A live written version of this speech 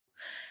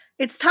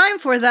It's time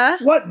for the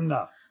What in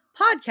the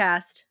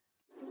podcast.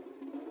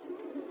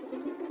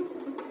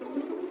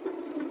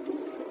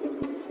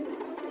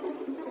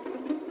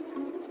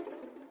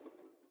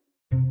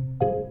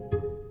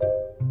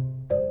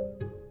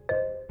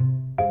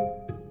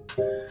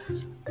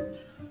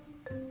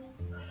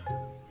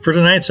 For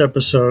tonight's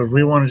episode,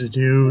 we wanted to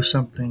do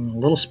something a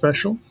little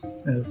special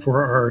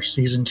for our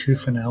season 2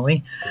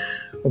 finale.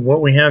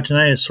 What we have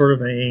tonight is sort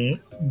of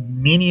a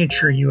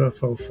miniature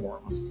UFO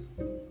forum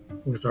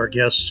with our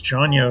guests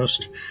John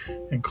Yost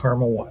and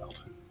Karma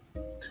Wild.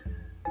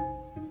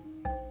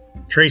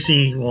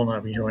 Tracy will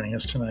not be joining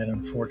us tonight,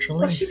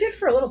 unfortunately. Well, she did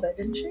for a little bit,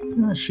 didn't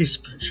she?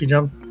 She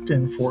jumped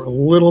in for a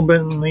little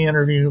bit in the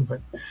interview, but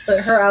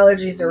her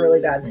allergies are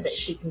really bad today. Yes.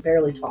 She can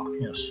barely talk.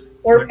 Yes.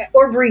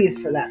 Or breathe,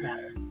 for that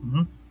matter.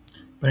 Mm-hmm.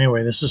 But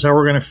anyway, this is how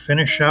we're going to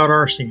finish out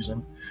our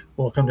season.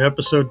 Welcome to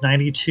episode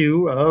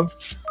 92 of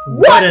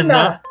What in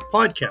the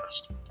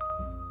Podcast.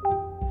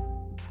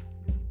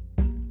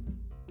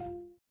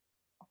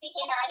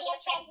 Begin audio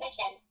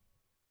transmission.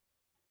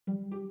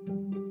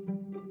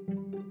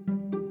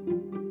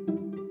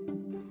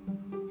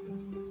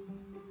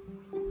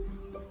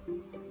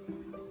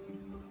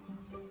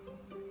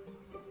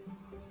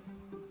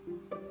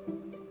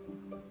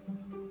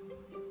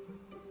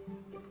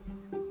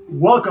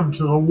 Welcome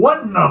to the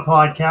What in the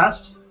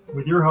Podcast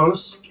with your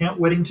hosts, Kent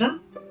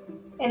Whittington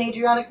And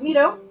Adriana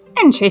Camito.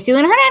 And Tracy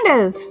Lynn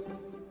Hernandez.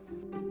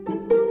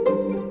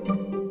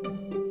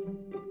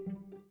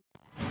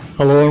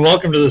 Hello and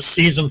welcome to the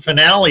season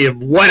finale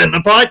of What in the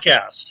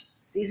Podcast.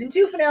 Season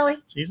 2 finale.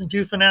 Season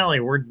 2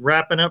 finale. We're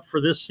wrapping up for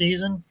this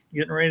season,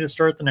 getting ready to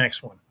start the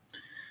next one.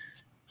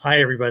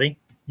 Hi, everybody.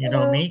 You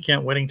Hello. know me,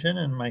 Kent Whittington,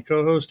 and my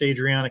co-host,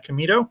 Adriana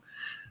Camito.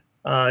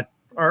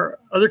 Our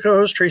other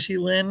co-host, Tracy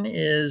Lynn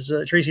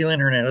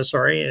Hernandez,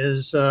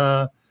 is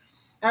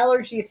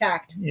Allergy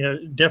attacked.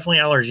 definitely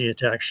allergy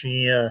attack.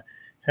 She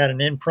had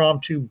an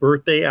impromptu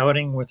birthday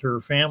outing with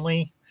her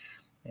family,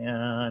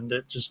 and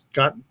it just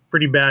got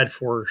pretty bad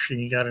for her.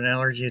 She got an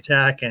allergy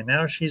attack, and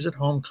now she's at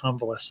home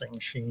convalescing.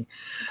 To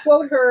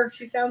quote her,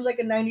 she sounds like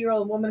a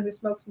 90-year-old woman who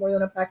smokes more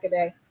than a pack a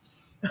day.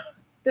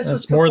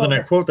 That's more than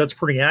a quote. That's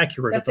pretty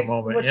accurate at the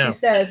moment. What she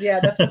says. Yeah,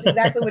 that's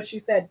exactly what she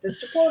said.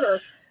 That's to quote her.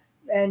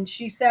 And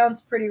she sounds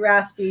pretty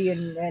raspy,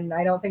 and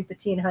I don't think the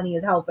tea and honey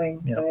is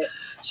helping. Yeah. But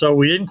So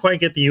we didn't quite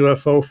get the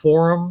UFO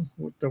forum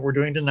that we're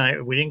doing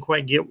tonight. We didn't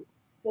quite get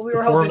the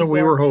forum that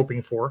we were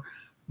hoping for,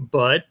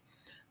 but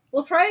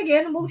we'll try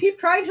again. We'll keep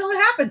trying till it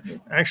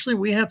happens. actually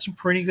we had some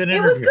pretty good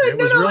It was interviews. good. It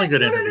was really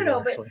good No, interview,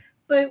 actually.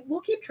 But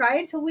we'll keep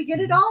trying till we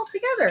get it all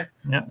together.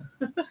 Yeah.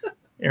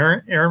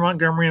 Aaron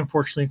Montgomery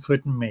unfortunately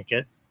couldn't make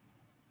it.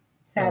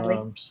 Sadly.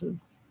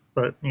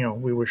 But,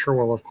 we wish her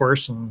well, of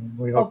course, and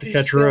we hope to she's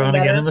catch her feeling on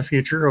again better. in the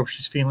future. Hope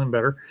she's feeling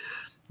better.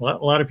 A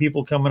lot of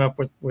people coming up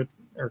with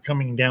or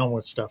coming down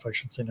with stuff, I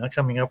should say, not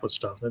coming up with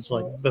stuff. That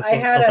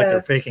sounds like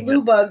they're faking flu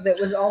it. bug that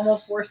was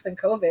almost worse than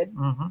COVID.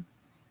 Mm-hmm.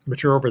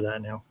 But you're over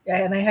that now.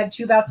 Yeah, and I had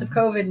 2 bouts of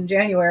COVID in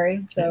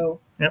January. So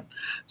Yep.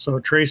 So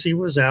Tracy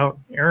was out.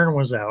 Aaron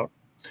was out.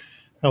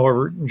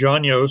 However,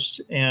 John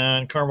Yost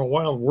and Karma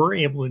Wild were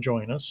able to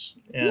join us.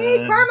 And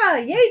yay, Karma!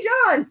 Yay,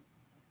 John!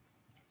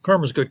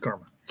 Karma's good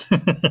karma.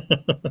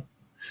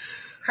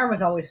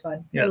 Karma's always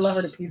fun. Yes. I love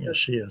her to pieces. Yes,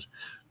 she is.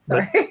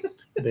 Sorry.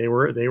 They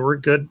were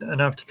good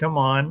enough to come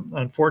on.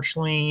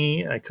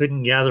 Unfortunately, I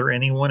couldn't gather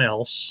anyone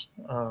else.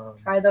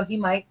 Try though he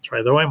might.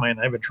 Try though I might.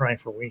 I've been trying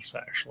for weeks,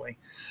 actually.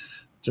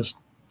 Just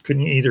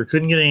couldn't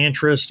get any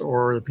interest,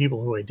 or the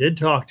people who I did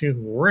talk to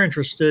who were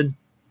interested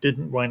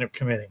didn't wind up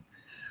committing.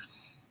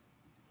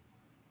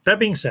 That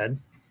being said,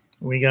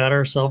 we got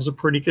ourselves a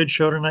pretty good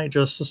show tonight,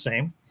 just the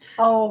same.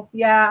 Oh,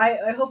 yeah.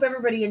 I hope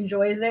everybody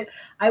enjoys it.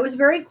 I was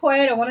very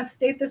quiet. I want to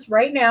state this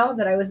right now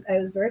that I was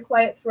very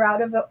quiet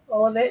throughout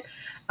all of it.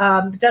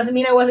 It doesn't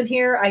mean I wasn't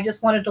here. I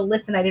just wanted to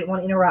listen. I didn't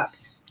want to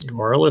interrupt. You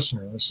are a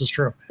listener. This is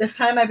true. This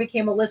time I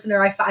became a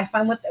listener. I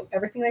find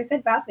everything they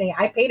said fascinating.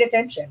 I paid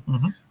attention.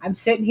 Mm-hmm. I'm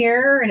sitting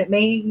here, and it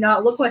may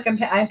not look like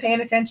I'm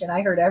paying attention.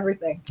 I heard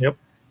everything. Yep.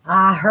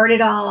 I heard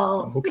it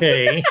all.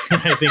 Okay.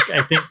 I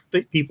think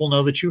that people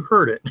know that you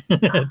heard it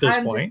at this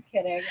I'm point. just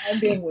kidding. I'm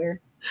being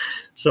weird.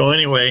 So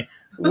anyway,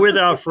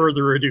 without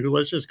further ado,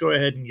 let's just go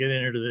ahead and get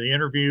into the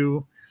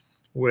interview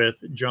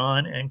with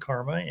John and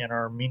Karma in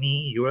our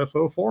mini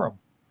UFO forum.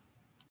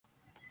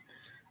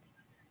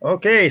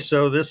 Okay,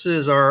 so this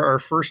is our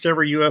first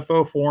ever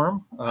UFO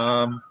forum.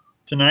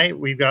 Tonight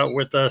we've got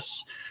with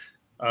us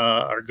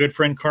our good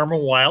friend Karma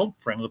Wild,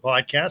 friend of the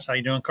podcast. How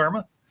you doing,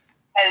 Karma?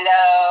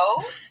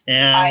 Hello.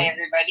 And Hi,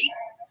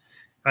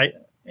 everybody.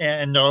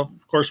 And of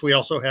course, we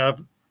also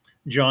have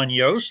John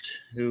Yost,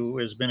 who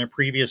has been a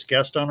previous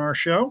guest on our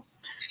show.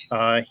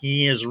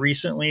 He has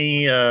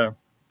recently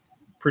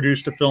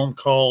produced a film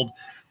called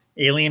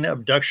Alien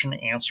Abduction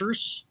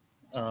Answers.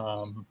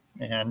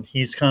 And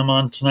he's come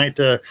on tonight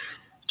to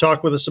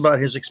talk with us about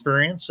his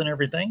experience and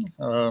everything.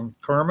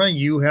 Karma,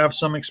 you have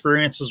some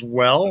experience as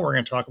well. We're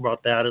going to talk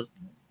about that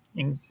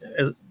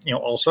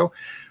also.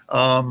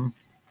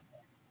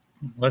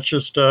 let's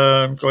just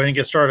go ahead and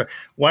get started.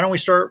 Why don't we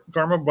start,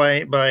 Karma,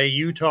 by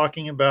you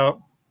talking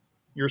about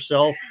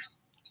yourself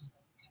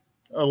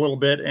a little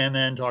bit, and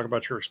then talk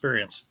about your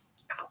experience.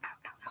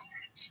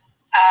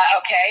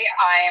 Okay,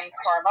 I am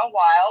Karma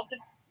Wild.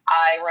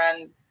 I run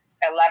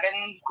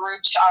 11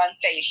 groups on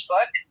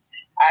Facebook.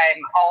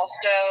 I'm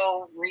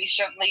also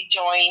recently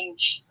joined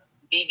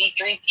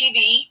BB3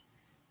 TV.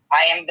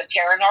 I am the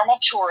paranormal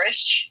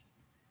tourist,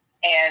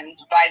 and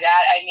by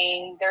that I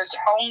mean there's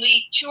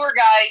only tour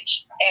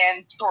guides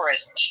and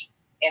tourists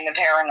in the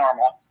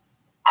paranormal.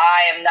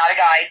 I am not a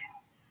guide.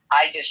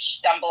 I just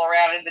stumble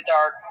around in the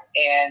dark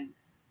and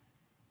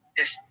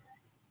just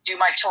do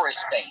my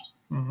tourist thing.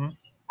 Mm-hmm.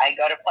 I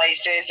go to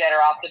places that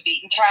are off the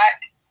beaten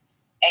track,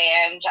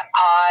 and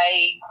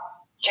I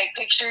take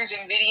pictures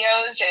and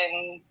videos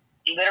and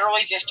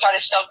literally just try to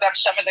soak up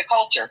some of the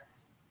culture.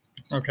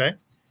 Okay.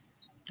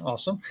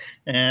 Awesome.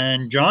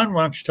 And John,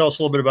 why don't you tell us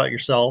a little bit about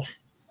yourself?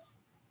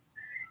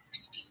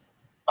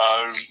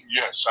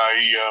 Yes,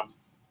 I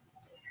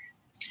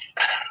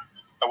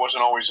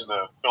wasn't always in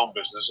the film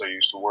business. I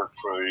used to work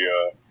for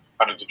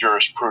under the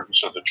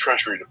jurisprudence of the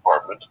Treasury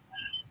Department.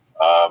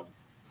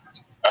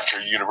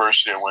 After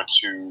university, I went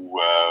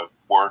to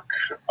work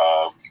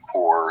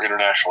for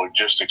international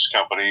logistics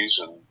companies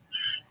and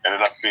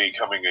ended up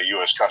becoming a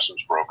U.S.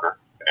 Customs broker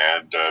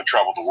and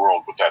traveled the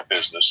world with that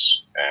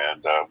business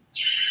and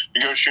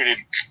negotiated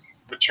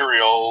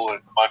material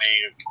and money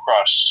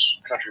across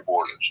country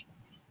borders.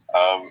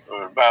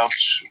 About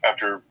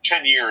after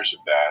 10 years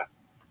of that,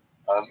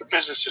 the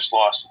business just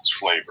lost its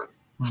flavor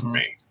for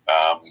me.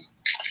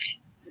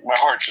 My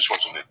heart just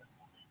wasn't in it.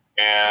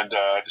 And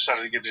I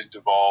decided to get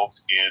involved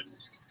in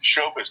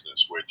show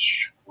business,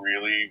 which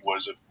really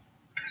was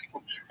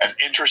an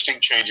interesting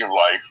change of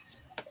life.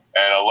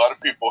 And a lot of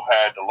people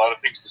had a lot of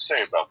things to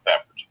say about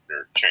that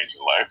particular change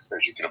in life,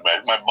 as you can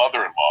imagine. My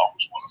mother-in-law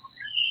was one of them.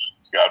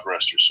 God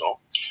rest her soul.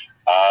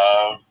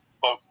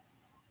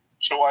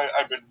 So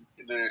I've been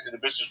in the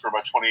business for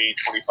about 20,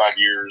 25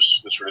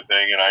 years, this sort of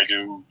thing, and I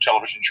do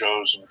television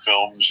shows and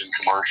films and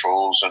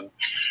commercials and,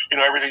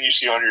 everything you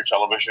see on your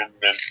television.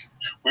 And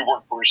we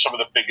work for some of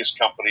the biggest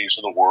companies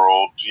in the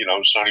world,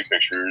 Sony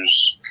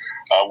Pictures,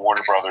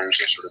 Warner Brothers,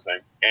 this sort of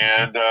thing.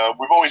 And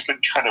we've always been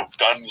kind of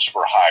guns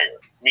for hire,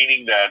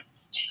 meaning that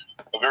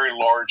a very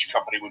large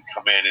company would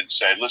come in and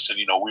say, listen,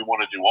 we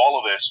want to do all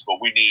of this, but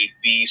we need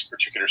these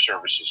particular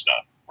services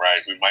done, right?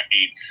 We might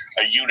need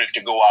a unit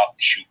to go out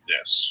and shoot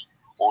this,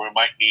 or we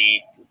might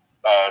need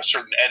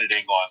certain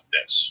editing on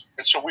this.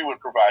 And so we would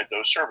provide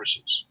those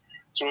services.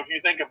 So if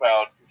you think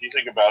about,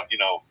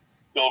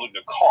 building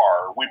a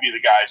car, we'd be the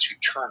guys who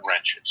turn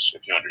wrenches,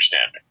 if you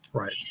understand me.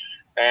 Right.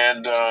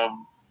 And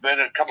then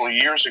a couple of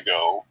years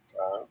ago,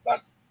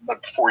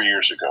 about 4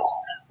 years ago,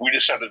 we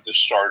decided to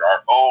start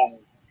our own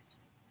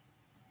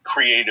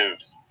creative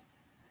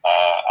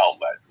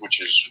outlet, which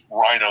is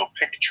Rhino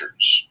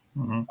Pictures.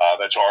 Mm-hmm.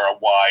 That's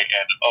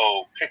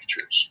RYNO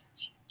Pictures.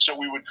 So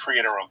we would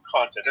create our own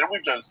content. And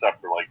we've done stuff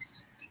for like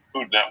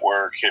Food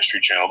Network, History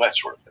Channel, that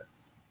sort of thing.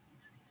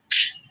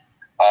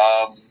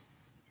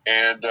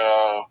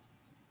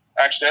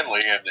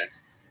 Accidentally, and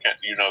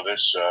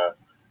this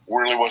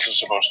really wasn't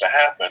supposed to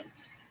happen,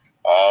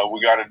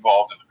 we got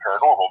involved in the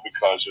paranormal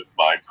because of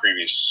my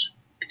previous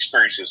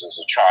experiences as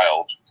a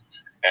child.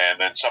 And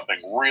then something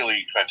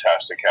really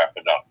fantastic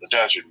happened out in the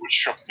desert, which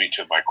shook me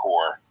to my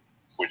core,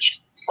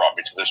 which brought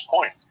me to this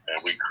point.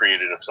 And we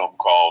created a film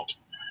called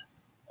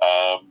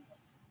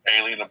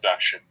Alien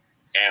Abduction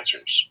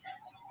Answers.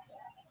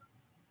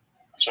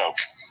 So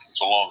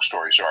it's a long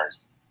story. Sorry.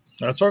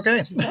 That's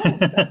okay. No,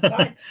 that's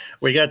fine.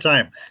 We got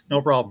time.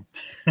 No problem.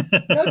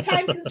 No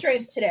time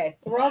constraints today,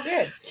 so we're all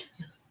good.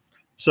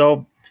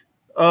 So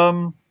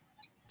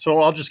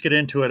I'll just get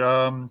into it.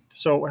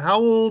 So how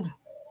old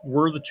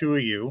were the two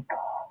of you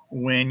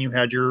when you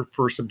had your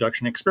first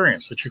abduction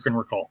experience that you can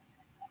recall?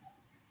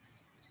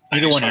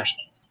 Either one.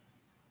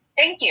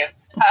 Thank you.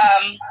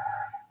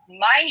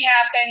 Mine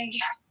happened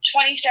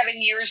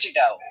 27 years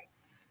ago.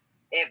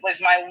 It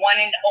was my one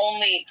and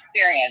only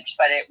experience,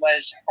 but it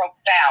was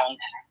profound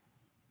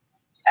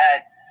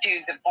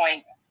to the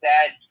point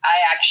that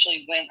I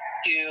actually went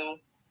to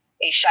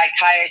a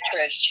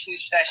psychiatrist who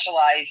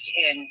specialized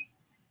in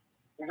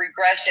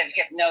regressive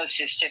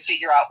hypnosis to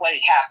figure out what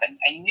had happened.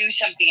 I knew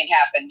something had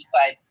happened,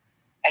 but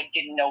I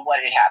didn't know what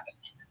had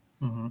happened.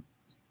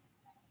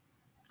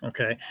 Mm-hmm.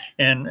 Okay.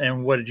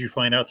 And what did you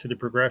find out through the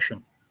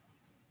progression?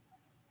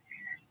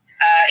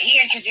 He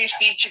introduced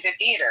me to the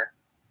theater.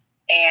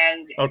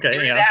 And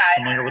okay, yeah, that,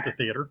 familiar with the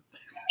theater.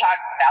 Talk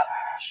about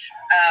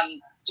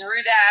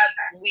through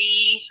that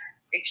we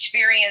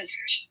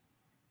experienced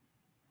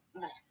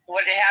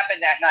what had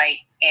happened that night,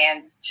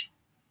 and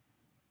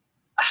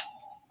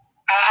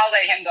I'll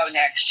let him go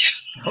next.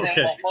 Okay,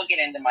 then we'll get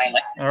into mine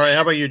later. All right,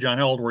 how about you, John?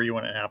 How old were you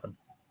when it happened?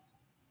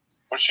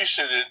 Well, she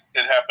said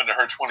it happened to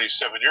her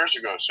 27 years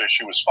ago, so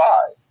she was 5.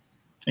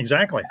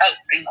 Exactly. Oh,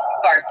 you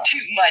are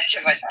too much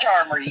of a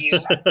charmer, you.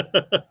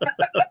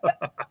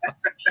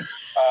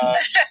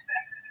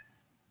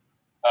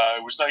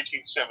 It was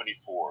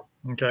 1974.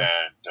 Okay.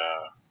 And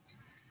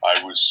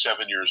I was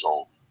 7 years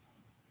old,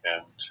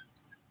 and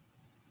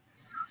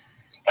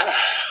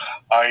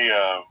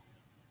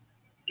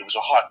it was a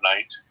hot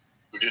night.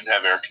 We didn't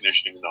have air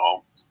conditioning in the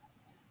home,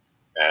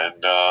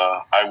 and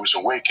I was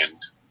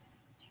awakened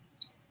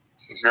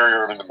very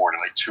early in the morning,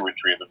 like 2 or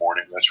 3 in the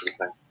morning, that sort of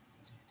thing,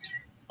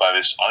 by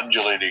this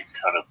undulating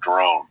kind of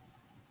drone,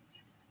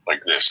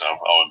 like this.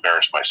 I'll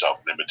embarrass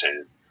myself and imitate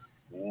it.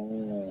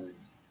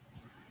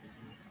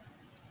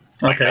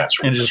 Like okay, that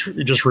sort and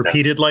of just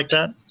repeated like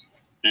that.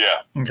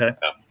 Yeah. Okay.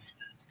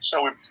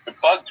 So it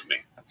bugged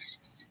me,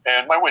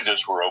 and my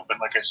windows were open.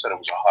 Like I said, it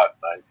was a hot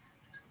night,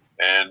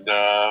 and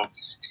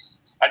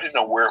I didn't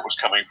know where it was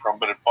coming from,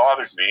 but it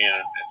bothered me,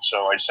 and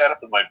so I sat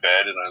up in my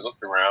bed and I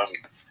looked around,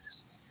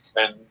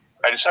 and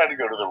I decided to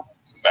go to the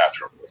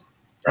bathroom.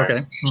 Right? Okay.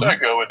 Mm-hmm. So I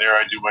go in there,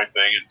 I do my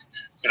thing,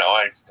 and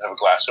I have a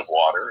glass of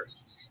water,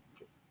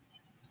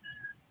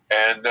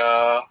 and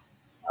I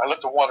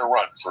let the water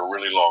run for a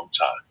really long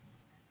time,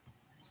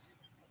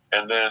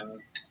 and then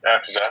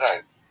after that,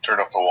 I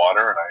turned off the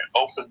water and I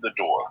opened the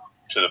door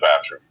to the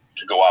bathroom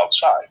to go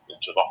outside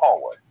into the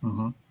hallway.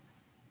 Mm-hmm.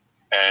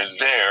 And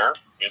there,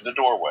 in the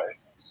doorway,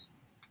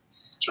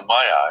 to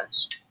my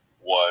eyes,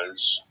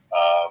 was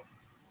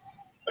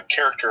a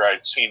character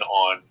I'd seen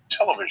on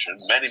television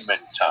many,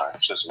 many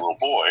times as a little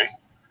boy,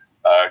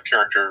 a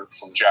character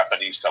from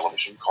Japanese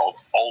television called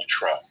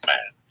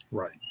Ultraman.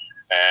 Right.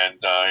 And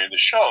in the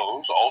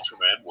shows,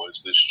 Ultraman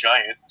was this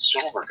giant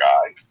silver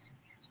guy,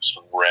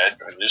 some red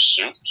in his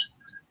suit,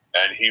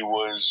 and he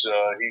was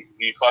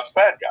he fought the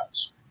bad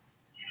guys.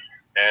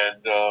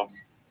 And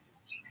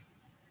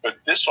but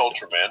this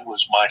Ultraman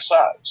was my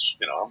size.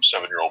 I'm a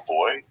 7-year-old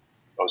boy.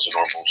 I was a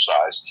normal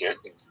sized kid,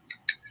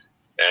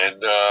 and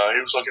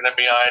he was looking at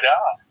me eye to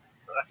eye.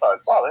 And I thought,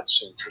 wow,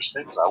 that's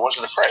interesting. And I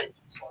wasn't afraid.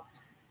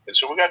 And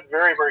so we got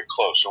very, very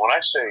close. And when I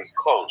say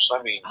close,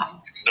 I mean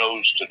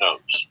nose to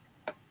nose.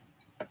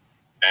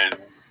 And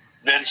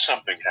then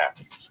something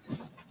happened.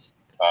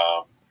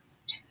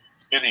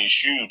 In these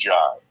huge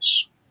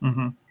eyes.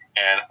 Mm-hmm.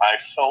 And I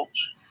felt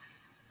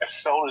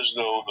as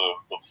though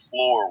the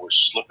floor was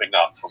slipping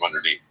up from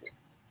underneath me.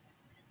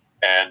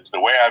 And the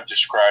way I've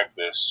described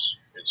this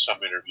in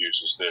some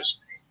interviews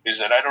is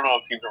that I don't know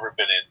if you've ever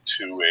been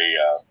into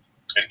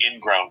an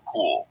in-ground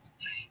pool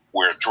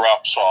where it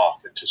drops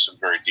off into some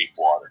very deep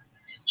water.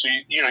 So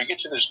you get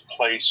to this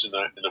place in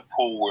the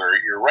pool where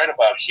you're right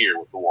about here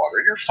with the water,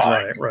 and you're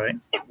fine. Right.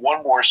 But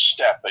one more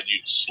step and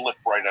you'd slip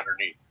right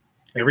underneath.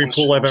 Every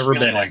pool I've ever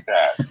been like in.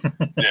 That.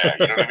 Yeah,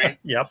 you know what I mean?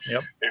 Yep.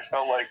 It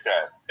felt like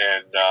that.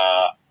 And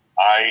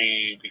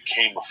I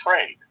became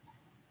afraid.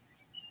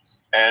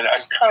 And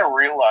I kind of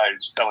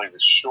realized telling the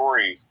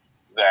story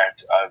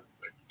that,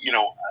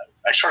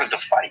 I started to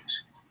fight.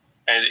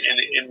 And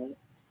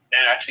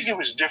I think it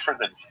was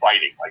different than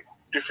fighting, like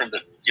different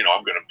than,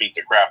 I'm going to beat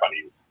the crap out of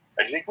you.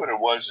 I think what it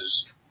was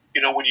is,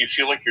 when you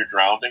feel like you're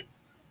drowning,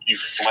 you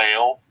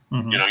flail,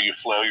 Mm-hmm. You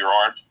flail your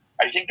arms.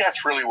 I think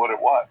that's really what it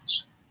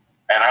was.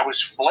 And I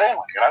was flailing,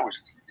 and I was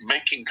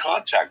making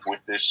contact with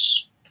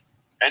this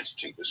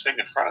entity, this thing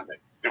in front of me.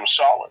 It was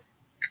solid.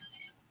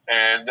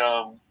 And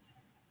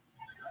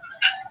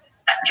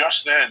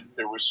just then,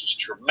 there was this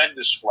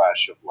tremendous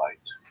flash of light.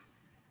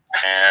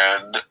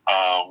 And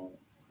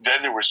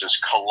then there was this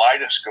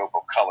kaleidoscope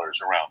of colors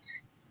around me.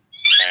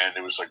 And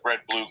it was like red,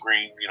 blue,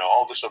 green,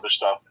 all this other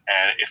stuff.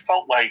 And it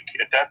felt like,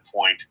 at that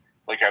point,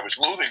 like I was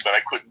moving, but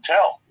I couldn't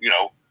tell,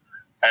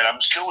 And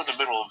I'm still in the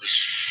middle of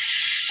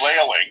this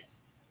flailing.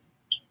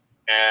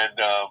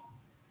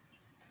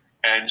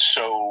 And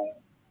so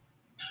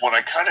when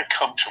I kind of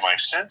come to my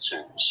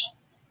senses,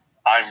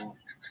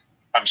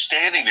 I'm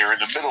standing there in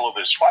the middle of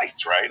this fight,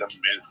 right?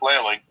 I'm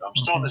flailing. I'm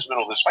still in this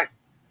middle of this fight.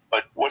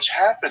 But what's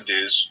happened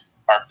is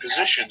our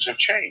positions have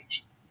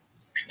changed.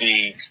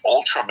 The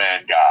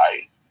Ultraman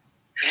guy,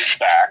 his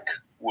back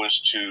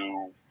was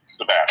to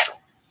the bathroom,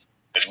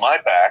 and my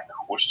back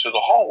was to the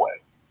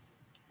hallway.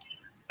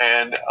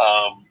 And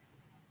I'm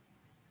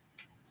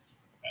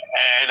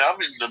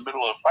in the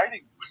middle of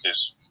fighting with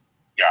this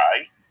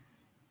guy,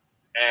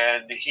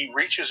 and he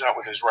reaches out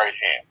with his right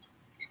hand,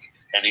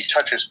 and he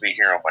touches me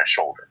here on my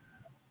shoulder.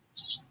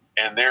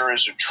 And there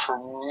is a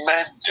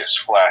tremendous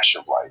flash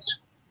of light,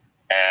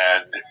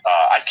 and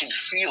I can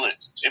feel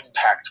it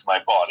impact my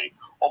body,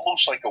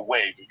 almost like a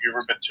wave. Have you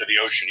ever been to the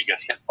ocean? You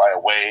get hit by a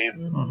wave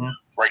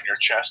right in your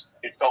chest?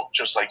 It felt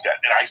just like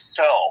that. And I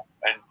fell,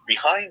 and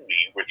behind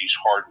me were these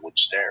hardwood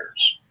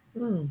stairs.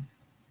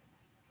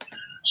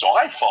 So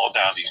I fall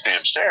down these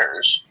damn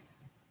stairs,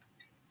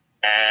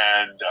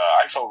 and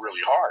I fell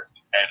really hard.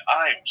 And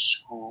I'm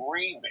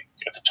screaming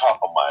at the top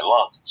of my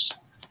lungs.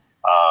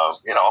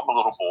 I'm a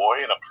little boy,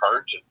 and I'm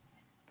hurt.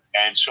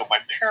 And so my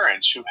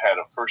parents, who had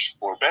a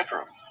first-floor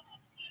bedroom,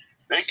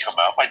 they come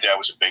out. My dad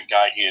was a big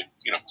guy. He had,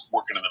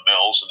 working in the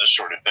mills and this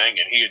sort of thing.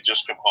 And he had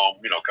just come home,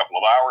 a couple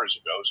of hours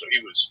ago. So he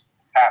was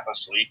half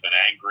asleep and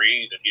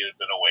angry that he had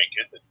been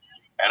awakened.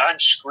 And I'm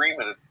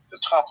screaming at the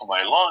top of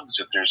my lungs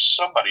that there's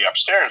somebody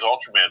upstairs.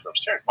 Ultraman's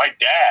upstairs. My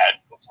dad,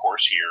 of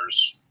course,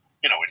 hears,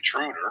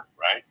 intruder,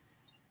 right?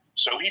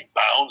 So he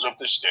bounds up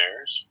the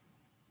stairs.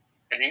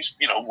 and he's,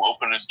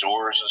 opening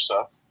doors and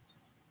stuff.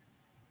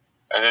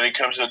 And then he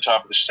comes to the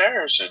top of the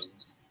stairs, and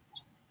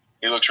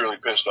he looks really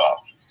pissed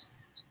off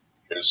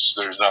because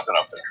there's nothing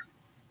up there.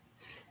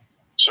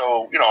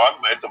 So,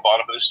 I'm at the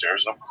bottom of the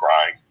stairs, and I'm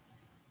crying.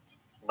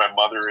 My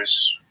mother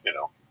is,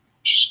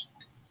 just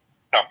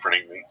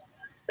comforting me.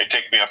 They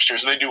take me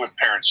upstairs, and they do what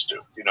parents do.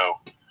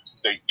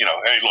 They,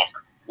 hey,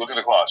 look in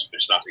the closet.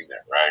 There's nothing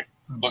there, right?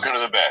 Mm-hmm. Look under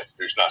the bed.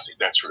 There's nothing,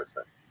 that sort of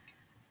thing.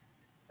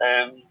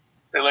 And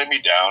they lay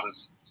me down, and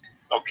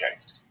okay.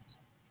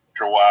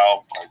 After a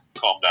while, I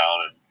calm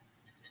down, and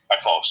I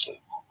fall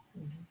asleep.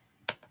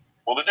 Mm-hmm.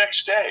 Well, the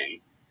next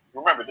day,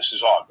 remember, this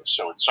is August,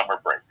 so it's summer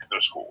break, no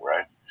school,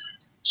 right?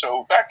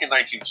 So back in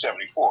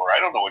 1974, I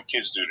don't know what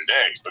kids do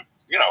today, but,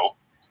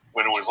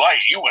 when it was light,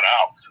 you went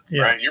out,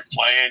 right? You're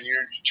playing,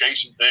 you're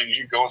chasing things,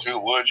 you're going through the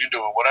woods, you're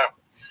doing whatever.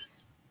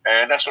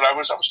 And that's what I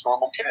was. I was a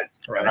normal kid.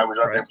 Right, and I was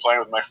out there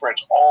playing with my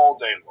friends all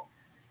day long.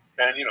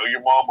 And,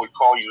 your mom would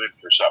call you in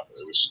for supper.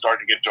 It was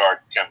starting to get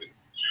dark.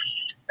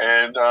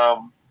 And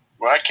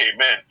when I came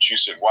in, she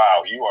said,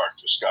 wow, you are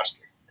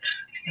disgusting.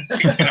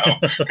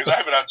 Because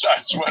I've been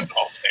outside sweating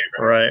all day.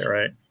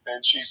 Right.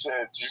 And she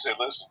said,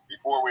 listen,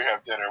 before we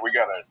have dinner, we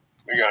gotta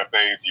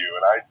bathe you.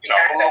 And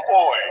I'm a little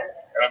boy,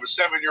 and I'm a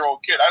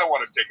 7-year-old kid. I don't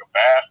want to take a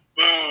bath.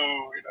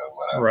 Boo,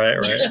 whatever.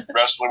 Right. She's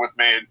wrestling with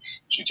me, and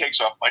she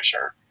takes off my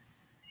shirt.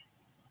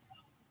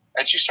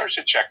 And she starts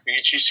to check me,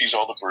 and she sees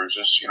all the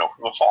bruises, from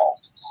the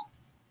fall.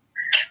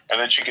 And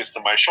then she gets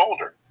to my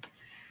shoulder.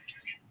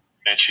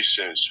 And she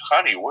says,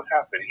 honey, what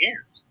happened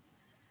here?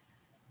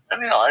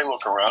 And, I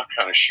look around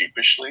kind of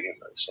sheepishly, and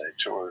I say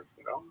to her,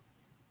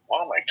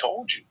 Mom, I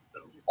told you,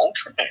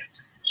 Ultraman.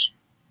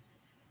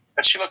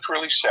 And she looked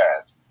really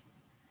sad.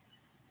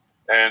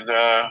 And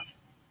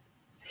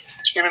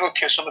she gave me a little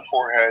kiss on the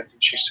forehead,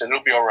 and she said,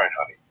 it'll be all right,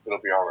 honey.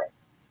 It'll be all right.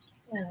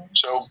 Yeah.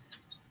 So,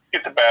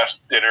 get the bath,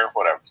 dinner,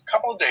 whatever. A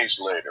couple of days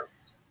later,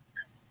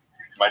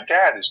 my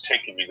dad is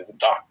taking me to the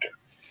doctor.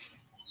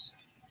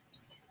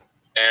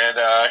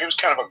 And he was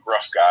kind of a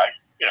gruff guy,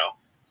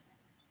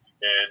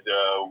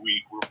 And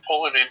we were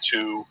pulling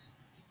into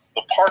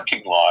the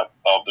parking lot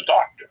of the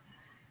doctor.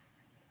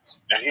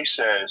 And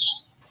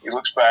he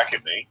looks back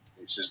at me.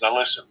 He says, now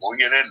listen, we'll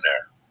get in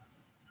there.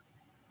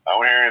 I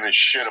want to hear this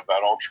shit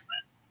about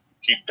Ultraman.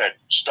 Keep that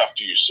stuff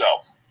to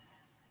yourself.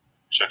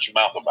 Shut your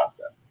mouth about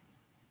that.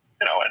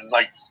 And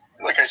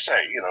like I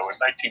say, in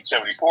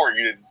 1974,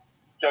 you didn't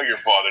tell your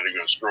father to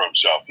go screw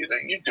himself.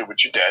 You do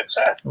what your dad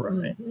said.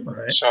 Right.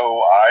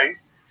 So I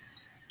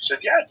said,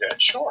 yeah,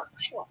 Dad, sure.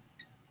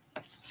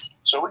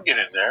 So we get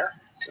in there,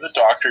 and the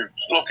doctor's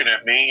looking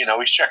at me.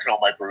 He's checking all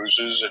my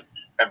bruises,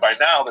 and by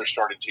now they're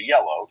starting to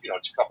yellow.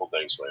 It's a couple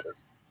days later.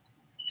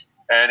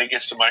 And he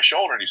gets to my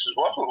shoulder, and he says,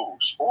 whoa,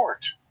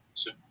 sport. I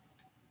said,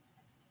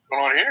 what's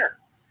going on here?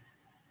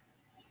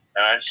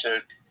 And I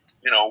said,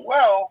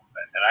 well,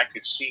 and I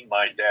could see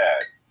my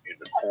dad in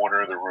the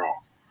corner of the room.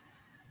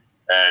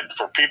 And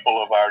for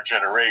people of our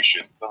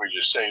generation, let me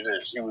just say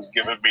this, he was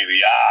giving me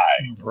the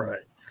eye.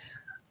 Right.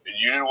 And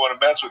you didn't want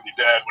to mess with your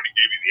dad when he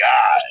gave you the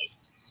eye,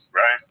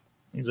 right?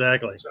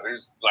 Exactly. So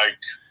he's like,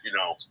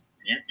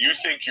 you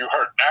think you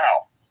hurt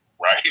now,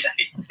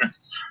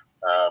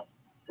 right?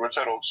 What's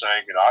that old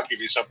saying? I'll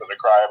give you something to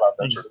cry about,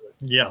 that sort of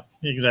thing. Yeah,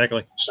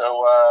 exactly.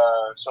 So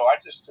I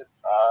just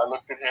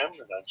looked at him,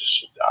 and I just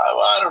said,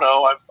 I don't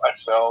know. I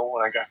fell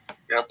when I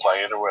got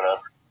playing or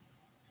whatever.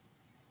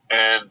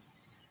 And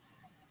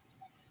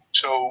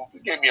so he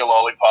gave me a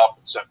lollipop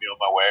and sent me on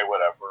my way,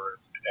 whatever.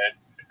 And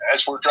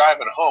as we're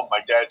driving home,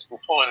 we're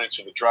pulling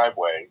into the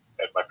driveway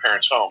at my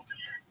parents' home,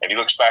 and he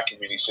looks back at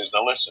me and he says,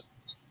 now listen,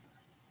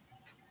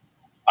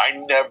 I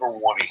never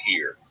want to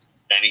hear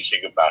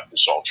anything about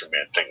this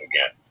Ultraman thing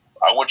again.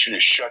 I want you to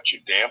shut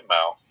your damn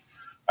mouth.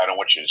 I don't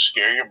want you to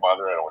scare your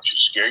mother. I don't want you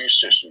to scare your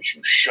sisters.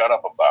 You shut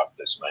up about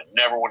this, and I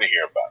never want to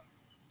hear about it.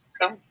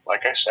 And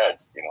like I said,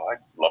 I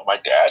love my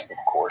dad, of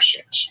course.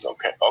 Yes.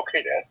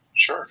 Okay, Dad.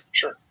 Sure.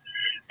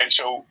 And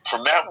so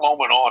from that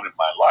moment on in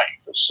my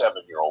life, a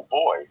 7-year-old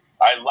boy,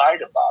 I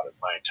lied about it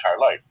my entire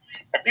life.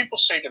 And people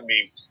say to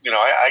me,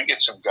 I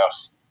get some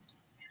guff.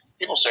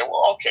 People say,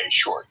 well, okay,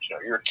 sure.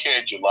 You're a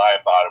kid. You lie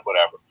about it,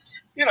 whatever.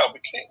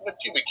 But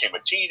you became a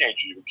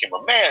teenager. You became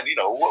a man.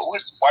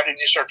 Why didn't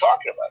you start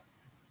talking about it?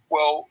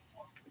 Well,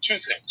 two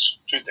things.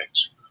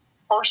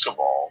 First of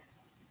all,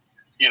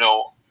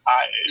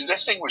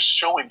 that thing was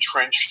so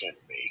entrenched in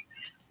me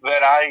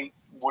that I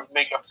would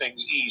make up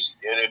things easy,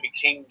 and it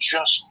became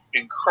just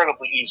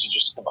incredibly easy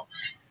just to come up.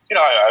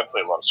 I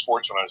played a lot of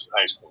sports when I was in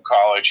high school and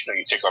college.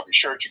 You take off your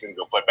shirt, you're going to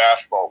go play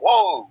basketball.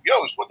 Whoa,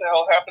 Yost, what the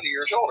hell happened to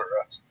your shoulder?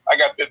 I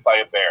got bit by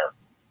a bear.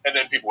 And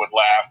then people would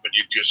laugh, and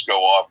you'd just go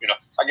off.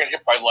 I got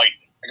hit by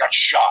lightning. I got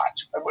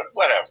shot.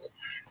 Whatever.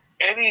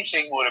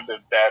 Anything would have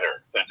been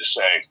better than to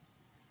say,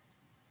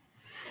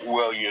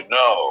 well,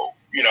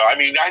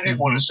 I didn't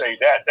want to say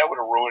that. That would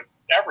have ruined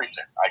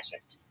everything, I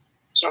think.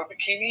 So it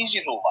became easy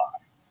to lie.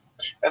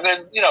 And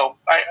then,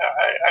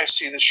 I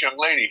see this young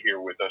lady here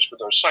with us with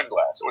those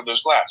sunglasses, with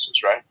those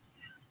glasses, right?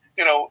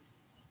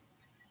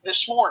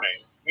 This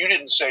morning, you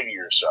didn't say to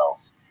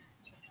yourself,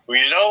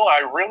 well,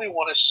 I really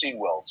want to see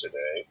well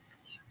today.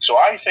 So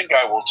I think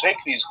I will take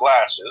these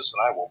glasses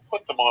and I will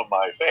put them on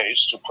my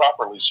face to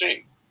properly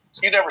see.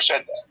 You never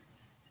said that.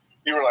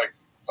 You were like,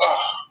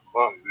 oh,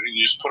 well,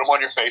 you just put them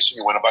on your face and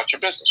you went about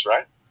your business,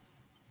 right?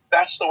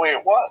 That's the way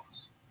it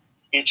was.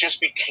 It just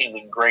became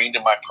ingrained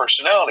in my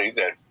personality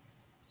that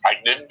I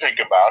didn't think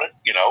about it.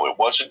 It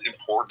wasn't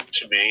important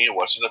to me. It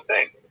wasn't a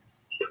thing.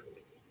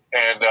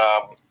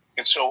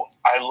 And so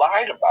I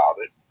lied about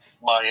it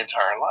my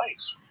entire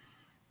life.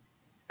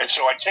 And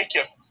so I take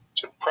you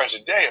to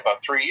present day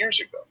about 3 years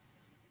ago.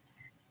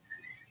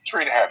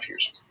 3.5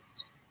 years ago.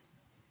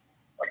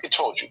 Like I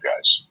told you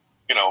guys,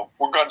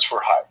 we're guns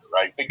for hire,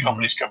 right? Big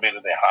companies come in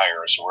and they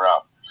hire us and we're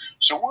out.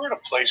 So we're in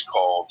a place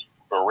called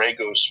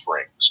Borrego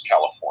Springs,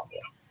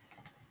 California.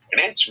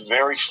 And it's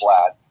very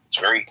flat. It's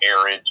very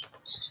arid,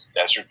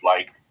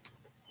 desert-like.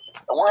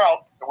 And we're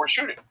out and we're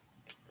shooting.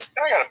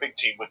 And I got a big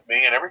team with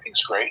me and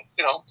everything's great.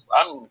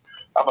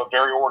 I'm a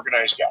very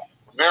organized guy,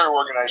 very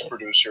organized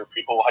producer.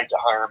 People like to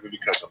hire me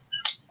because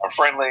I'm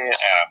friendly and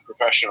I'm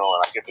professional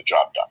and I get the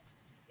job done.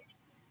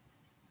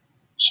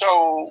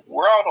 So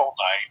we're out all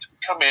night. We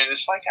come in.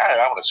 It's like, I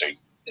want to say,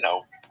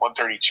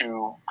 1:30,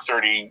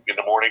 2:30 in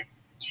the morning.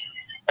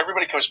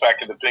 Everybody comes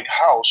back in the big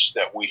house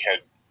that we had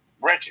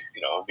rented,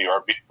 the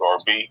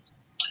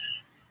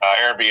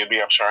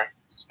Airbnb, I'm sorry.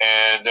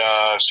 And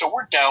so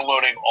we're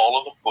downloading all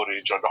of the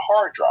footage onto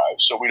hard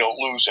drives so we don't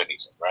lose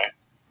anything, right?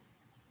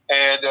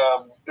 And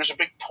there's a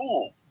big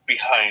pool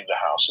behind the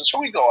house. And so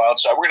we go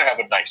outside. We're going to have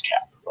a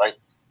nightcap, right?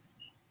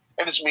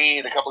 And it's me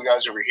and a couple of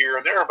guys over here.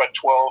 And there are about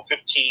 12,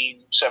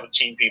 15,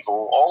 17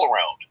 people all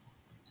around.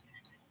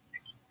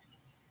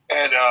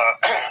 And,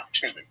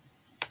 excuse me.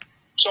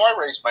 So I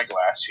raise my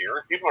glass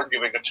here. People are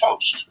giving a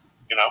toast,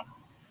 And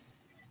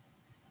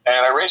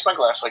I raise my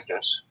glass like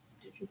this.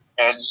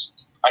 And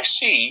I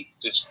see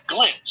this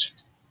glint,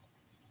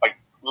 like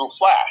a little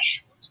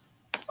flash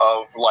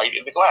of light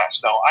in the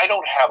glass. Now, I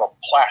don't have a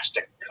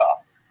plastic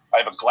cup.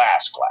 I have a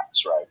glass,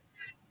 right?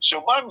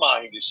 So my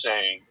mind is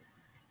saying,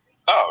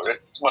 oh,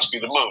 it must be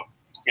the moon.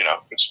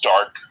 It's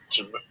dark.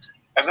 And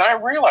then I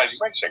realize,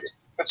 wait a second,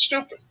 that's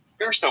stupid.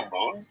 There's no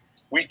moon.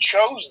 We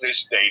chose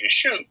this day to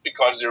shoot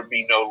because there would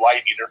be no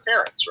light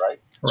interference, right?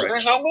 So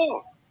there's no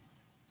moon.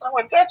 I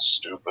went, that's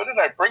stupid. And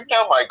I bring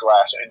down my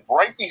glass, and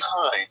right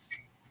behind me,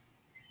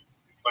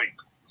 like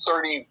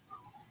 30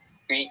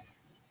 feet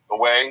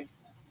away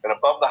and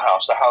above the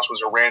house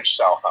was a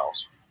ranch-style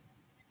house.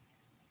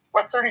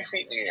 About 30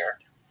 feet in the air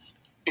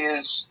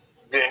is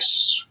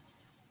this.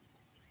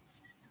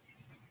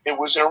 It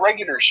was an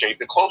irregular shape.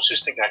 The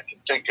closest thing I can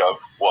think of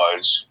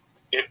was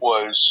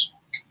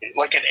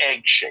like an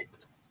egg shape.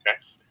 Okay?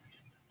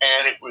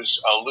 And it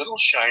was a little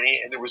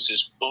shiny, and there was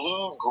this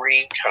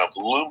blue-green kind of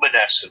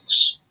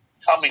luminescence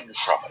coming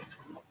from it.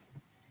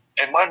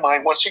 And my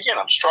mind, once again,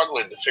 I'm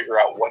struggling to figure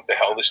out what the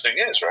hell this thing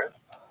is, right?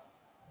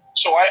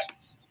 So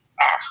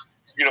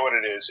you know what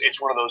it is?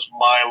 It's one of those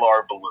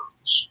Mylar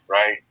balloons,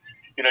 right?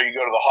 You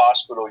go to the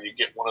hospital, you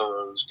get one of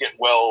those get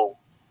well,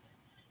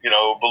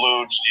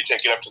 balloons, you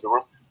take it up to the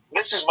room.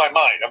 This is my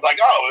mind. I'm like,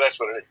 oh, that's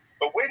what it is.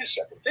 But wait a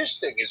second. This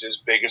thing is as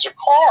big as a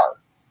car.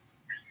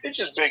 It's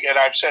as big, and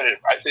I've said it,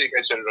 I think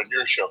I said it on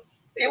your show,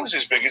 it was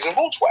as big as a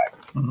Volkswagen.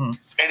 Mm-hmm.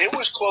 And it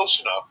was close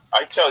enough,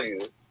 I tell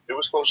you, it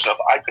was close enough,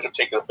 I could have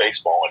taken a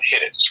baseball and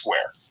hit it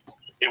square.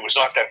 It was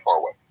not that far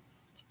away.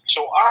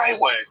 So I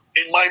went,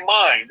 in my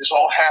mind, this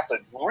all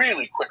happened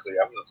really quickly.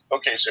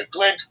 Okay, so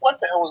Glenn, what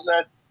the hell was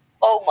that?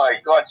 Oh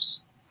my God.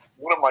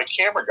 One of my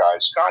camera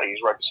guys, Scotty,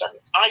 he's right beside me.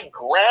 I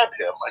grab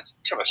him. I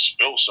kind of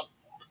spill some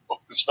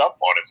stuff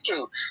on him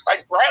too.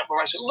 I grabbed him.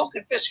 I said, look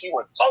at this. He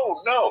went,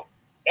 oh no.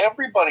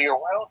 Everybody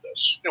around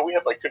us, we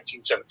have like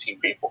 15, 17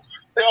 people.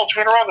 They all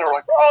turn around. They're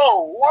like,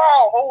 oh,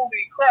 wow,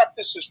 holy crap,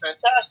 this is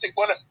fantastic.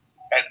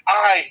 And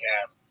I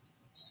am,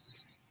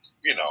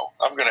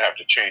 I'm going to have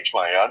to change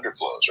my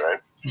underclothes,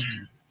 right?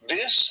 Mm-hmm.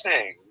 This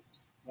thing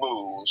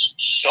moves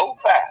so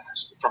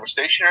fast from a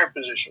stationary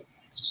position.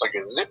 It's like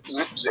a zip,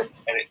 zip, zip,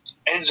 and it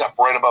ends up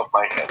right above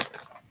my head.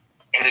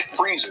 And it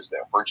freezes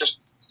there for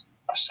just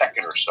a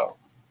second or so.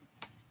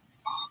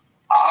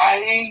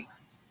 I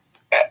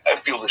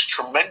feel this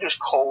tremendous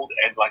cold,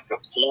 and like the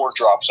floor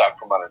drops out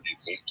from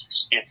underneath me.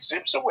 It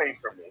zips away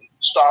from me,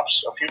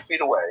 stops a few feet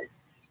away,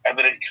 and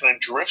then it kind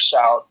of drifts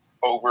out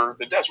over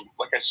the desert.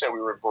 Like I said, we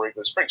were in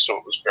Borrego Springs, so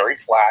it was very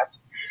flat.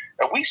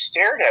 And we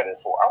stared at it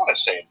for, I want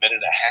to say, a minute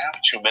and a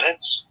half, 2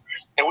 minutes,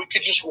 and we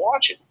could just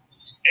watch it.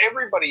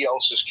 Everybody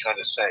else is kind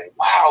of saying,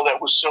 wow,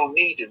 that was so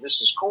neat, and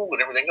this is cool,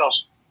 and everything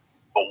else.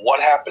 But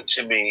what happened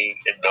to me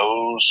in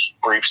those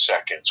brief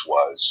seconds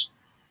was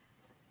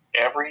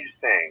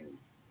everything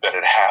that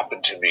had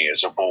happened to me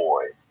as a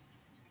boy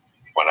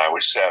when I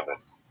was 7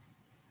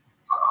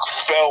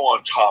 fell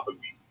on top of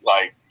me,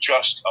 like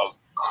just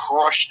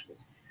crushed me.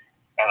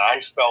 And I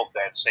felt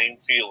that same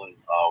feeling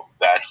of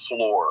that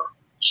floor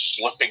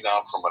slipping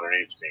out from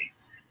underneath me.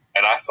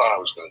 And I thought I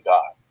was going to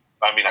die.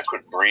 I mean, I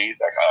couldn't breathe.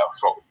 I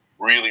felt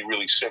really,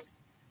 really sick.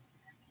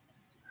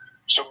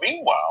 So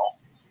meanwhile,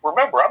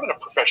 remember, I'm in a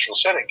professional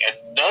setting,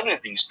 and none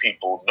of these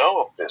people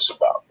know of this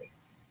about me.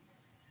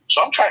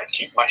 So I'm trying to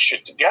keep my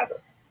shit together.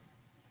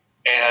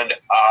 And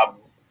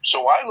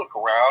so I look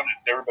around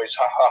and everybody's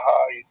ha ha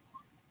ha.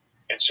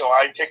 And so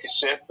I take a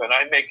sip and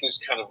I make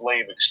this kind of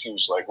lame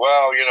excuse like,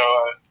 well,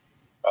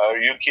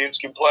 you kids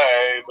can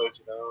play, but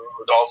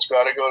adults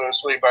got to go to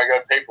sleep. I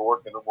got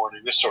paperwork in the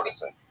morning, this sort of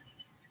thing.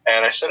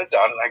 And I set it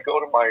down and I go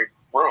to my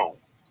room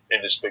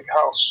in this big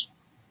house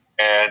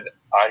and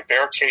I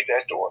barricade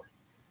that door.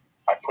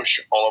 I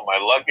push all of my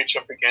luggage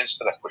up against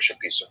it. I push a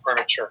piece of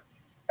furniture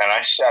and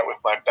I sat with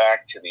my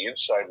back to the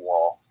inside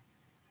wall.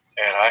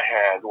 And I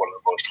had one of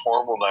the most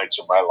horrible nights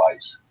of my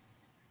life.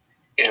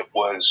 It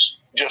was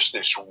just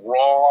this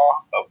raw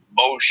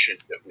emotion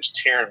that was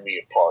tearing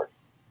me apart.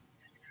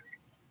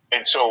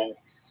 And so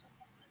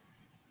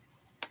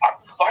I'm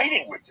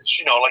fighting with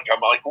this, I'm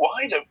like,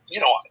 why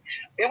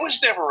it was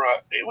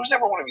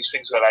never one of these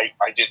things that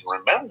I didn't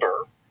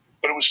remember,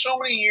 but it was so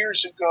many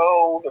years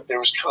ago that there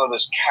was kind of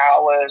this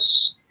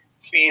callous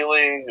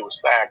feeling. It was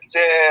back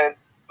then,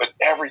 but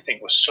everything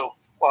was so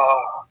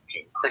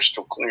fucking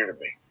crystal clear to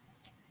me.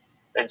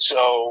 And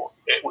so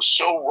it was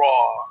so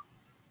raw.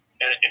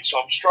 And so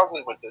I'm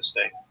struggling with this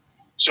thing.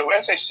 So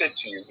as I said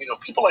to you,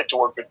 people like to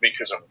work with me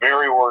because I'm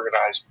very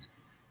organized.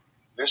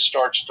 This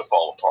starts to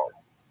fall apart.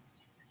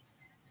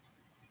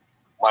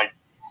 My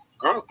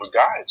group of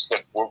guys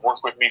that have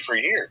worked with me for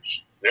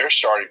years, they're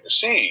starting to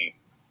see,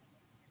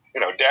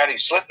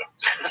 daddy's slipping.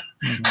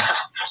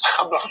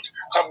 I'm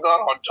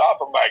not on top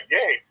of my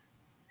game.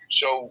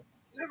 So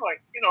they're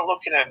like,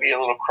 looking at me a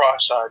little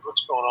cross-eyed,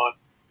 what's going on?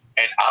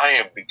 And I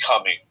am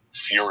becoming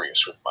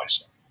furious with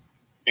myself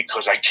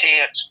because I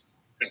can't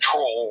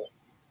control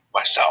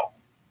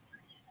myself.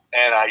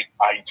 And I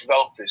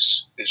developed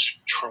this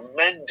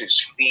tremendous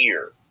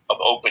fear of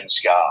open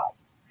sky,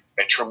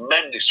 a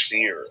tremendous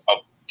fear of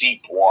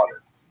deep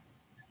water.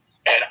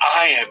 And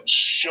I am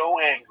so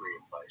angry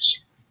at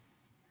myself.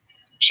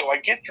 So I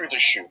get through the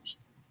shoot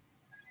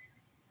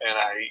and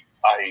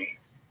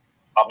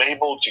I'm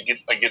able to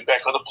get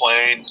back on the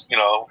plane,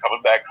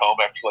 coming back home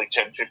after like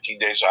 10, 15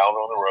 days out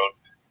on the road.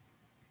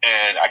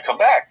 And I come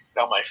back.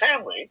 Now my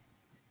family,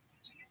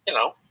 they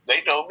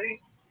know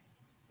me,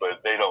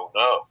 but they don't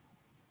know.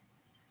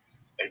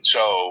 And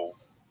so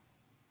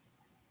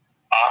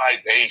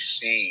they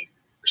see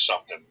there's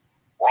something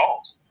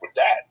wrong with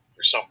that.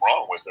 There's something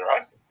wrong with their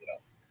husband,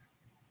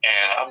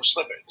 and I'm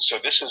slipping. So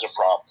this is a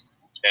problem.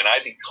 And I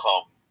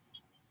become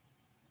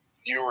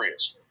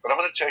furious. But I'm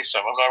going to tell you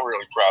something. I'm not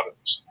really proud of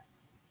this.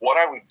 What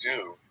I would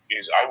do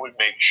is I would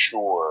make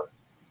sure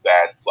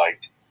that,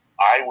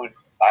 I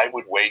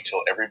would wait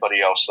till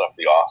everybody else left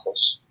the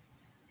office,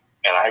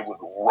 and I would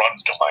run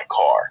to my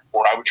car,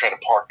 or I would try to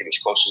park it as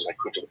close as I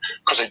could to,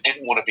 because I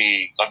didn't want to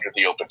be under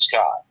the open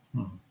sky.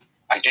 Mm-hmm.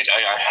 I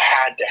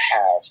had to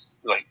have,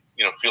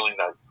 feeling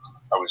that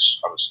I was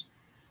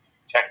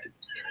protected,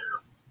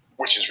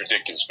 which is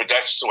ridiculous, but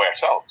that's the way I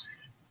felt.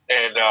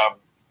 And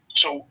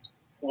so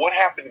what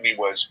happened to me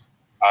was,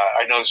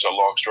 I know this is a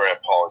long story, I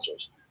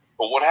apologize,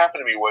 but what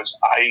happened to me was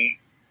I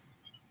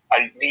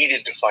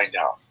needed to find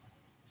out.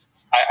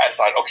 I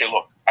thought, okay,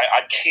 look,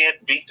 I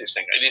can't beat this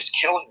thing. It's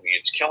killing me.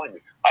 It's killing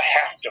me. I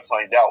have to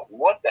find out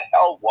what the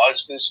hell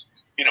was this.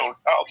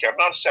 Okay, I'm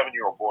not a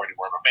 7-year-old boy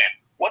anymore. I'm a man.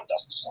 What the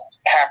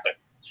happened?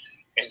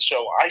 And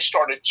so I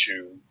started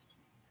to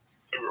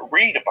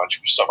read a bunch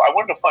of stuff. I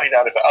wanted to find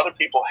out if other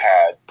people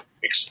had,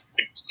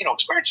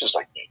 experiences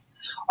like me.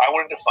 I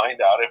wanted to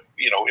find out if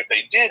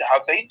they did,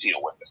 how they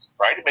deal with it.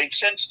 Right? It made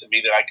sense to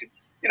me that I could,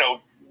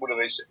 what do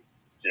they say?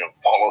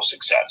 Follow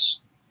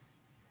success.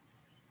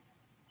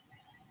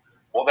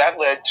 Well, that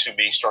led to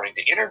me starting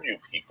to interview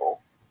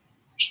people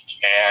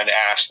and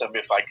ask them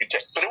if I could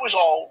take, but it was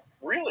all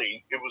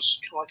really, it was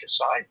kind of like a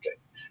side thing.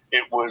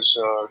 It was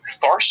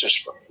catharsis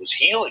for me. It was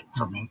healing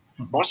for me.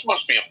 It wasn't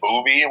supposed to be a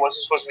movie. It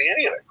wasn't supposed to be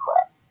any of that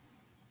crap.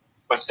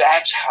 But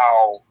that's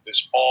how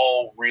this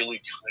all really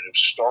kind of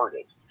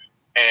started.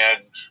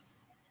 And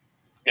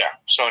yeah,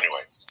 so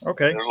anyway.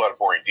 Okay. There's a lot of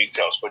boring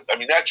details, but I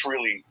mean, that's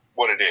really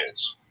what it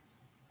is.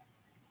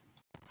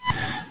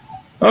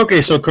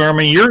 Okay, so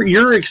Carmen,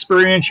 your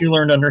experience you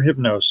learned under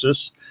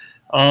hypnosis.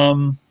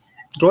 Go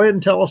ahead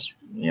and tell us,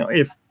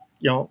 if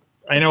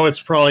I know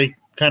it's probably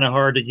kind of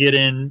hard to get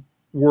in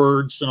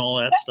words and all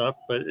that stuff,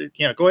 but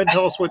go ahead and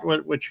tell us what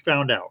you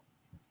found out.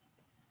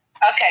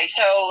 Okay,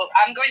 so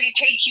I'm going to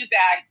take you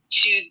back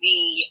to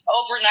the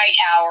overnight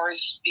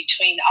hours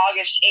between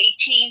August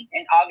 18th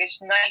and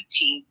August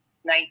 19th,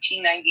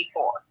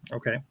 1994.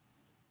 Okay.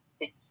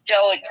 It's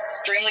still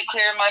extremely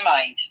clear in my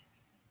mind.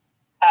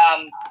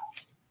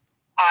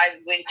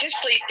 I went to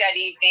sleep that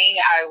evening.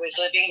 I was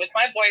living with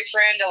my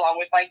boyfriend along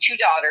with my 2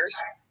 daughters,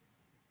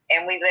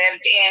 and we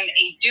lived in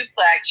a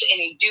duplex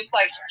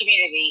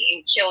community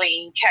in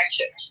Killeen,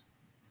 Texas.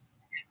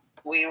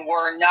 We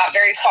were not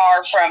very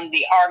far from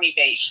the Army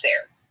base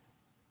there.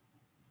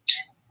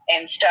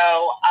 And so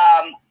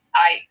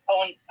I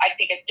owned, I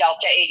think, a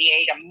Delta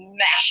 88, a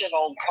massive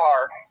old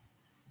car.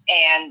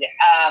 And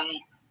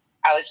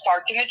I was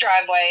parked in the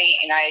driveway,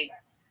 and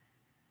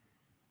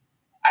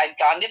I'd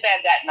gone to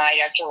bed that night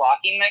after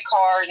locking my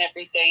car and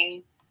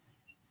everything.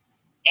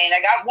 And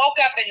I got woke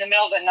up in the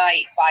middle of the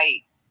night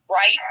by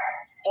bright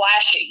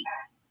flashing.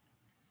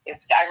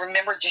 I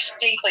remember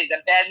distinctly,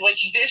 the bed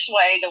was this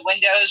way, the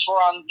windows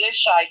were on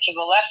this side to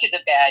the left of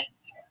the bed.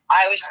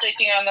 I was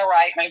sleeping on the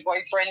right, my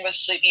boyfriend was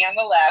sleeping on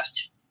the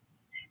left.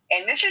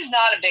 And this is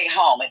not a big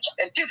home, it's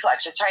a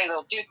duplex, a tiny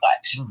little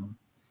duplex. Mm-hmm.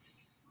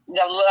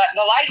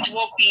 The lights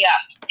woke me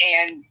up,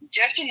 and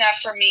just enough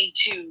for me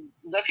to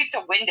look at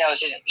the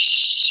windows, and it was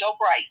so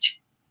bright.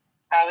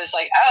 I was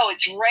like, oh,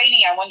 it's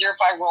raining, I wonder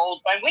if I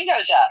rolled my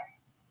windows up.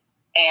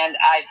 And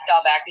I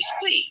fell back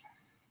asleep.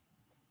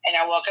 And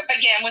I woke up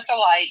again with the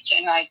lights,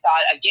 and I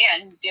thought,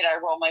 again, did I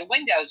roll my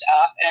windows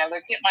up? And I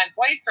looked at my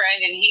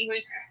boyfriend, and he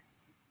was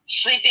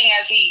sleeping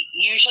as he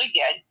usually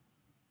did,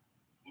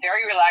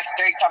 very relaxed,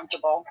 very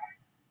comfortable.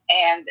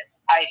 And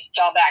I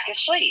fell back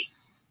asleep.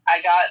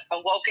 I got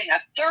awoken a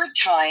third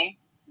time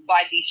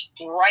by these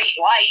bright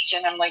lights,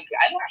 and I'm like,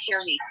 I don't hear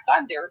any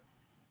thunder.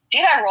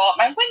 Did I roll up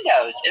my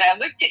windows? And I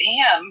looked at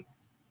him.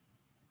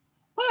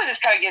 Ooh, this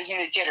kind of gives me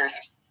the jitters.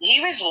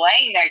 He was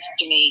laying next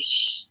to me,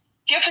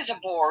 stiff as a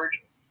board,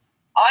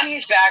 on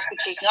his back,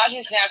 which was not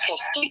his natural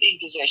sleeping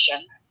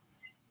position,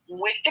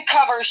 with the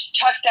covers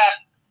tucked up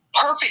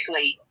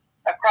perfectly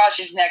across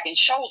his neck and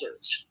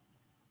shoulders.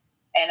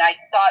 And I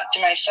thought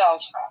to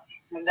myself,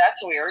 well,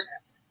 that's weird,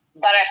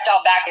 but I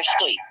fell back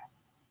asleep.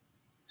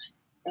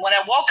 When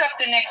I woke up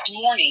the next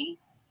morning,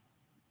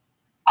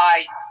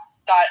 I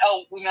thought,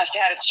 oh, we must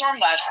have had a storm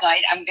last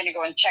night. I'm going to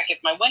go and check if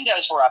my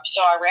windows were up.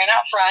 So I ran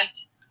out front,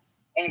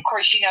 and of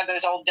course, you know,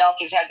 those old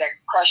Deltas had that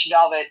crushed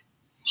velvet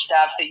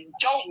stuff, so you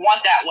don't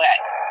want that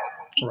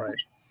wet. Right.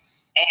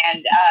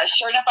 And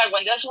sure enough, my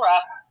windows were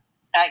up.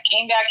 I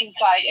came back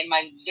inside, and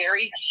my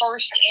very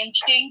first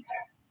instinct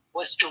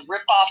was to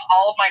rip off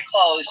all of my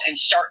clothes and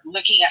start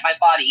looking at my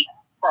body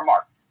for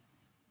marks.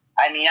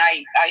 I mean,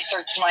 I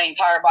searched my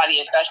entire body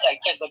as best I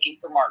could looking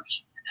for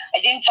marks. I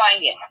didn't find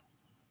any.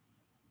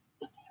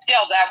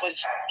 Still, that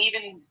was,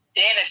 even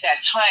then at that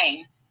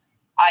time,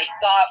 I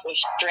thought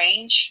was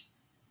strange,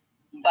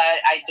 but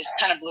I just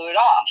kind of blew it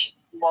off.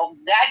 Well,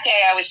 that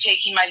day I was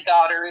taking my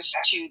daughters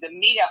to the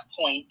meetup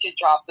point to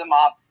drop them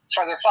off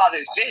for their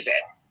father's visit,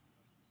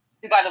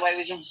 who, by the way,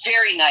 was a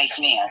very nice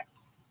man.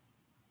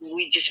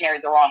 We just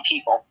married the wrong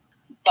people,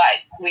 but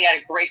we had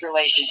a great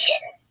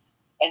relationship.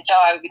 And so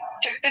I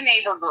took the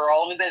neighbor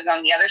girl who lived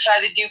on the other side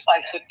of the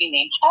duplex with me,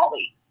 named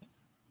Holly.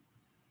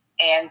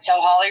 And so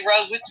Holly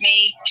rode with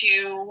me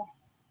to,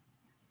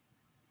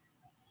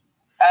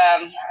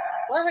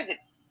 where was it?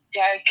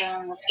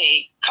 Let's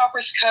see,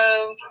 Copper's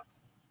Cove,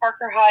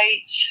 Parker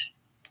Heights,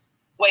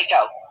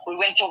 Waco. We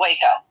went to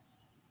Waco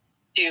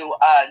to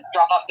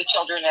drop off the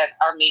children at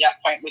our meetup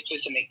point, which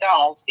was a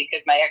McDonald's,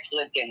 because my ex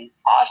lived in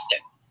Austin.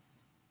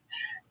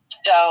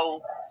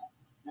 So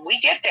we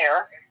get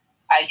there.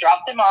 I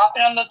dropped them off,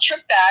 and on the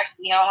trip back,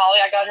 you know, Holly,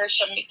 I got her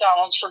some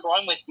McDonald's for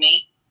going with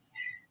me.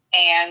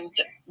 And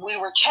we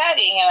were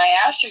chatting, and I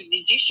asked her,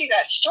 did you see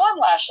that storm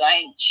last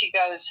night? And she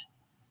goes,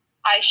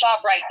 I saw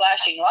bright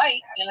flashing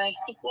light. And I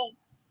said, well,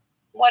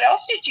 what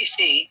else did you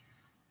see?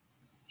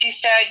 She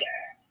said,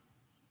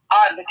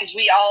 because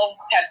we all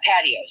have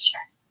patios.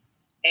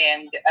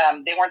 And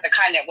they weren't the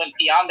kind that went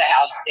beyond the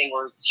house. They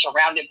were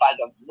surrounded by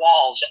the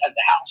walls of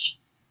the house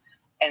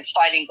and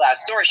sliding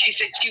glass doors. She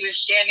said she was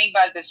standing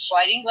by the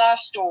sliding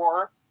glass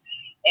door,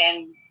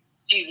 and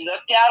she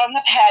looked out on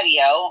the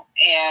patio,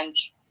 and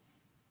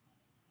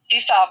she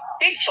saw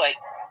Bigfoot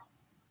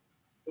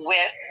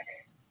with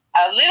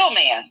a little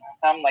man.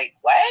 I'm like,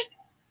 what?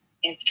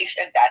 And she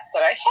said, that's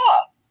what I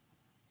saw.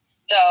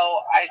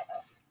 So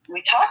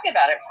we talked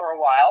about it for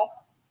a while,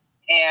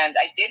 and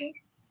I didn't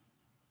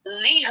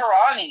lead her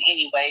on in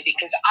any way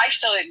because I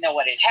still didn't know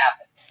what had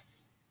happened.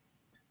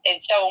 And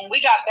so when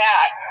we got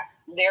back,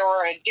 there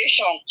were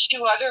additional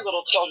 2 other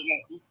little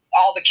children.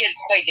 All the kids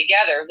played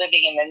together,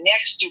 living in the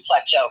next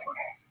duplex over.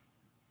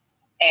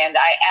 And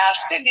I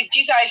asked them, did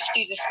you guys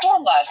see the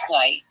storm last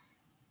night?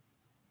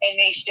 And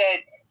they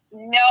said,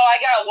 no, I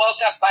got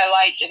woke up by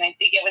lights, and I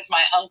think it was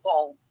my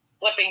uncle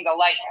flipping the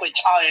light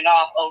switch on and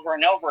off over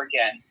and over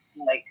again.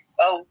 I'm like,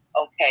 oh,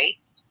 okay.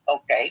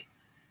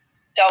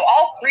 So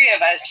all 3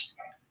 of us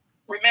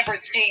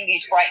remembered seeing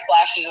these bright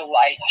flashes of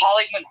light.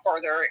 Holly went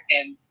further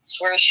and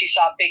swears she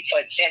saw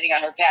Bigfoot standing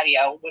on her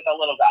patio with a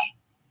little guy.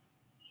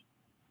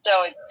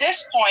 So at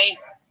this point,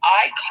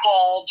 I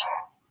called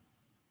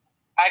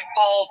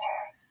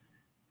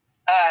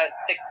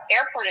the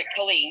airport at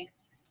Killeen,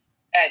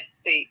 at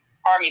the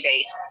Army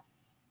base,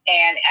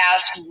 and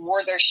asked,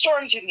 were there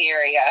storms in the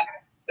area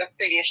the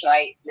previous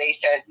night? They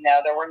said,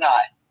 no, there were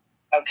not.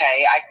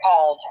 Okay, I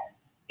called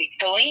the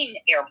Killeen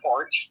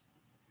airport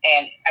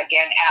and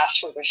again asked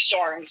for the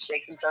storms.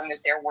 They confirmed that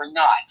there were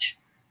not.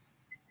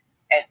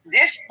 At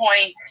this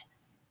point,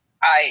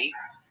 I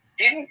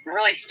didn't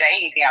really say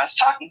anything. I was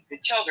talking to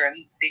the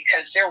children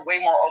because they're way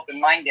more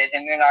open-minded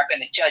and they're not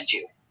going to judge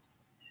you.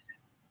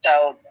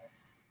 So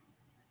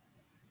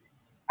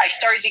I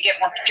started to get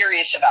more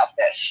curious about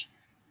this.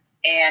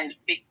 And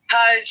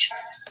because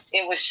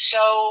it was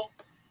so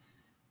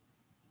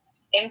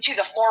into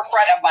the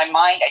forefront of my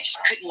mind, I just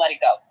couldn't let it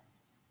go.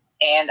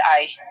 and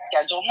I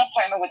scheduled an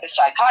appointment with a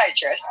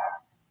psychiatrist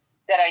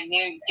that I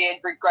knew did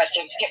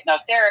regressive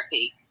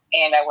hypnotherapy.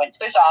 And I went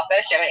to his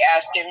office and I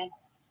asked him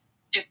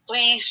to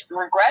please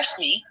regress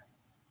me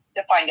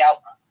to find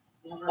out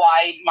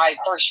why my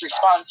first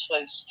response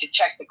was to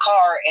check the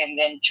car and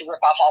then to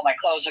rip off all my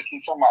clothes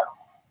looking for more.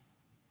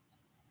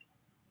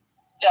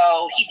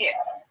 So he did.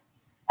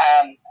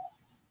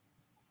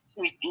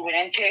 We went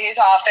into his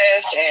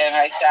office and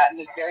I sat in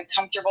this very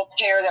comfortable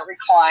chair that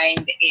reclined,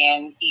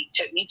 and he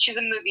took me to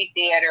the movie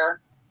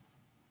theater.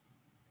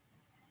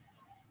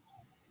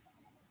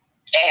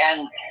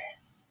 And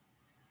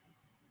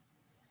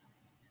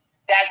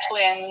that's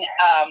when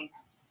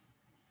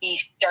he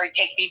started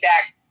taking me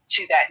back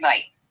to that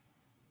night.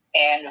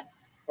 And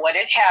what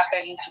had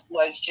happened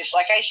was, just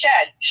like I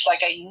said, just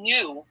like I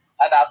knew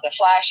about the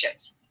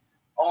flashes,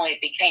 only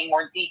it became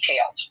more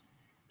detailed.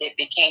 It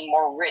became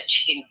more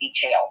rich in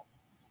detail.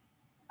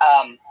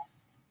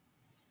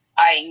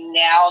 I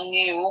now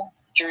knew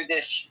through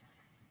this,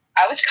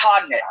 I was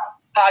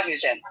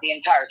cognizant the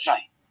entire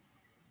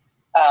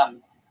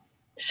time.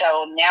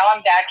 So now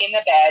I'm back in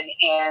the bed,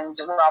 and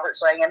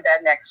Robert's laying in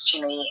bed next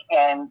to me,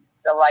 and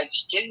the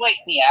lights did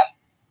wake me up,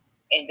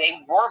 and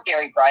they were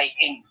very bright,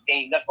 and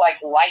they looked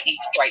like lightning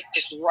strikes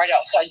just right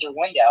outside your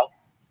window.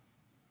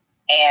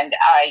 And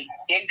I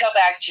did go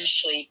back to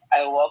sleep.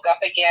 I woke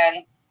up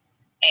again,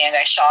 and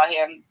I saw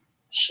him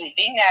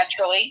sleeping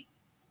naturally.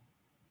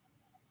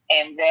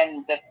 And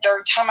then the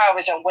third time I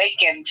was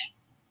awakened,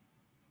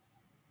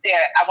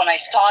 when I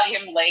saw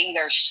him laying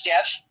there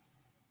stiff,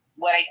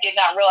 what I did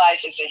not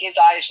realize is that his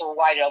eyes were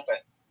wide open,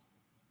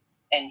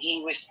 and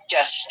he was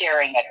just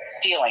staring at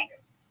the ceiling.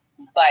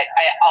 But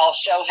I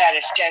also had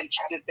a sense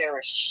that there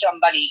was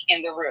somebody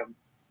in the room,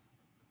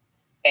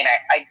 and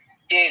I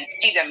didn't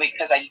see them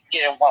because I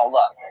didn't want to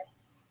look.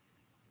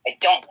 I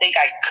don't think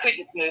I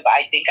couldn't move.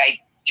 I think I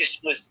just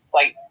was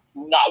like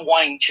not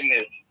wanting to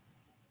move.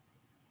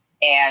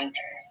 And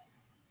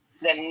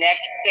the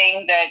next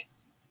thing that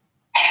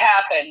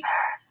happened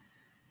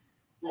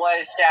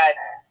was that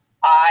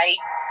I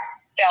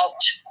felt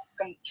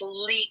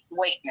complete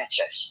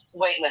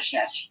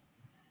weightlessness.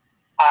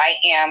 I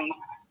am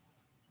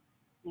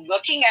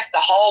looking at the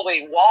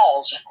hallway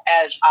walls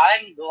as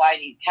I'm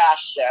gliding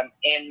past them,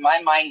 and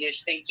my mind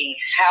is thinking,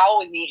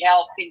 how in the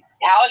hell,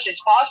 how is this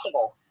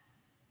possible?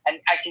 And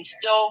I can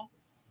still,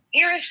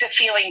 here is the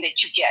feeling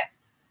that you get.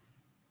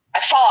 I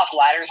fall off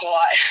ladders a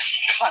lot,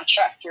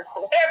 contractor,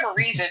 for whatever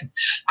reason.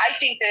 I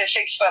think that a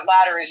 6-foot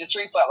ladder is a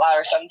 3-foot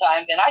ladder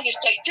sometimes, and I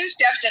just take 2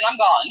 steps and I'm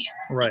gone.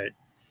 Right.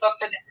 But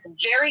for the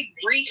very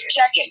brief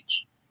second,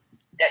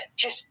 that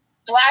just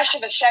flash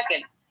of a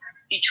second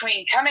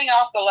between coming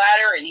off the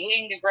ladder and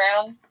hitting the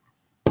ground,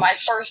 my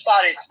first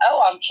thought is,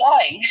 oh, I'm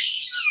flying.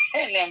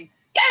 And then,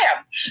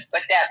 bam!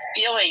 But that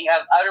feeling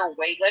of utter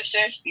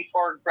weightlessness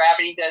before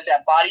gravity does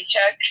that body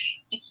check,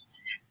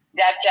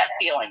 that's that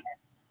feeling.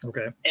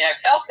 Okay. And I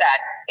felt that,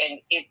 and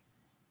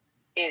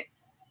it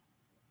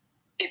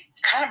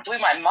kind of blew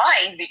my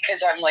mind,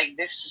 because I'm like,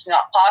 this is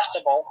not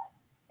possible.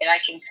 And I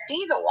can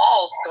see the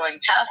walls going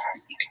past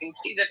me. I can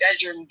see the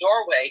bedroom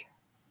doorway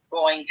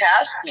going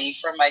past me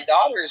from my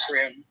daughter's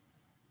room.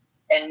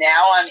 And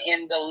now I'm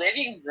in the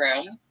living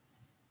room,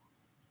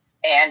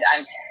 and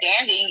I'm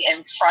standing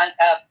in front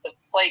of the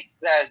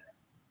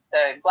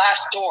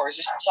glass doors,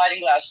 the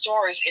sliding glass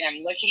doors, and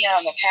I'm looking out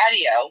on the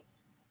patio.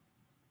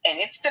 And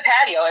it's the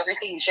patio,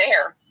 everything's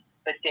there.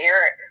 But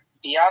there,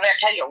 beyond that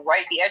patio,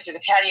 right at the edge of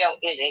the patio,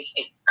 it is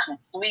a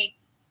complete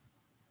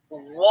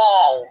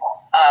wall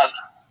of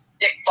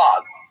thick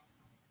fog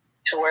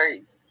to where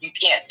you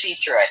can't see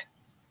through it.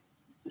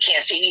 You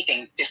can't see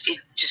anything. Just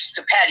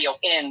the patio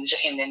ends,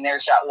 and then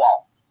there's that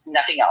wall.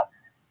 Nothing else.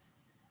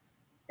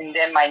 And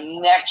then my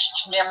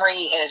next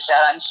memory is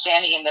that I'm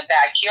standing in the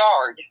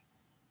backyard,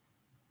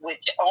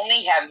 which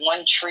only had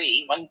one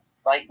tree,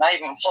 like not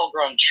even a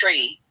full-grown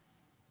tree.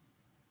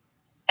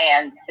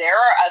 And there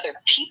are other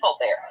people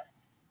there.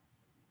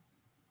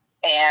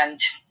 And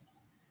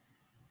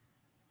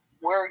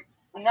we're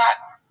not,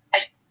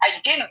 I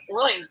didn't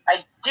really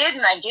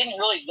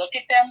look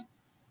at them,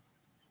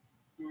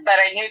 but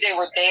I knew they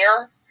were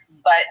there.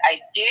 But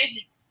I did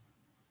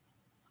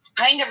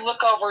kind of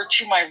look over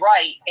to my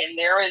right, and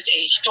there is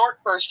a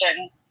short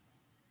person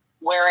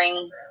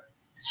wearing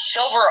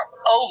silver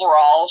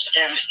overalls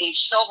and a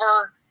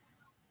silver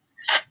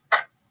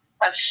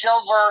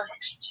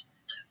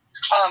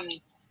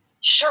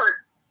shirt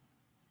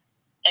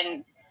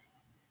and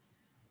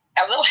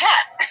a little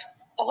hat.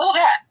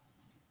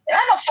 And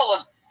I'm a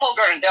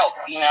full-grown adult.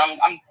 You know,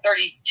 I'm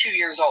 32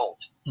 years old.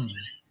 Mm-hmm.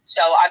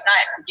 So I'm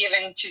not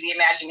given to the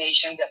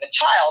imaginations of a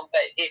child,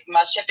 but it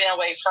must have been a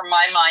way for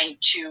my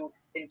mind to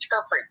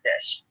interpret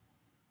this.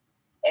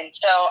 And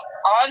so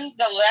on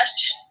the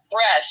left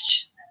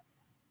breast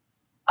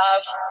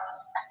of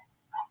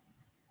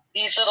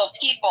these little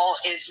people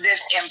is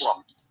this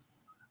emblem.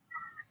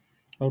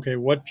 Okay,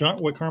 what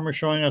Karma's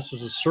showing us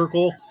is a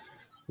circle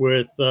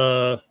with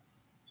 3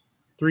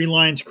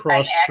 lines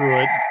crossed through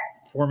it,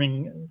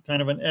 forming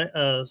kind of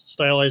a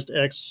stylized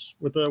X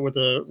with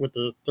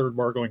the third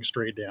bar going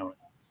straight down.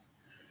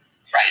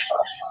 Right.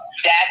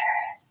 That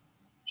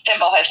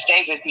symbol has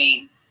stayed with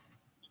me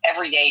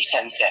every day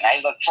since then.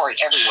 I look for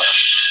it everywhere.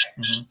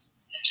 Mm-hmm.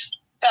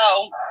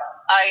 So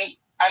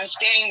I'm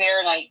standing there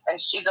and I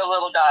see the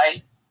little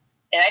guy,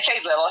 and I say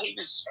little. He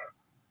was,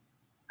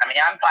 I mean,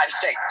 I'm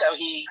 5'6", so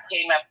he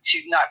came up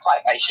to not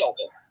quite my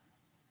shoulder.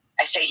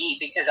 I say he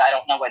because I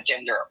don't know what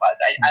gender it was.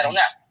 I don't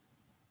know.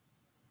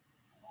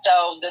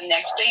 So the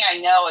next thing I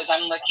know is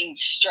I'm looking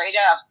straight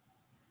up,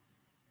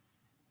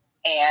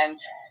 and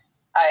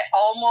I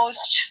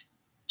almost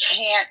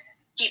can't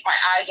keep my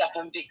eyes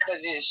open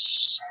because it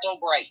is so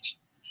bright.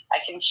 I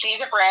can see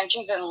the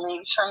branches and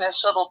leaves from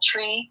this little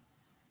tree,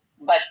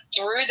 but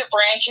through the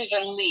branches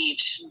and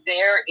leaves,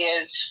 there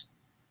is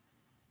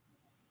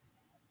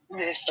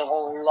this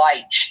little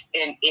light,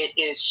 and it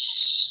is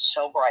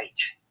so bright.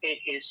 It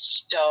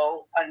is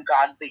so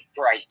ungodly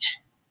bright.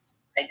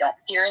 I don't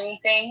hear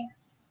anything.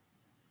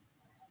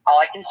 All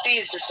I can see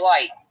is this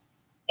light,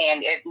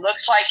 and it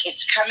looks like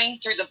it's coming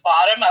through the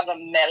bottom of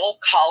a metal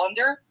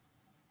colander,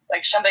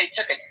 like somebody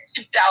took a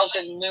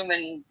 2,000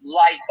 lumen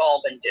light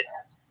bulb and just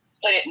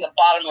put it in the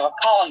bottom of a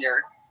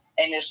colander,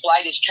 and this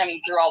light is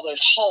coming through all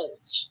those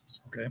holes.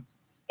 Okay.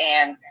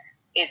 And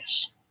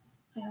it's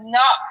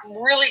not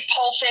really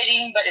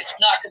pulsating, but it's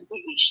not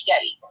completely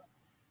steady.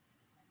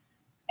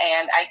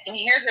 And I can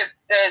hear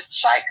the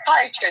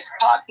psychiatrist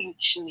talking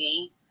to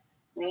me,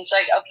 and he's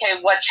like,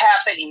 okay, what's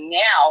happening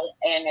now?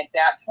 And at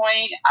that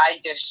point, I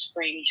just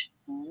screamed,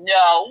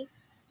 no,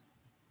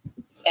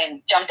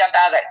 and jumped up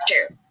out of that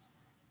chair.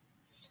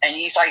 And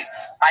he's like,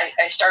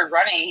 I started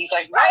running. He's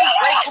like, wait,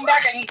 come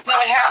back. I need to know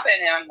what happened.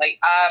 And I'm like,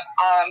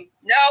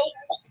 no.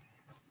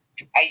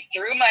 I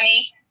threw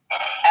money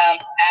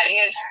at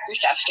his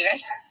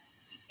receptionist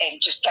and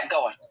just kept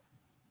going.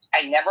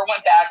 I never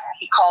went back.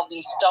 He called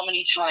me so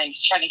many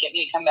times trying to get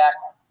me to come back.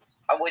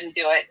 I wouldn't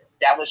do it.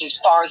 That was as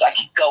far as I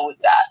could go with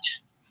that.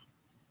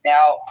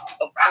 Now,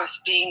 of course,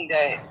 being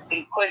the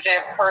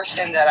inquisitive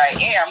person that I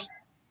am,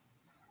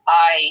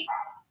 I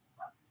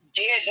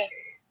did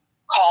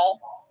call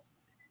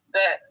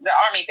the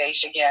Army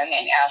base again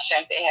and asked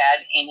them if they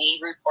had any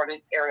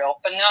reported aerial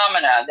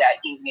phenomena that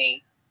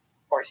evening.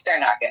 Of course, they're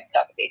not going to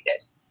tell me they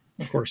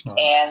did. Of course not.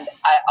 And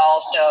I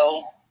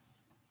also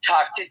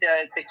talked to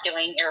the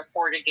Killeen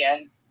Airport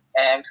again,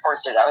 and of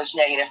course that was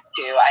negative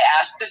too. I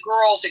asked the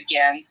girls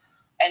again,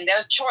 and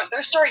their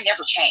story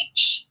never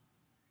changed.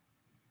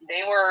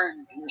 They were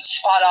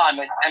spot on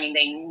with. I mean,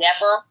 they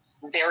never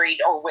varied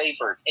or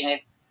wavered. And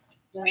if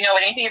you know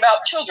anything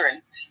about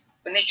children,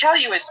 when they tell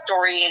you a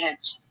story and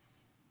it's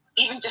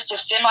even just a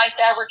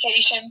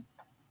semi-fabrication,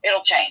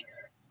 it'll change.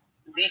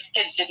 These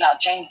kids did not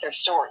change their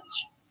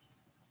stories.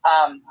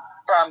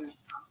 From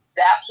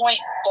that point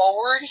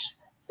forward,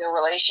 the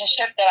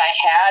relationship that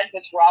I had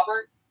with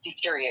Robert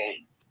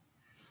deteriorated.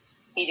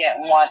 He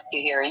didn't want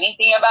to hear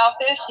anything about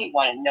this. He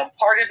wanted no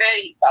part of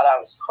it. He thought I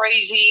was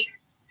crazy.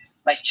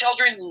 My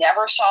children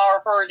never saw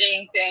or heard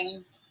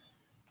anything.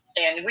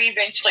 And we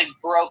eventually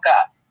broke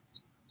up.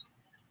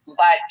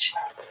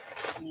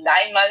 But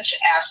 9 months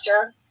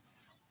after,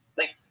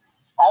 like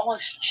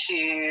almost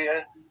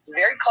to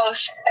very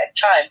close at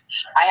time,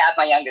 I have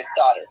my youngest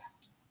daughter.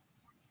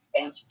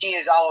 And she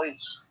is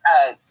always,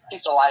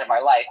 she's the light of my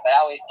life, but I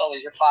always told her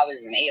your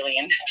father's an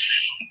alien.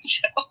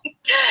 So,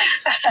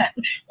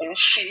 and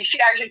she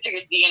actually took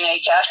a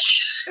DNA test.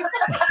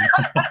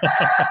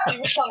 She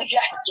was only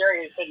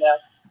curious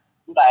enough.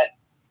 But,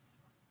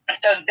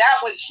 so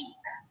that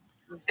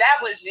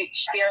was the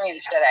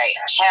experience that I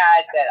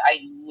had that I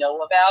know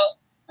about.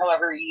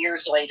 However,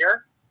 years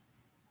later,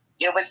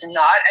 it was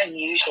not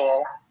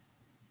unusual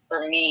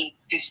for me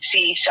to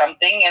see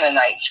something in the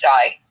night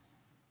sky.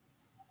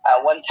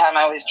 One time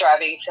I was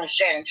driving from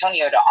San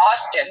Antonio to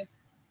Austin,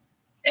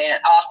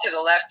 and off to the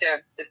left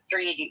of the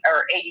 380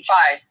 or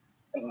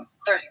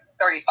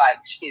 35,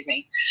 excuse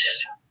me.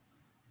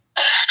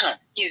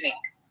 Excuse me.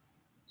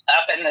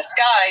 Up in the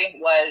sky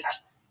was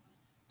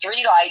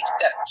 3 lights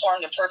that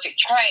formed a perfect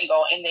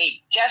triangle, and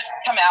they just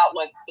come out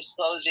with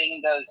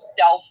disclosing those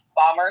stealth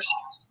bombers.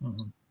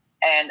 Mm-hmm.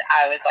 And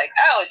I was like,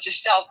 oh, it's a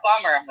stealth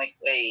bomber. I'm like,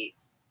 wait,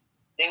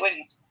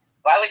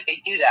 why would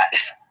they do that?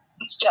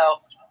 So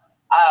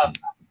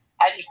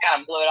I just kind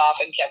of blew it off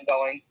and kept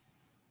going.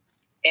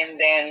 And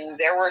then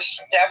there were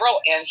several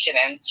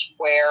incidents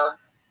where,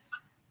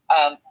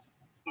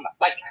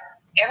 like,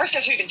 ever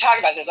since we've been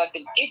talking about this, I've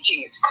been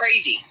itching. It's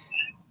crazy.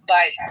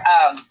 But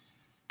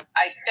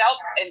I felt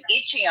an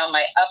itching on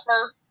my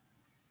upper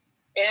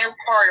inner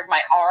part of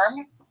my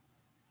arm,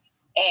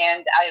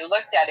 and I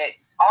looked at it.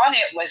 On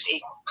it was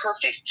a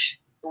perfect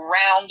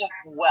round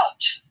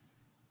welt.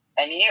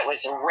 I mean, it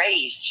was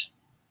raised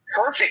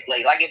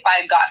perfectly, like if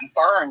I had gotten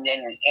burned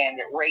and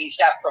it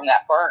raised up from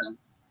that burn.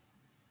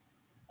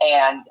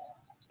 And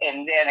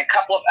then a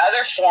couple of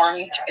other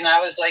formed, and I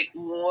was like,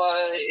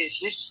 what is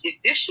this? If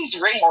this is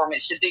ringworm,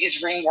 it's the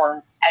biggest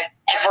ringworm I've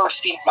ever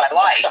seen in my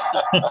life.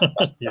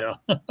 Yeah.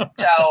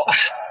 So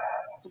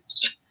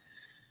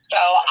So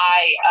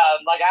I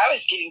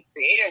was getting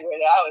creative with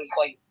it. I was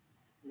like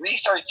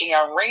researching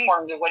on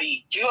ringworms and what do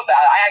you do about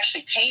it. I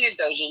actually painted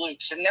those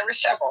loops, and there were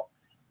several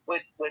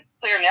with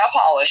clear nail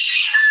polish.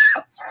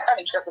 Trying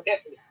to get rid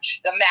of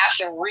the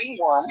massive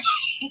ringworm,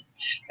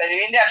 but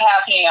it ended up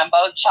happening on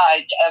both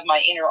sides of my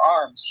inner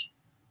arms,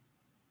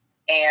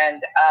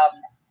 and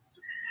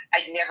I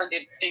never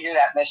did figure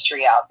that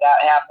mystery out.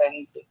 That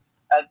happened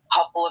a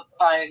couple of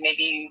times,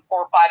 maybe 4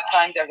 or 5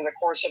 times over the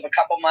course of a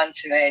couple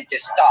months, and then it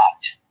just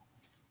stopped.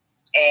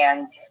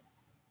 And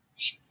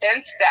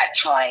since that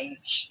time,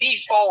 speed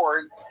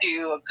forward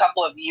to a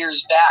couple of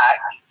years back,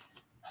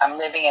 I'm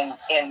living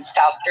in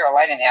South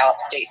Carolina now,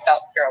 upstate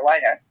South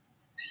Carolina.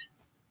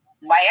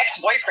 My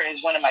ex-boyfriend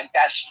is one of my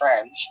best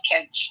friends.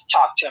 Kent's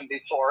talked to him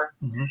before.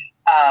 Mm-hmm.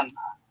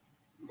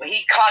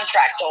 He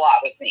contracts a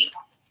lot with me,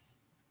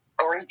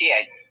 or he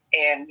did.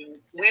 And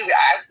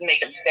I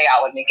make him stay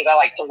out with me because I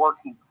like to work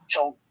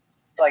until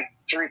like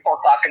 3, 4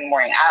 o'clock in the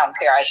morning. I don't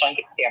care. I just want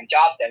to get the damn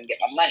job done and get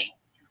my money.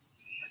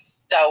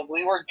 So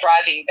we were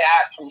driving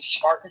back from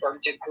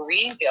Spartanburg to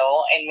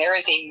Greenville, and there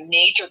is a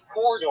major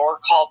corridor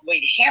called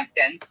Wade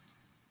Hampton.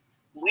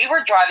 We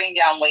were driving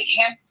down Wade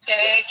Hampton,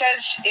 and it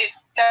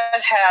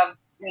does have,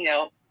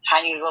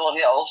 tiny little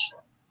hills.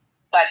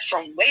 But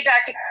from way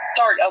back at the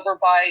start, over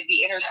by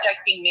the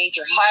intersecting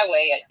major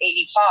highway at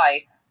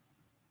 85,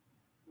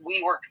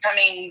 we were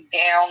coming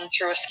down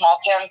through a small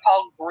town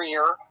called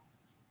Greer,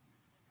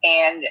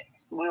 and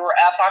we were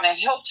up on a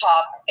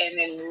hilltop, and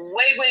then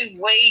way, way,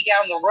 way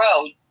down the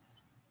road,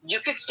 you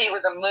could see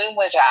where the moon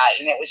was at,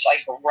 and it was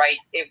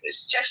it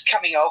was just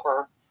coming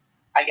over,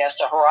 I guess,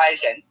 the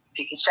horizon, if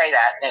you can say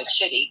that, in a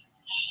city.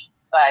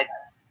 But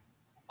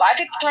by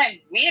the time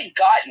we had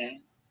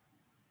gotten,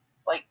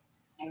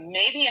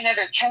 maybe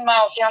another 10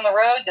 miles down the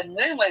road, the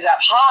moon was up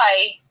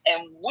high,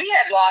 and we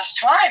had lost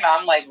time.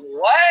 I'm like,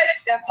 what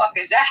the fuck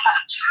is that?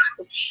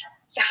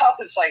 So I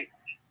was like,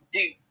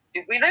 did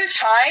we lose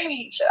time?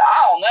 He said,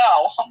 I don't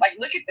know. I'm like,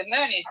 look at the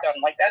moon. He's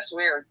going, like, that's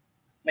weird.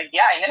 I'm like,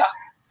 yeah, I know.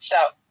 So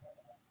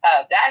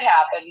that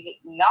happened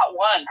not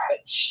once,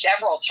 but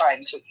several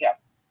times with him.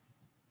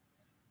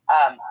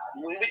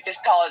 We would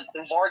just call it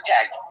the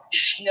vortex,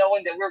 just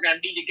knowing that we were going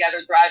to be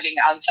together driving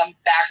on some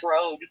back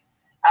road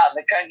out in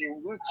the country.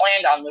 We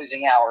planned on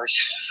losing hours.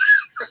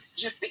 It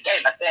just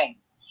became a thing.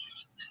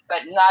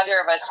 But neither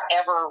of us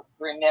ever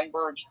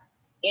remembered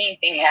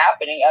anything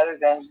happening other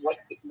than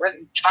where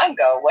did time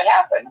go? What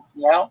happened?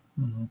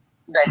 Mm-hmm.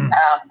 But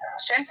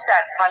since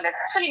that time,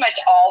 that's pretty much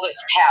all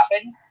that's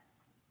happened.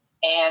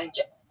 And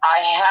I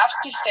have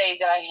to say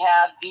that I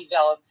have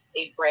developed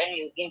a brand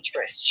new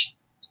interest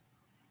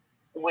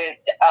with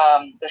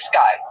the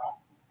sky.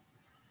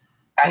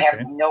 I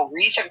have no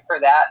reason for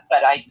that,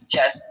 but I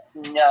just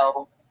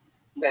know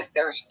that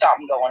there's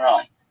something going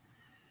on.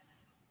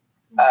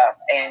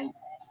 And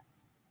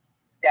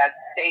that's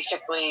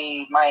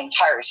basically my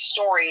entire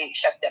story,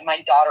 except that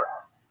my daughter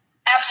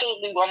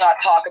absolutely will not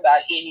talk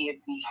about any of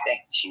these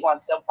things. She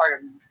wants no part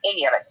of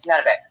any of it, none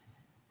of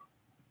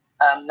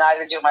it.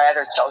 Neither do my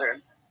other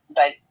children.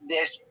 But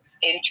this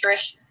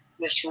interest,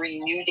 this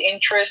renewed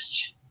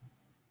interest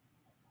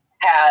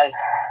has,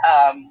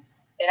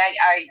 and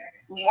I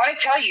want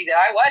to tell you that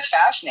I was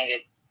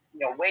fascinated,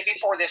 way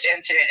before this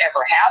incident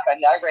ever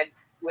happened. I read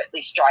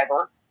Whitley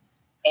Strieber,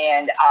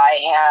 and I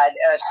had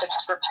a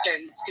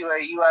subscription to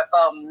a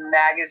UFO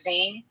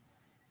magazine,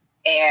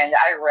 and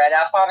I read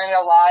up on it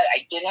a lot.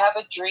 I did have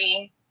a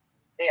dream.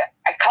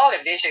 I call it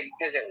a vision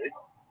because it was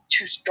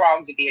too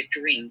strong to be a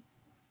dream,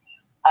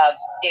 of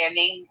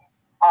standing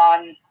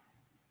on,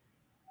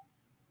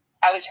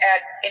 I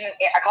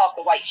call it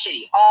the White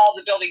City. All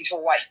the buildings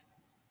were white.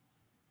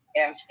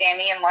 And I'm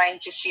standing in line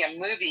to see a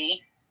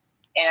movie,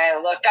 and I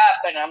look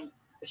up, and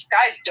the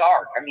sky's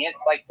dark. I mean,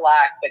 it's like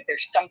black, but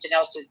there's something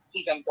else that's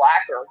even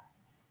blacker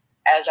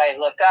as I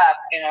look up,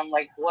 and I'm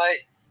like, what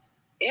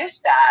is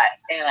that?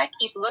 And I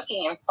keep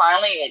looking, and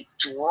finally it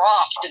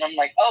drops, and I'm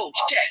like, oh,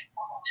 shit.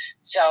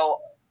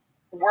 So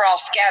we're all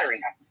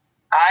scattering.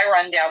 I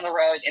run down the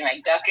road, and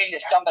I duck into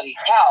somebody's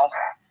house,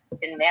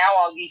 and now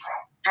all these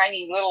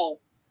tiny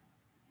little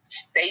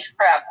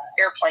spacecraft,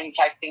 airplane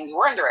type things,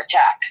 we're under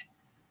attack.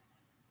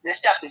 This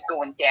stuff is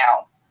going down.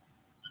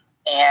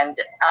 And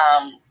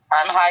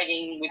I'm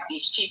hiding with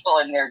these people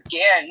in their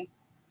den,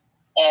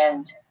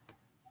 and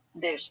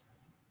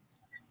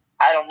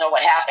I don't know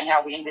what happened,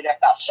 how we ended up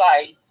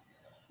outside,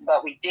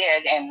 but we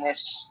did, and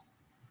this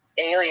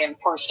alien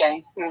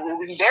person who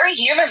was very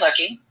human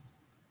looking,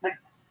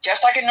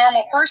 just like a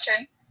normal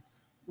person,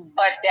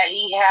 but that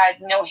he had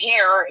no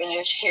hair, and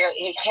his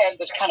head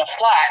was kind of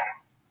flat.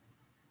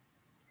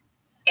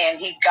 And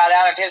he got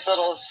out of his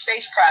little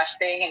spacecraft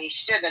thing, and he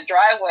stood in the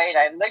driveway, and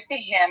I looked at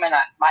him, and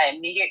my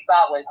immediate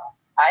thought was,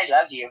 I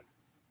love you.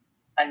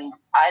 I mean,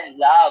 I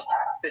love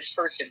this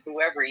person,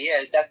 whoever he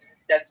is.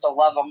 That's the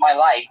love of my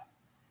life.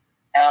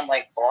 And I'm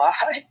like, what?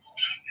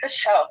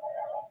 So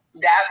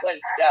that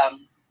was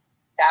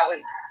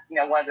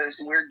one of those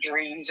weird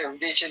dreams or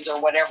visions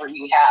or whatever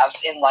you have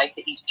in life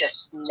that you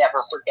just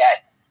never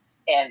forget.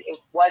 And it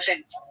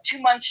wasn't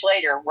 2 months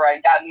later where I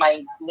got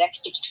my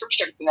next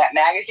subscription from that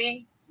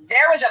magazine.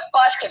 There was a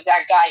bust of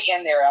that guy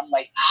in there. I'm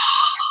like,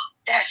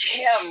 that's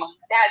him.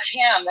 That's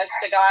him. That's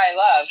the guy I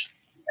love.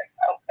 I'm like,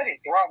 oh, what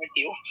is wrong with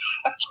you?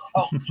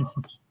 So,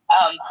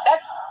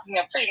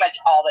 that's pretty much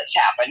all that's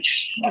happened.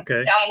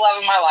 Okay. Down the love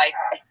of my life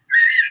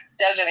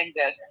doesn't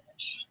exist.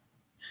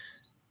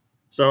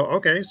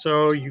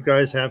 So you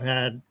guys have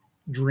had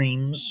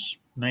dreams,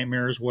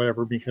 nightmares,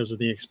 whatever, because of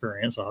the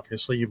experience.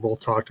 Obviously, you both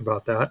talked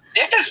about that.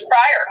 This is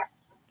prior.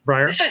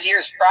 Prior? This is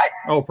years prior.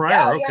 Oh, prior.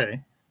 Yeah, okay.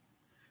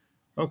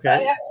 Yeah.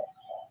 Okay. Yeah.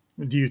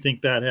 Do you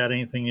think that had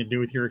anything to do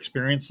with your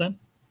experience then?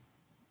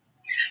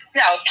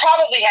 No, it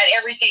probably had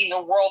everything in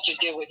the world to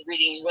do with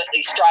reading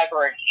Whitley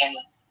Strieber and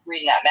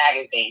reading that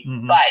magazine.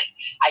 Mm-hmm. But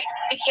I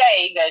can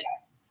say that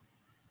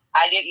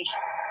I didn't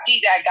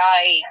see that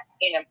guy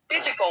in a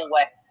physical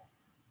way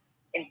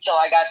until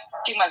I got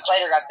 2 months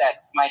later, got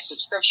my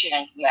subscription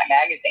from that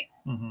magazine.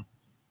 Mm-hmm.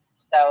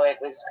 So it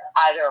was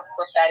either a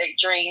prophetic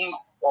dream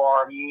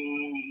or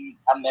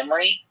a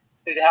memory.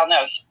 Who the hell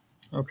knows?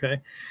 Okay.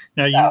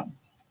 Now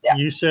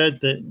you said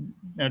that.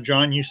 Now,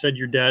 John, you said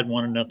your dad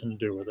wanted nothing to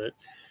do with it.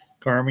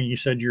 Carmen, you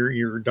said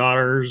your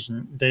daughters,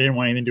 they didn't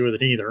want anything to do with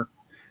it either.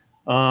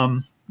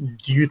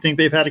 Do you think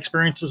they've had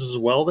experiences as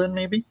well then,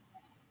 maybe?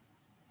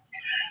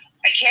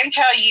 I can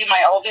tell you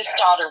my oldest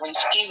daughter, when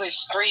she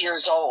was 3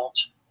 years old,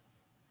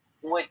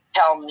 would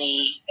tell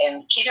me,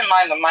 and keep in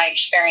mind when my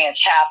experience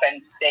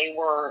happened, they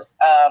were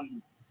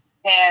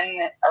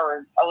 10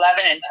 or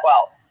 11 and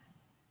 12.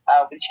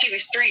 When she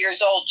was 3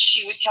 years old,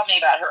 she would tell me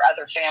about her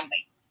other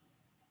family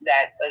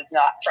that was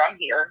not from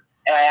here.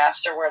 And I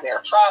asked her where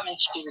they're from, and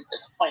she would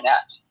just point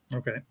out.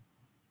 Okay.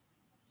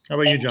 How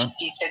about you, John?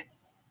 She said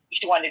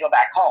she wanted to go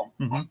back home.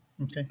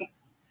 Mm-hmm. Okay.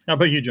 How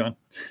about you, John?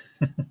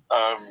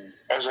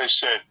 As I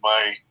said,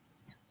 my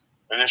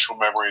initial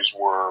memories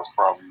were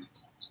from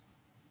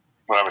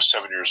when I was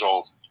 7 years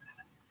old.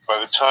 By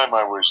the time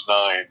I was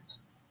 9,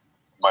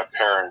 my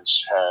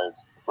parents had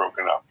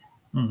broken up.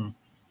 Mm-hmm.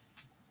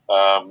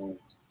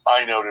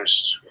 I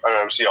noticed,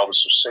 I was the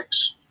eldest of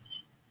 6.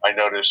 I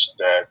noticed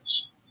that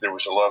there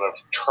was a lot of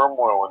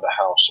turmoil in the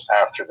house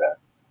after that.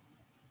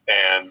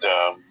 And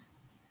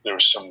there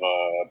was some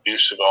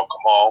abuse of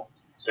alcohol,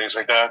 things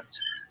like that.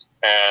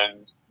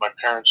 And my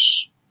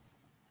parents,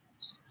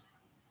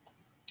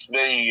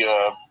 they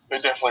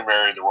definitely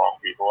married the wrong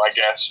people, I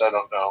guess. I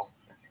don't know.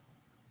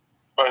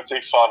 But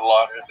they fought a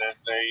lot, and then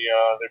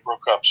they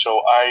broke up.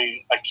 So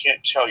I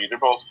can't tell you. They're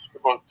both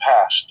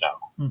past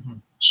now. Mm-hmm.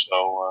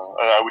 So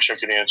I wish I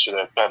could answer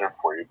that better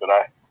for you, but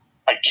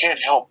I can't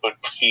help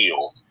but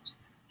feel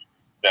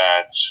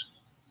that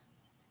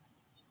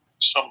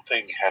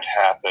something had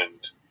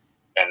happened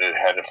and it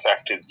had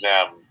affected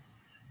them.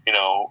 You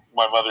know,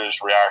 my mother's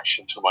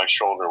reaction to my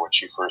shoulder when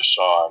she first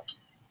saw it,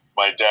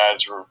 my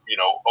dad's,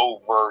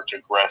 overt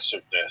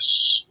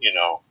aggressiveness,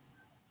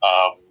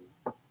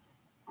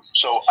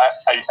 so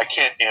I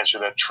can't answer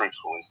that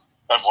truthfully.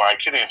 Well, I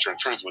can answer it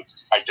truthfully.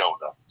 I don't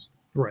know.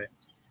 Right.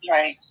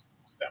 Right.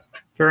 Yeah.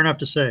 Fair enough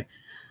to say.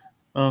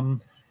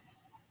 I'm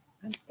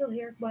still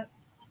here, but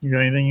You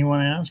got anything you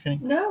want to ask?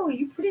 no,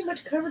 you pretty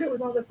much covered it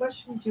with all the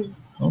questions you.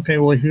 Okay,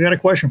 well, if you got a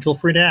question, feel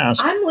free to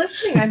ask. I'm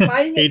listening. I'm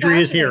finding it Adri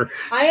is here.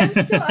 I'm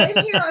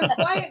here. I'm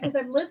quiet because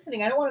I'm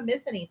listening. I don't want to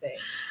miss anything.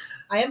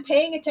 I am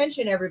paying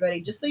attention,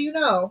 everybody, just so you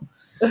know.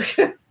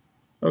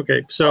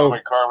 Okay, so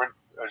Carmen,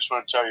 I just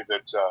want to tell you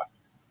that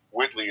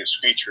Whitley is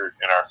featured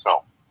in our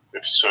film.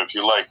 If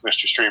you like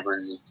Mr. Strieber,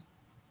 you'll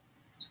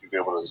be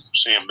able to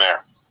see him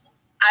there.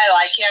 I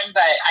like him,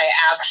 but I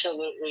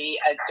absolutely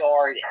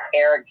adored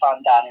Eric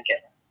von Däniken.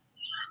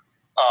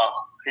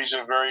 He's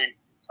a very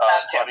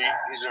funny.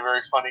 He's a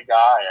very funny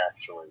guy,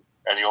 actually,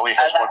 and he only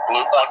has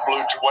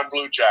one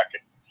blue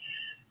jacket.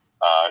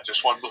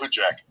 Just one blue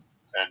jacket,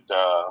 and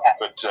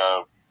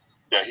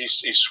yeah,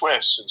 he's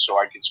Swiss, and so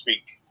I can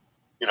speak.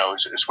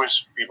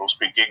 Swiss people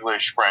speak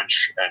English,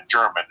 French, and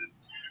German, and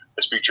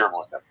I speak German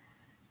with them.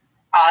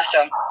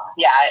 Awesome.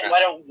 Yeah,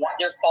 what a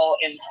wonderful,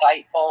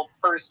 insightful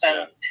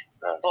person.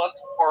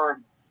 Books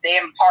they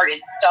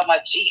imparted so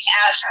much. He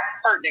asked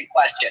pertinent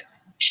questions.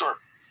 Sure.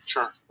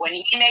 When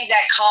he made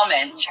that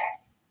comment,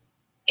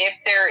 if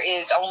there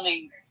is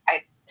only,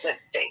 let's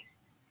see,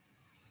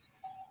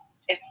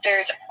 if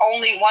there's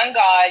only one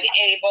God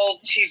able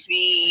to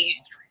be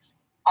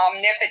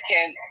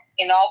omnipotent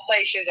in all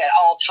places at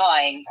all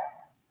times,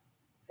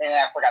 then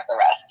I forgot the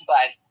rest.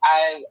 But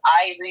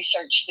I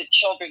researched the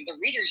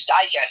Reader's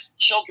Digest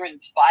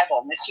Children's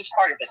Bible, and this was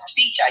part of a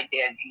speech I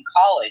did in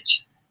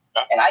college,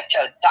 and I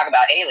chose to talk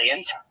about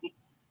aliens.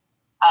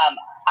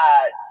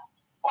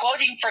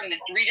 Quoting from the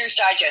Reader's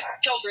Digest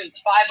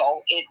Children's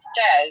Bible, it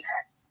says,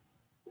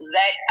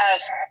 "Let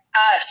us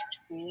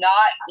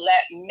not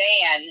let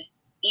man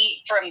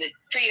eat from the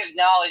tree of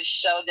knowledge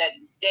so that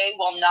they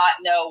will not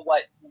know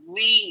what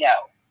we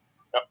know."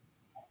 Yep.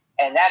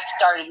 And that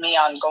started me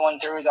on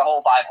going through the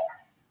whole Bible.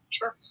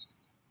 Sure.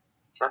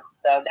 So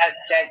that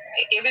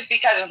it was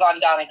because of Von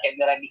Däniken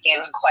that I began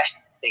to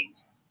question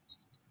things.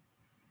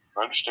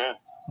 I understand.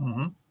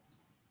 Mm-hmm.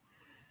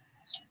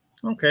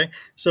 Okay,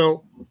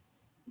 so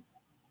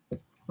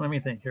let me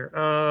think here.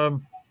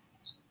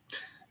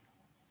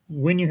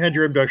 When you had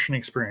your abduction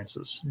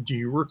experiences, do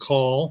you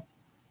recall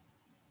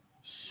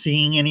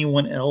seeing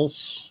anyone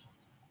else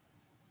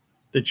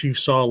that you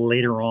saw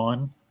later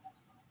on?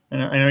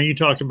 And I know you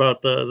talked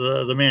about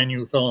the man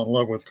you fell in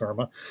love with,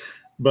 Karma,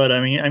 but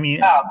I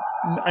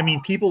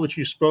mean, people that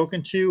you've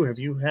spoken to, have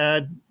you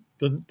had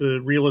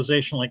the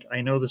realization, like,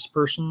 I know this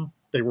person,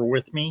 they were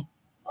with me?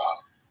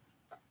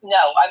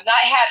 No, I've not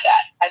had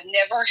that. I've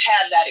never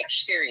had that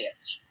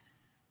experience.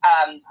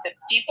 The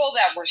people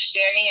that were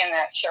standing in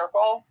that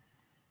circle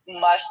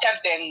must have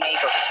been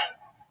neighbors.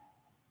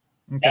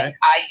 Okay. And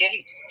I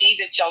didn't see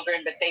the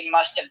children, but they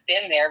must have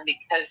been there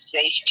because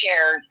they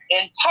shared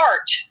in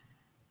part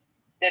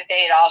that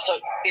they had also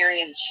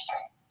experienced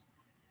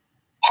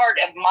part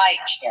of my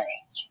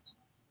experience.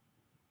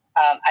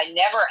 I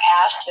never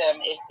asked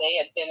them if they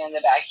had been in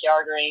the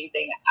backyard or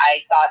anything.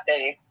 I thought that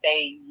if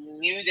they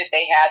knew that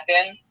they had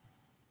been,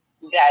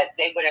 that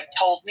they would have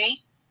told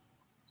me.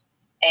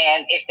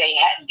 And if they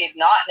did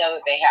not know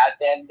that they had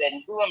been,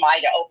 then who am I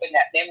to open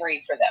that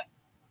memory for them?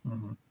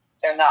 Mm-hmm.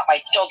 They're not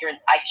my children.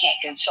 I can't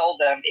console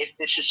them if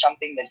this is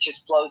something that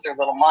just blows their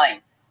little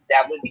mind.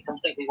 That would be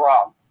completely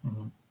wrong.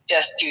 Mm-hmm.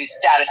 Just to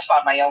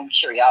satisfy my own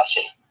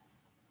curiosity.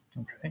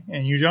 Okay.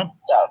 And you, John?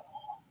 So.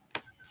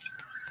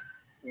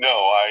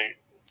 No,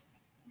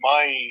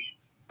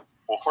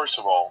 well, first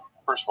of all,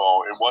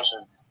 it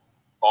wasn't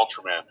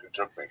Ultraman who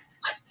took me.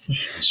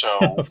 So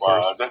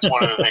that's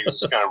one of the things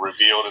that's kind of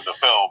revealed in the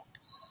film.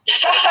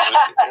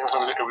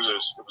 It was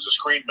a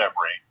screen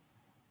memory,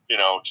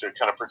 to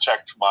kind of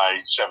protect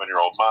my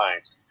 7-year-old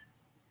mind.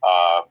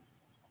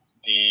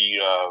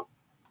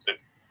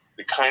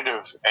 The kind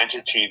of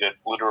entity that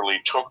literally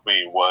took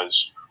me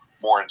was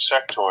more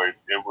insectoid.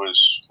 It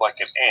was like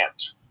an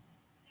ant,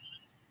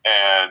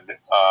 and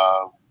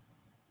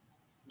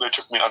they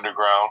took me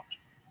underground.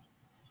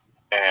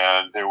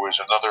 And there was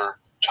another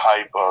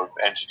type of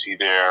entity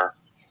there,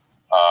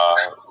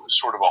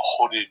 sort of a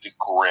hooded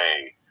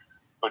gray,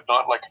 but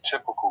not like a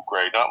typical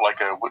gray, not like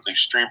a Whitley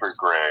Strieber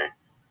gray,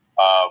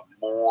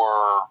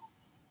 more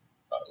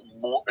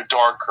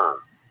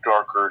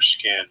darker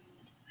skin,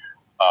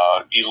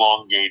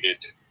 elongated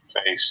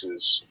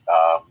faces,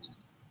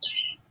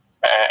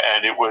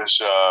 and it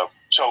was.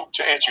 So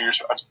to answer your,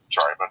 I'm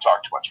sorry, I'm going to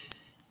talk too much.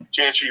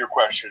 To answer your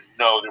question,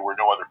 no, there were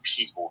no other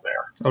people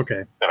there.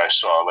 Okay. That I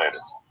saw later.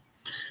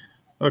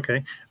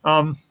 Okay.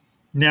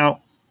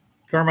 Now,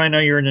 Karma, I know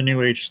you're into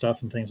New Age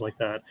stuff and things like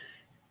that.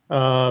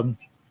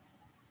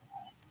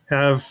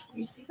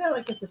 You see that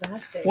like it's a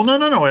bad thing? Well,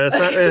 no.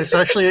 It's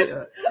actually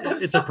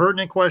it's a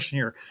pertinent question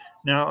here.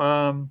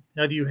 Now,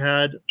 have you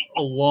had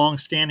a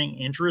long-standing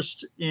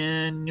interest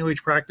in New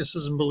Age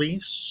practices and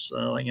beliefs,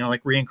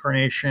 like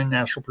reincarnation,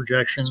 astral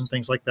projection,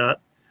 things like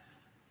that?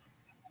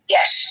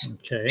 Yes.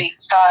 Okay.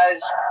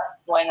 Because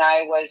when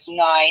I was 9,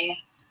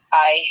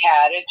 I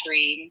had a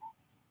dream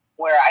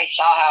where I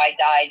saw how I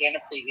died in a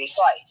previous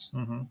life.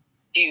 Mm-hmm.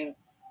 To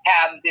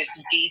have this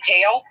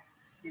detail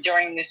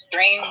during this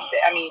dream,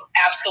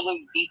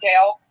 absolute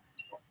detail,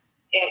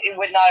 it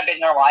would not have been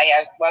normal.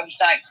 I was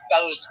not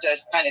exposed to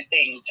those kind of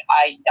things.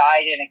 I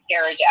died in a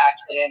carriage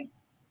accident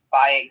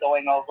by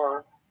going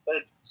over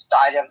the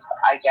side of,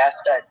 I guess,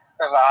 a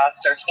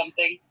crevasse or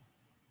something.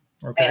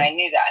 Okay. And I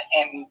knew that.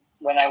 And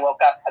when I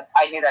woke up,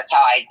 I knew that's how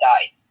I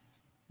died.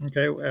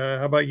 Okay.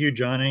 How about you,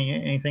 John?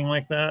 Anything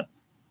like that?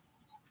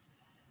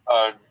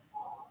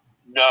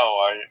 No,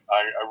 I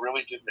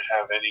really didn't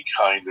have any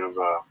kind of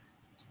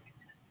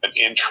an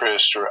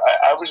interest, or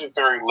I was a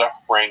very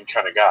left brain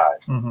kind of guy.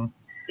 Mm-hmm.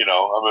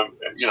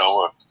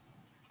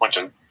 Went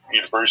to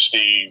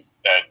university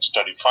and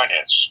studied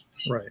finance.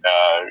 Right.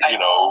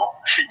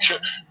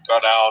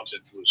 Got out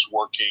and was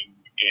working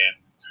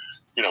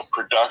in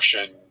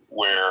production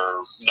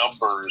where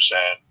numbers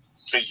and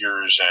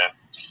figures and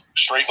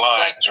straight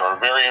lines are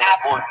very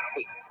important.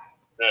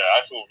 Yeah,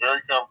 I feel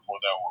very comfortable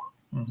with that word.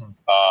 Mm-hmm.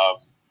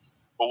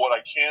 But what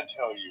I can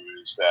tell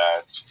you is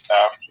that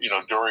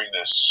after, during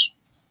this,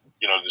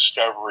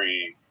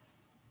 discovery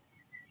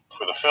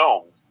for the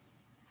film,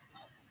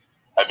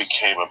 I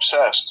became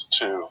obsessed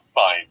to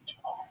find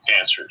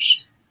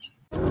answers.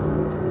 The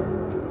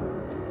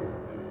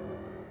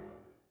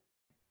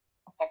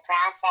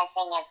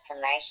processing of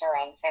commercial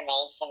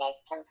information is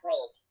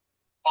complete.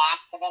 Back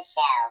to the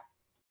show.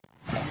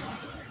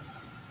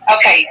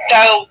 Okay,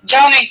 so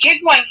John, I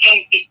did one.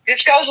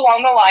 This goes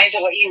along the lines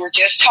of what you were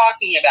just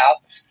talking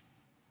about.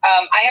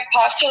 I have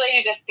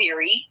postulated a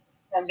theory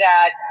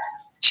that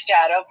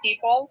shadow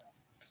people,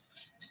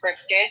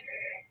 cryptids,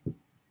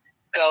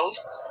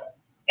 ghosts,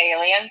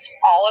 aliens,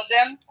 all of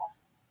them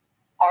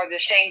are the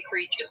same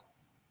creature,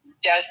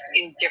 just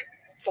in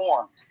different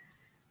forms.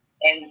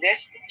 And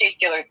this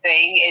particular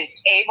thing is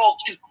able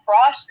to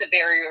cross the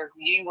barrier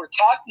you were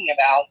talking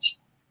about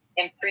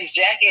and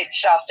present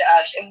itself to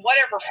us in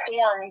whatever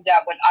form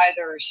that would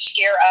either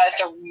scare us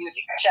or we would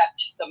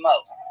accept the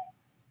most.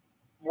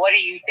 What do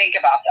you think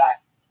about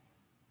that?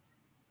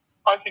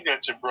 I think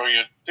that's a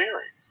brilliant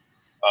theory.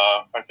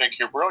 I think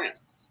you're brilliant.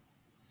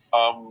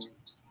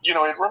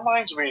 It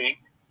reminds me.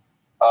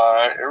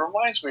 It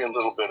reminds me a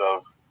little bit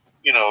of,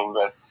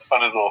 that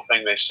funny little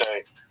thing they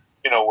say,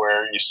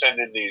 where you send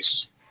in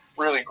these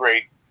really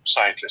great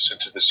scientists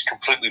into this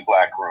completely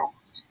black room,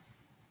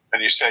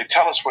 and you say,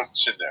 "Tell us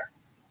what's in there."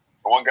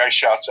 And one guy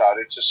shouts out,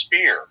 "It's a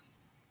spear."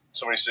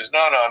 Somebody says,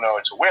 "No, no, no,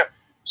 it's a whip."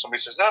 Somebody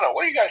says, "No, no,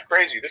 what are you guys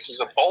crazy? This is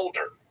a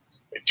boulder."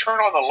 They turn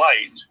on the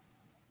light,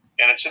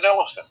 and it's an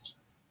elephant.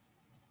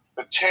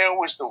 The tail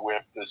was the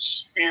whip, the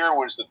spear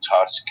was the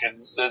tusk,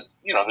 and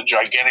the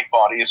gigantic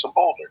body is a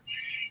boulder.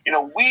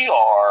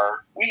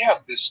 We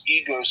have this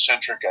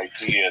egocentric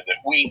idea that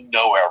we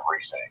know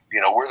everything.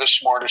 We're the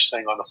smartest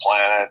thing on the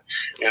planet.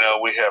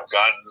 We have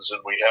guns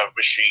and we have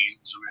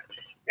machines.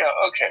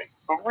 Okay.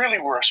 But really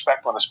we're a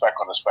speck on a speck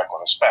on a speck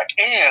on a speck.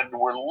 And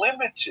we're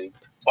limited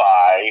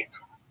by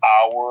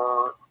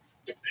our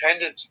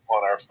dependence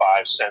upon our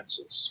five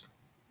senses.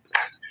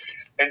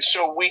 And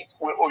so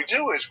what we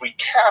do is we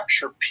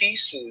capture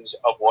pieces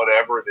of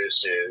whatever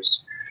this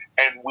is,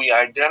 and we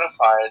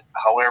identify it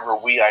however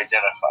we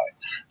identify it.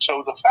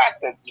 So the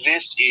fact that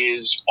this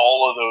is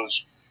all of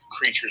those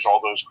creatures,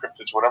 all those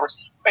cryptids, whatever,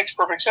 makes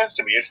perfect sense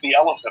to me. It's the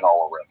elephant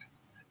all around.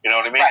 You know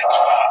what I mean?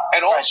 Right.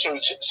 And also,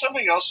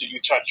 something else that you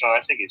touched on, I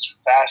think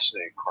it's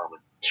fascinating, Carmen.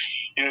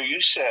 You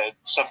said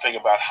something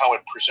about how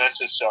it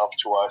presents itself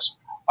to us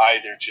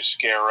either to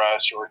scare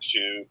us or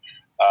to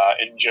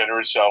engender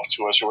itself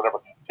to us or whatever.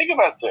 Think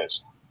about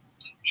this.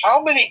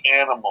 How many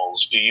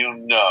animals do you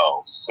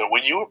know that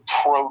when you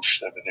approach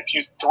them and if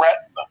you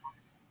threaten them,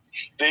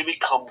 they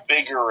become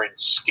bigger and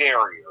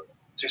scarier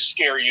to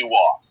scare you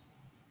off?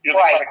 Think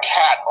about a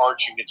cat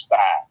arching its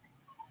back,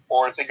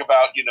 or think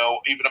about,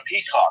 even a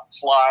peacock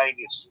flying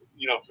its,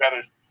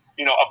 feathers,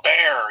 a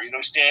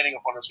bear, standing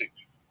up on its feet.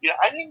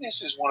 I think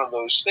this is one of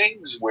those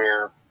things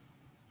where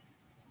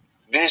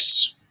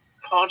this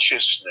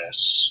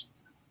consciousness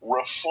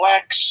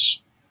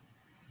reflects,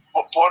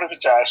 part of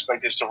its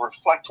aspect is to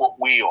reflect what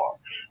we are.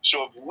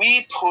 So if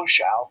we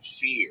push out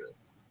fear,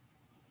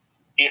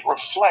 it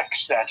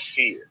reflects that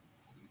fear.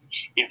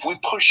 If we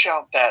push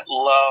out that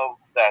love,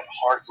 that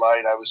heart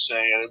light, I was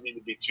saying, I didn't mean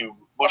to be too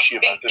mushy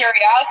about this.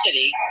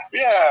 Curiosity.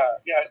 Yeah,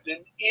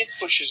 then it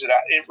pushes it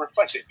out. It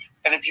reflects it.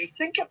 And if you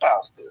think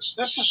about this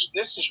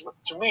is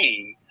to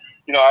me,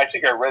 I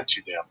think I read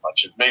too damn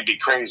much. It may be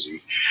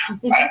crazy.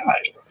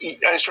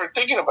 I started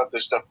thinking about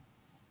this stuff.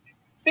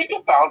 Think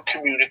about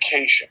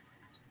communication.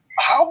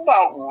 How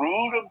about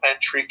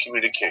rudimentary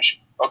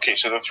communication? Okay,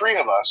 so the three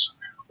of us,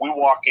 we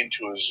walk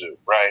into a zoo,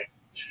 right?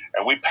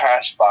 And we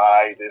pass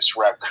by this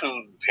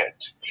raccoon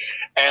pit.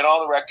 And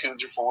all the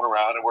raccoons are fooling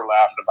around and we're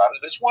laughing about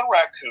it. This one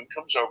raccoon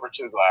comes over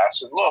to the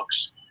glass and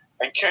looks.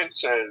 And Ken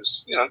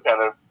says,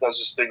 kind of does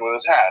this thing with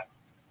his hat.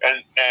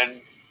 And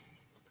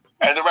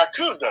the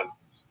raccoon does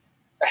this.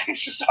 And he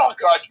says, "Oh,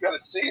 God, you got to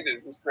see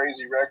this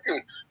crazy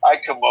raccoon." I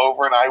come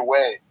over and I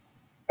wave.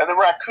 And the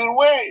raccoon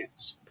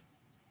waves.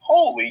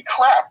 Holy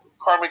crap.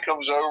 Carmen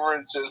comes over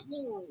and says,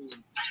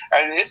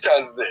 and it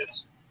does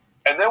this.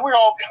 And then we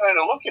all kind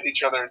of look at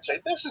each other and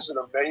say, this is an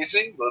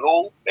amazing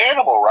little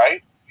animal,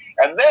 right?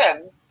 And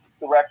then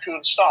the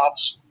raccoon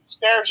stops,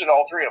 stares at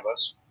all three of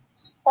us,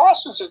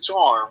 crosses its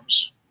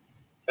arms,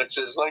 and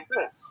says like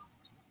this.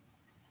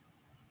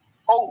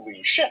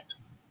 Holy shit.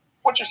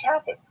 What just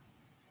happened?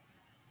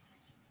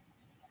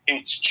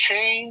 It's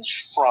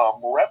changed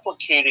from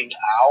replicating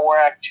our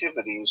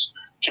activities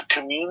to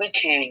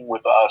communicating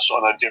with us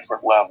on a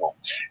different level.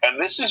 And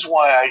this is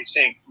why I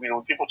think,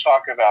 when people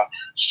talk about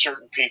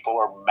certain people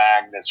are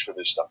magnets for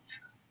this stuff,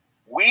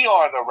 we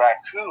are the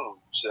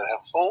raccoons that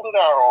have folded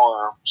our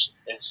arms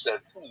and said,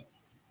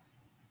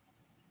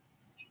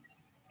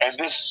 And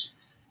this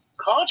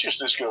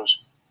consciousness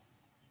goes,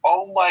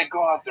 oh my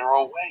God, they're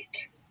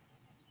awake.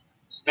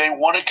 They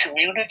want to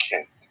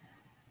communicate.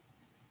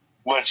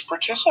 Let's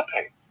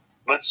participate.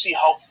 Let's see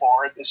how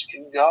far this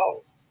can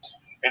go.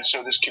 And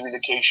so this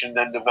communication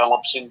then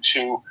develops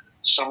into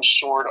some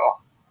sort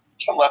of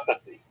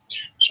telepathy.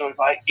 So if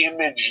I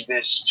image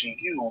this to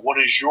you, what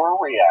is your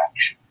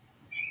reaction?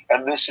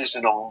 And this is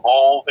an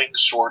evolving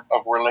sort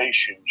of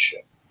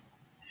relationship.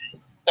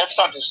 That's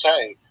not to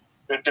say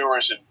that there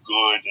isn't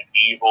good and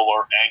evil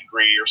or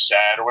angry or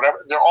sad or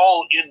whatever. They're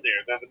all in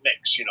there. They're the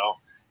mix,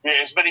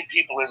 As many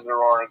people as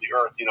there are on the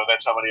earth,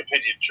 that's how many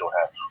opinions you'll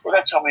have, or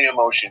that's how many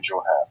emotions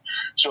you'll have.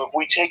 So if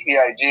we take the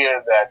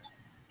idea that,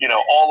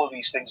 all of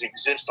these things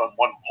exist on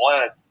one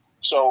planet,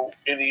 so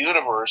in the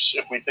universe,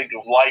 if we think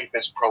of life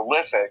as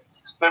prolific,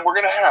 then we're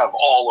going to have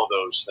all of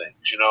those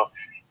things,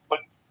 But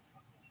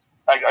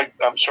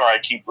I'm sorry I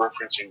keep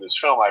referencing this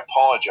film. I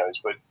apologize,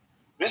 but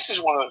this is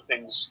one of the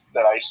things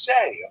that I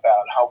say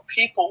about how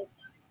people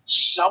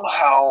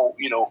somehow,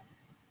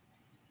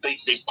 they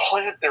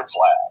plant their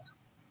flag.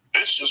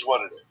 This is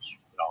what it is.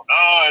 No,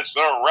 it's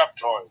the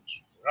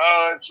reptoids.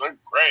 No, it's the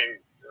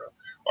Greys.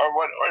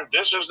 Or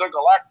this is the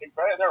galactic.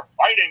 They're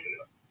fighting.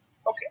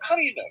 Okay, how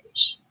do you know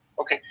this?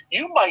 Okay,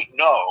 you might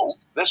know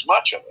this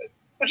much of it,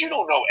 but you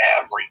don't know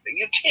everything.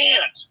 You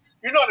can't.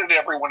 You're not in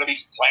every one of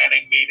these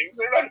planning meetings.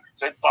 They're not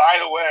say, by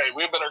the way,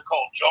 we better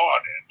call John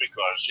in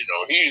because,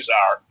 he's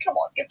our, come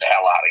on, get the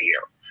hell out of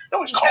here.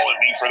 Nobody's calling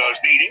me for those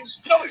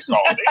meetings. Nobody's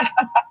calling me.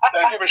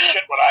 They don't give a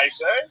shit what I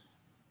say.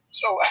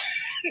 So,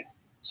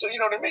 so you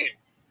know what I mean?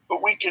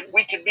 But we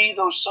can be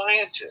those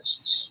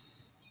scientists.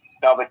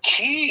 Now, the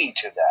key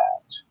to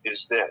that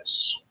is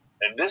this,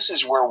 and this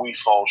is where we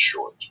fall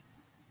short.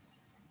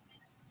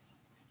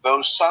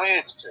 Those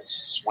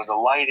scientists, when the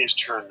light is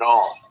turned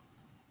on,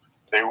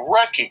 they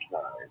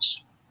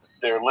recognize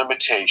their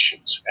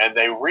limitations and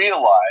they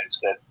realize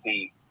that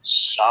the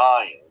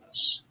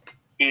science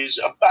is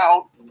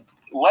about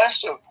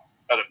less of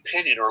an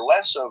opinion or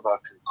less of a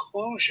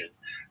conclusion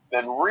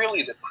than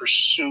really the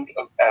pursuit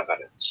of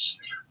evidence.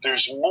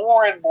 There's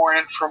more and more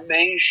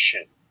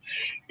information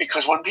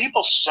because when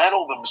people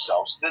settle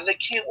themselves, then they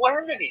can't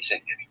learn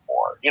anything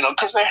anymore,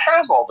 because they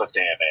have all the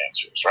damn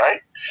answers,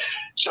 right?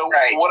 So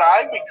what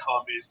I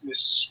become is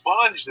this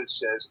sponge that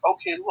says,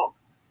 okay, look,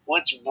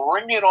 let's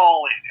bring it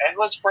all in, and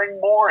let's bring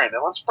more in,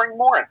 and let's bring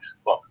more in.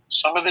 Look,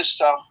 some of this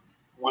stuff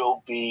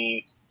will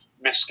be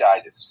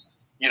misguided.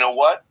 You know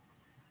what?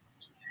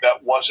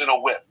 That wasn't a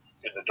whip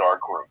in the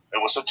dark room.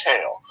 It was a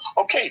tail.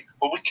 Okay,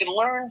 but we can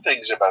learn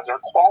things about there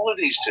are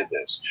qualities to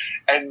this.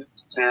 And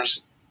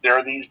there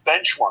are these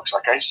benchmarks,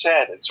 like I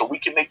said, and so we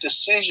can make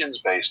decisions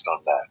based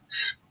on that.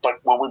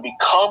 But when we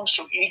become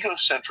so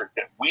egocentric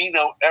that we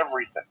know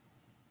everything,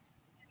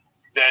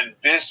 then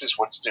this is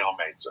what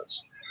stalemates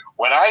us.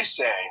 When I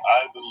say,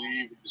 I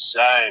believe in the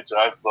science,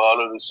 I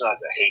follow the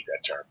science, I hate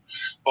that term.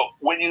 But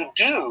when you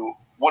do,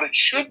 what it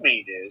should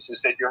mean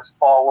is that you're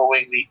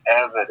following the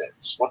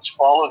evidence. Let's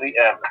follow the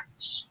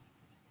evidence.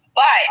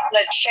 But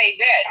let's say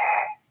this.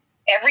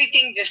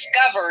 Everything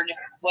discovered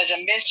was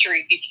a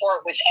mystery before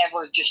it was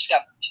ever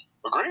discovered.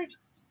 Agreed.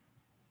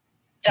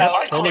 So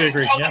I totally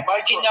agree. Yeah.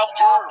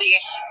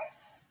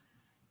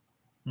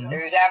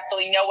 There's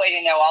absolutely no way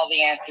to know all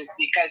the answers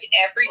because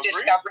every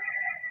discovery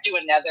to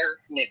another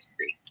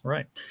mystery.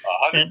 Right.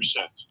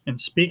 100%. And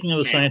speaking of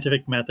the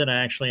scientific method,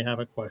 I actually have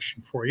a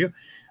question for you.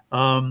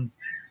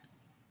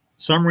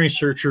 Some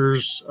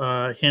researchers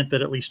hint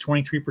that at least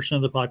 23%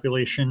 of the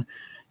population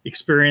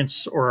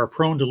experience or are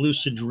prone to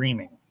lucid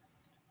dreaming.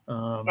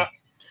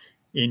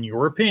 In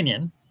your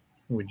opinion,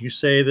 would you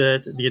say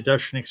that the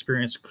abduction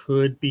experience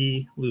could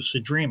be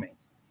lucid dreaming?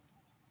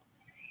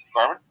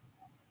 Carmen?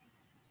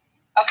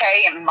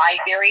 Okay, and my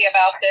theory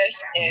about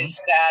this is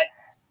that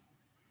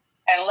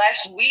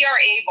unless we are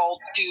able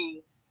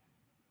to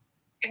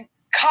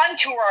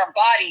contour our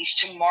bodies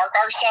to mark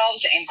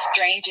ourselves in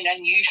strange and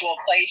unusual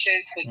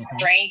places with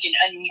strange and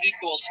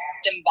unusual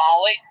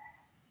symbolic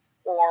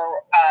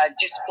or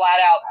just flat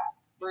out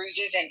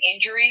bruises and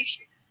injuries,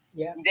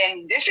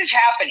 then this is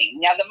happening.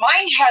 Now, the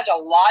mind has a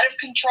lot of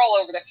control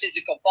over the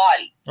physical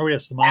body. Oh,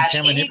 yes, the mind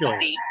can manipulate.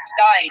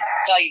 Anybody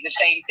can tell you the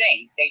same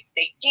thing.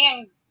 They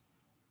can,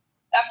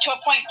 up to a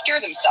point, cure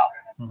themselves.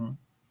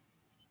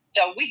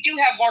 So we do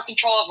have more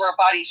control over our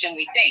bodies than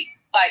we think.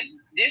 But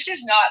this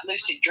is not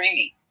lucid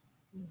dreaming.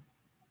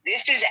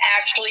 This is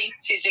actually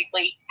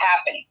physically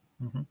happening.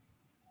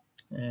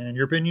 And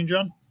your opinion,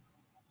 John?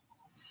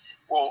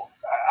 Well,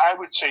 I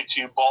would say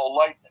to you, ball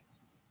lightning.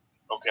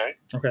 Okay?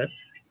 Okay.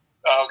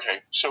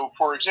 Okay. So,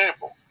 for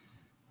example,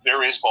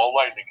 there is ball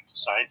lightning. It's a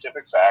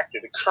scientific fact.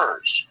 It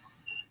occurs.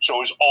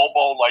 So is all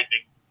ball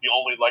lightning the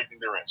only lightning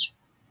there is?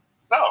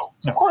 No,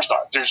 of course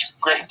not. There's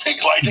great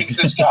big lightning in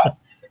the sky.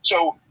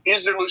 So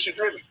is there lucid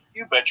dreaming?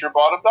 You bet your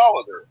bottom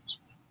dollar there is.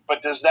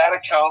 But does that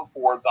account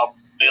for the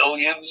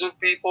millions of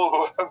people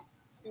who have?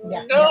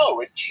 No,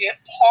 it can't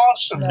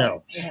possibly.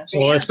 No.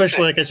 Well,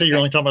 especially like I said, you're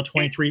only talking about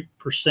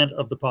 23%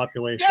 of the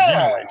population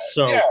anyway.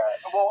 So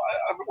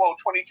well,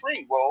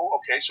 23. Well,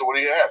 okay. So what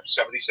do you have?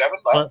 77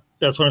 left.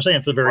 That's what I'm saying.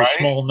 It's a very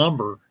small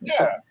number.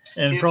 Yeah,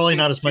 and probably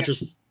not as much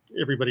as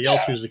everybody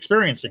else who's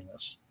experiencing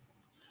this.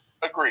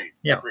 Agreed.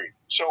 Yeah. Agreed.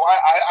 So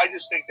I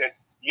just think that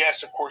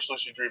yes, of course,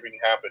 lucid dreaming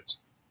happens.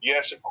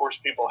 Yes, of course,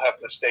 people have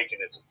mistaken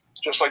it.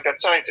 Just like that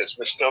scientist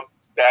mistook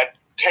that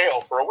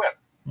tail for a whip.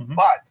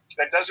 But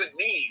that doesn't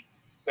mean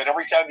that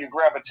every time you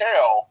grab a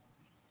tail,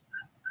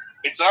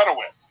 it's not a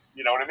whip.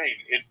 You know what I mean?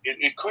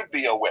 It could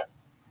be a whip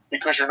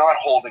because you're not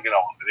holding it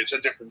off, and it's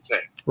a different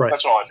thing. Right.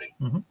 That's all I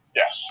mean.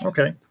 Yeah.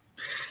 Okay.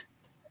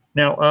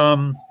 Now,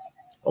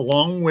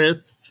 along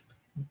with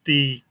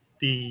the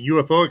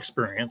UFO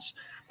experience,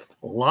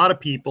 a lot of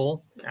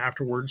people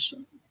afterwards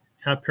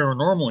have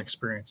paranormal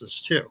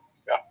experiences too.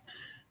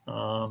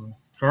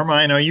 Karma,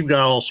 I know you've got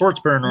all sorts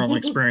of paranormal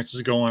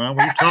experiences going on.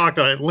 We've talked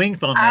at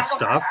length on this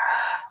stuff.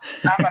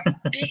 I'm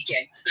a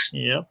beacon.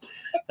 Yep.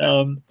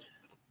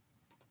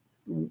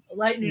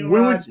 Lightning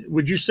when rod.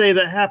 would you say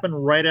that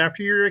happened right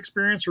after your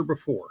experience or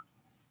before?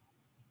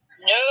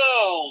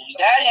 No,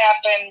 that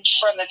happened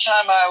from the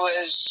time I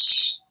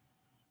was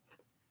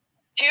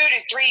 2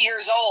 to 3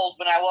 years old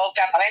when I woke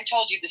up. And I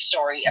told you the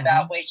story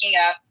about waking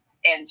up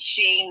and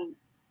seeing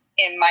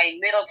in my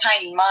little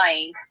tiny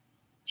mind,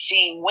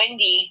 seeing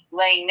Wendy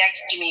laying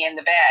next to me in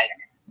the bed.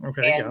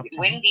 Okay. And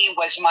Wendy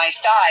was my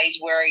size,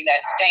 wearing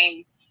that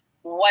same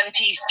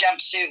one-piece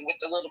jumpsuit with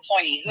the little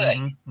pointy hood.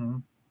 Mm-hmm, mm-hmm.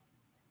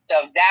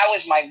 So that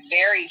was my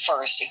very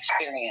first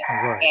experience.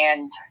 Right.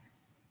 And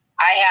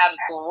I have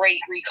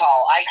great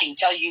recall. I can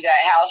tell you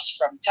that house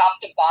from top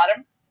to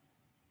bottom.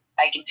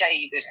 I can tell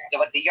you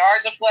what the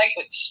yard looked like,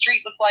 what the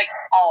street looked like,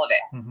 all of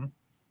it. Mm-hmm.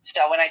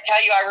 So when I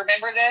tell you I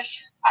remember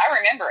this, I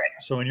remember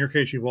it. So in your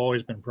case, you've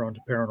always been prone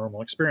to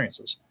paranormal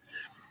experiences.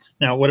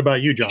 Now, what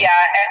about you, John? Yeah.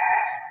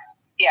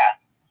 Yeah.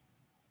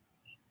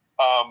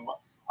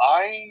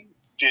 I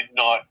did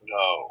not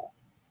know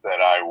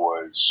that I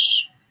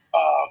was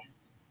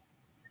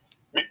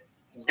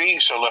being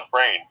so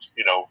left-brained.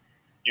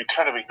 You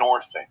kind of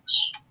ignore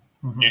things.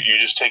 Mm-hmm. You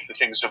just take the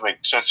things that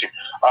make sense to you.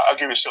 I'll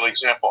give you a silly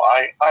example.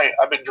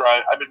 I've been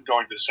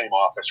going to the same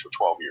office for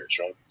 12 years,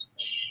 right?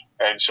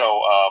 And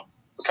so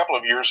a couple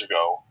of years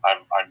ago,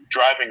 I'm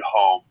driving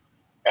home,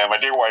 and my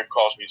dear wife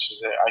calls me and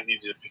says, "I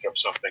need you to pick up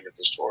something at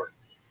the store."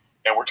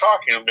 And we're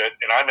talking a bit,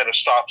 and I'm at a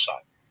stop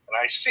sign, and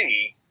I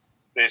see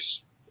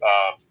this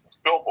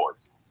billboard,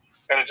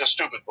 and it's a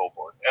stupid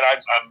billboard, and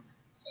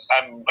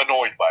I'm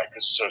annoyed by it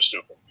because it's so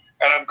stupid,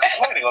 and I'm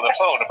complaining on the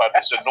phone about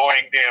this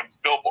annoying damn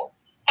billboard.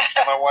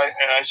 And my wife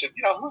and I said,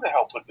 "Who the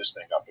hell put this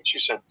thing up?" And she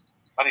said,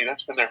 "Honey,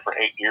 that's been there for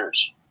 8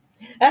 years."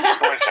 Wait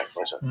a second,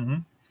 listen. Mm-hmm.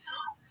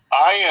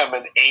 I am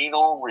an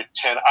anal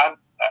retentive.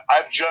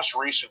 I've just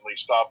recently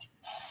stopped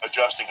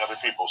adjusting other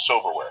people's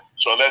silverware,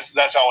 so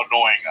that's how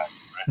annoying I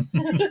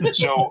am. Right?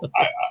 So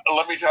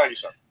let me tell you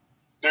something.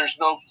 There's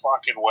no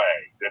fucking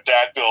way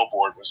that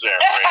billboard was there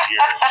for 8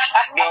 years.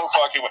 No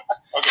fucking way.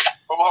 Okay,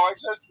 but my wife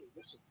says to me,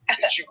 "Listen,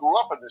 she grew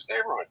up in this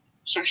neighborhood,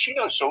 so she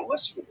knows." So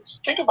listen to this.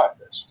 Think about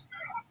this.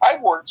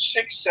 I've worked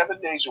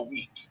 6-7 days a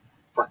week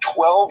for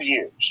 12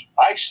 years.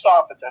 I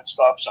stop at that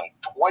stop sign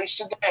twice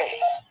a day,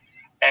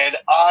 and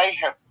I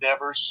have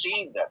never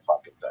seen that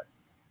fucking thing.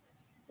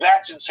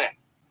 That's insane.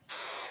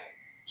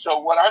 So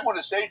what I'm going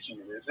to say to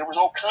you is there was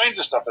all kinds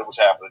of stuff that was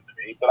happening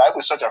to me, but I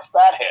was such a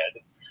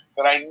fathead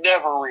that I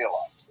never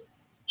realized it.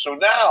 So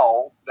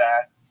now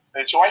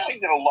and so I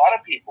think that a lot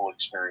of people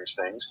experience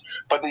things,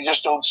 but they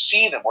just don't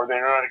see them, or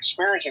they're not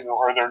experiencing them,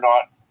 or they're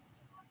not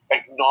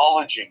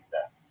acknowledging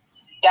them.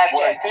 That's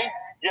What it.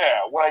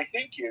 I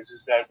think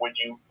is that when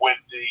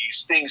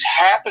these things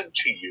happen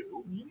to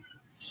you,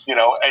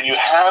 and you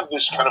have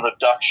this kind of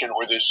abduction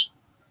or this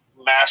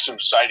massive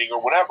sighting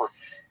or whatever,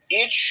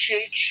 it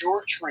shakes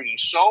your tree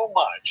so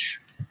much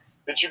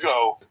that you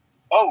go,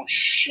 "Oh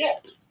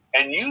shit,"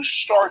 and you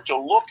start to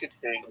look at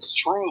things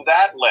through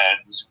that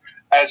lens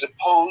as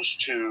opposed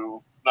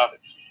to nothing.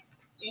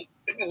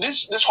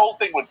 This whole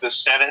thing with the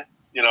Senate,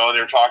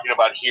 they're talking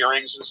about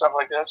hearings and stuff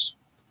like this.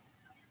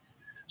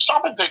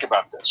 Stop and think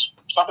about this.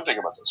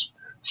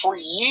 For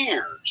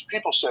years,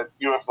 people said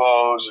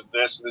UFOs and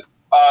this and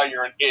that.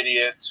 You're an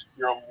idiot.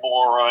 You're a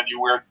moron. You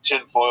wear a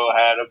tinfoil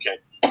hat. Okay.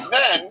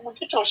 Then we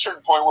get to a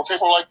certain point where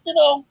people are like,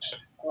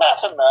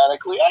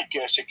 mathematically, I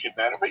guess it could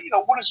matter. But,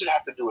 what does it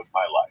have to do with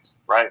my life,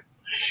 right?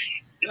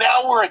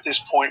 Now we're at this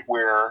point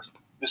where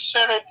the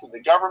Senate and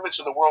the governments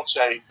of the world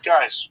say,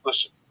 "Guys,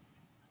 listen,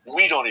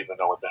 we don't even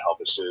know what the hell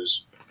this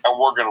is, and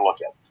we're going to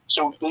look at it."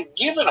 So they've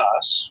given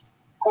us,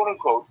 quote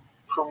unquote,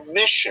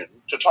 permission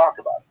to talk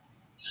about it.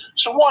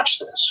 So watch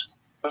this.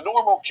 The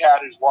normal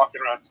cat who's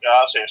walking around,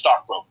 I'll say a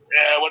stockbroker.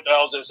 "Yeah, what the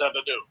hell does this have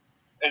to do?"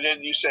 And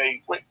then you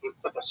say, "Wait,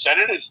 but the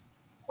Senate is,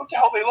 what the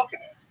hell are they looking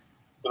at?"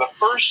 For the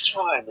first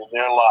time in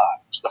their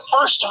lives,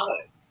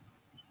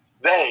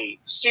 they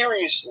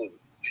seriously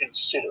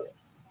consider it.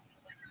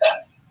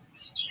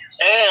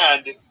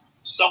 And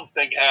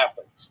something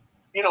happens.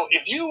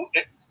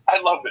 I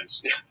love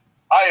this.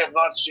 I have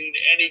not seen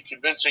any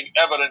convincing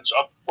evidence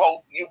of,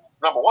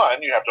 number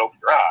one, you have to open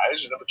your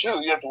eyes, and number two,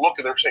 you have to look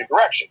in the same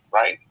direction,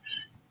 right?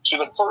 So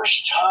the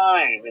first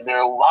time in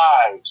their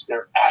lives,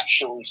 they're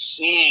actually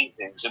seeing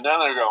things, and then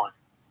they're going,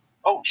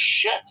 "Oh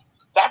shit,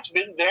 that's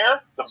been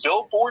there? The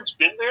billboard's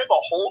been there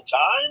the whole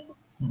time?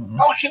 Mm-hmm.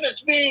 How can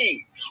this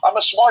be? I'm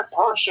a smart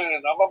person,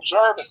 and I'm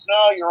observant."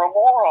 No, you're a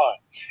moron.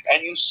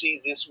 And you see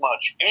this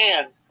much.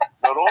 And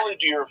not only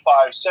do your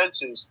five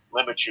senses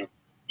limit you,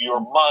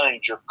 your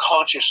mind, your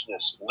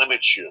consciousness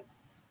limits you.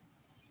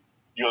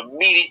 You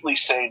immediately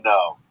say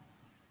no,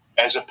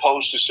 as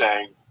opposed to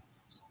saying,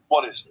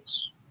 "What is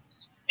this?"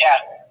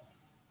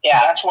 Yeah.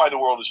 That's why the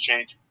world is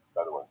changing,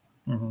 by the way.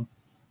 Mm-hmm.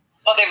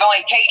 Well, they've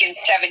only taken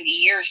 70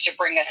 years to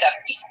bring us up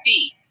to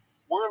speed.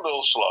 We're a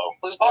little slow.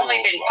 We've only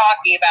been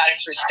talking about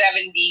it for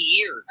 70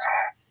 years.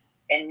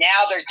 And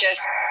now they're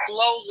just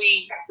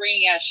slowly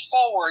bringing us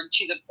forward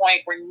to the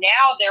point where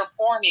now they're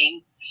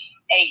forming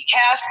a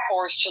task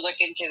force to look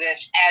into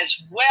this, as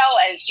well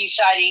as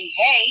deciding,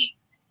 hey,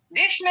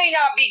 this may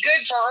not be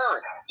good for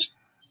Earth.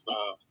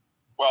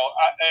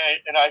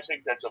 I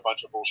think that's a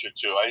bunch of bullshit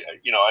too.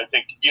 I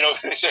think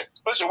they say,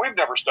 "Listen, we've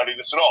never studied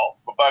this at all.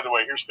 But by the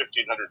way, here's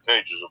 1,500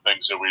 pages of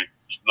things that we've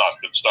not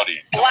been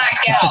studying."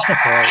 Blacked out.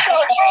 Shut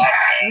up,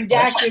 man.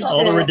 Redacted.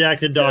 All the redacted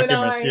to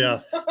documents,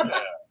 nines.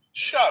 yeah.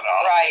 Shut up.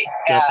 Right.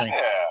 Definitely.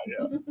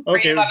 Yeah.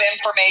 Okay. Freedom of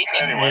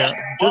information. Anyway, Yeah,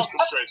 just-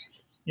 welcome, Tracy.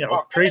 Yeah,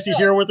 Tracy's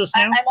here with us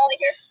now. I'm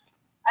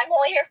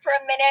only here for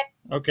a minute.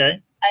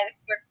 Okay.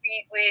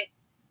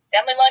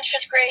 family lunch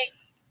was great.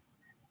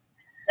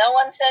 No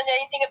one said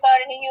anything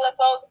about any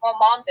UFO. Well,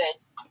 Mom did.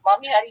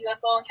 Mom, you had a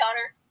UFO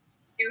encounter?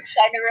 You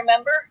trying to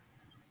remember?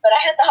 But I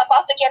had to hop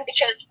off again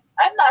because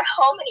I'm not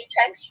home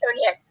anytime soon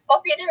yet.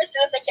 Hope you're there as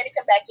soon as I can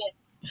come back in.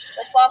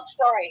 That's Mom's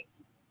story.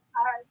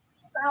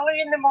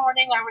 Early in the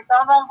morning, I was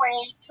on my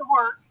way to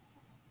work,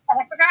 and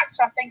I forgot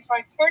something, so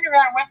I turned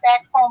around and went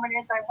back home, and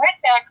as I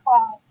went back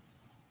home,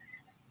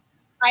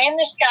 in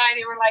the sky,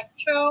 there were like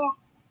two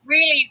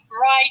really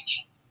bright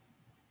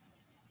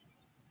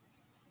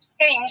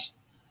things,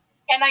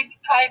 and I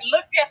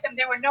looked at them.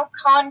 There were no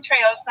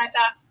contrails, and I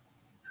thought,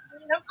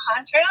 no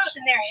contrails,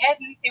 and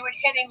they were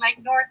heading like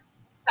north,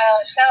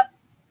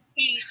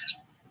 southeast,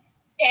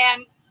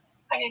 and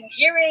I didn't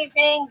hear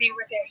anything. They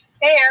were just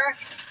there.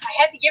 I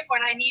had to get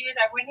what I needed.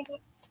 I went into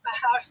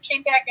the house,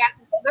 came back out,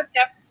 and looked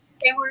up.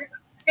 They were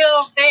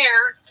still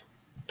there,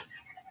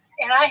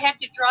 and I had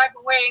to drive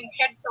away and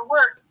head for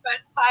work.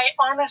 But I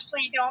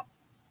honestly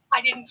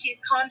I didn't see a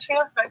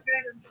contrail, so I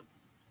heard a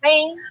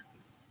plane,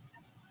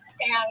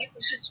 and it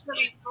was just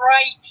really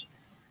bright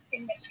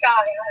in the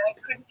sky. I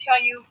couldn't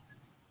tell you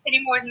any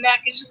more than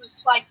that because it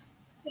was like,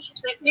 this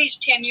is at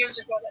least 10 years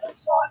ago that I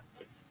saw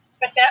it.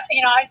 But that,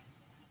 I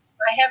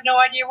have no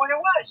idea what it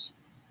was.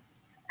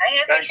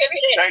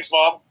 Thanks,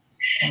 Mom.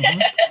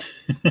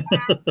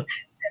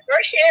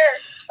 We're here.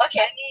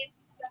 Okay.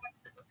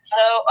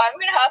 So I'm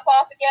going to hop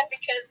off again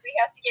because we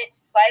have to get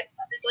 5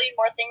 bazillion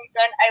more things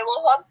done. I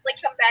will hopefully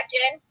come back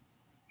in.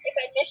 If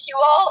I miss you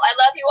all, I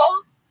love you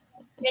all.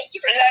 Thank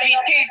you for coming.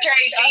 Love you too,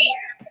 Tracy.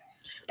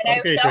 And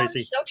okay, that Tracy.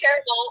 was so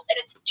terrible,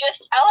 and it's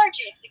just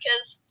allergies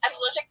because I'm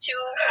allergic to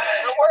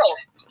the world.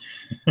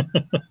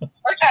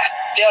 Okay.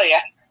 Feel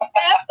ya.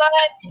 Have fun.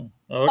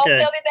 Okay. Hope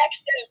they'll be back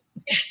soon.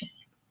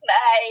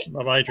 Bye.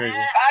 Bye-bye, Tracy.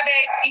 Bye,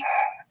 baby.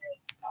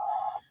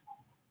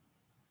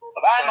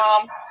 Bye,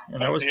 Mom. And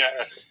that was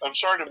I'm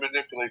sorry to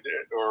manipulate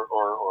it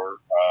or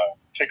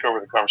take over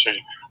the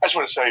conversation. I just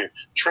want to tell you,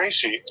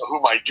 Tracy,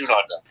 whom I do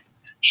not know,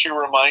 she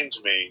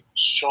reminds me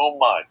so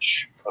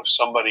much of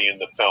somebody in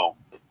the film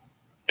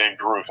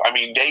named Ruth. I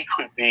mean, they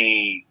could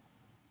be,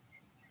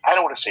 I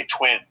don't want to say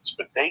twins,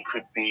 but they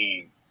could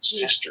be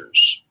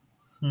sisters.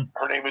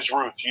 Her name is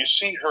Ruth. You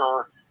see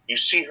her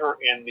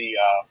in the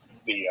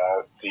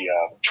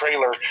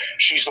trailer.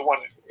 She's the one,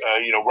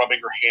 rubbing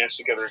her hands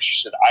together. And she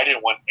said, I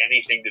didn't want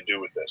anything to do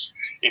with this.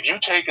 If you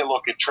take a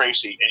look at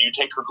Tracy and you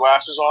take her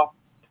glasses off,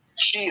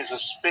 she is a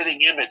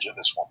spitting image of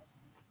this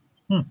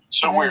woman.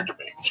 So weird to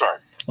me. Sorry.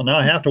 Well, now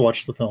I have to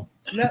watch the film.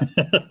 No.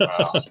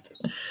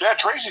 Yeah,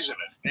 Tracy's in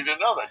it. You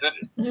didn't know that, did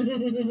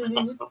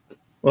you?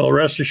 Well,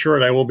 rest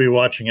assured, I will be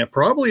watching it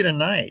probably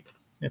tonight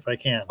if I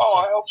can. Oh, so.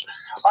 I hope so.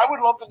 I would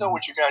love to know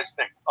what you guys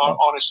think,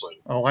 honestly.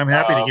 Oh, I'm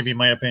happy to give you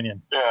my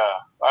opinion. Yeah,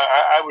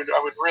 I would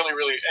really,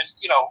 really,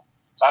 and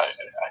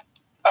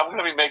I'm going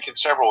to be making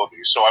several of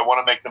these, so I want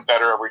to make them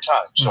better every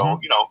time. So,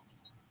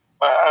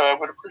 I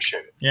would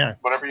appreciate it. Yeah.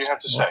 Whatever you have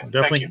to say.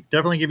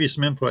 Definitely give you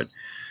some input.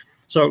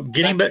 So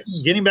getting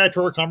back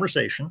to our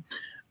conversation.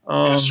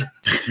 Yes, sir.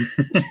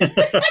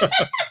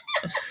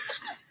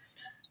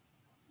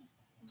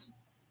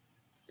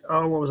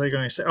 Oh, what was I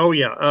going to say? Oh,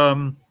 yeah.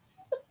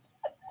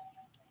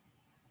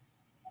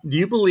 Do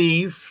you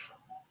believe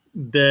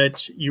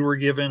that you were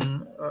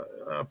given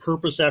a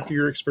purpose after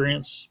your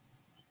experience?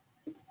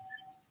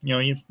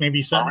 You maybe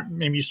you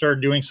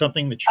started doing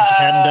something that you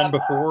hadn't done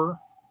before.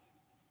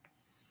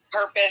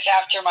 Purpose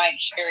after my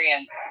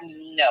experience?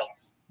 No.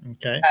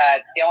 Okay.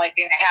 The only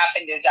thing that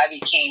happened is I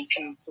became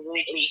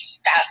completely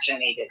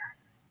fascinated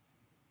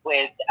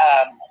with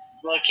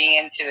looking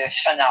into this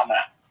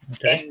phenomenon.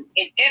 Okay. And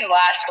it didn't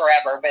last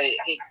forever, but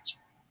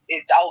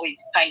it's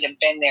always kind of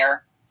been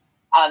there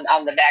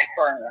on the back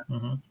burner.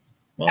 Mm-hmm.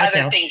 Well,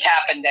 other things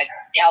happened that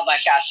held my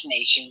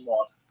fascination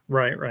more.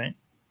 Right.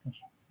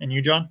 And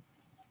you, John?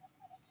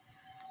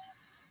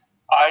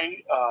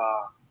 I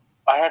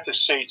have to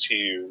say to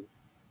you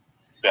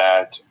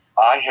that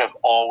I have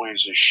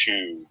always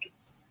eschewed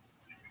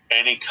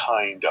any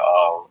kind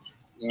of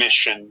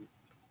mission.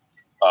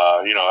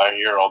 I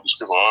hear all these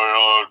people,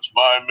 it's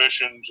my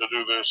mission to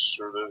do this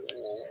or that.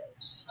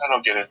 I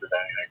don't get into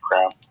that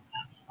crap.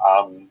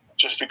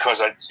 Just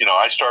because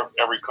I start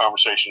every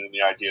conversation in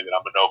the idea that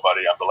I'm a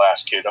nobody, I'm the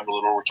last kid, I'm the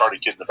little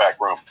retarded kid in the back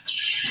room.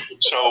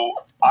 So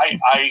I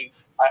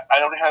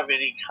don't have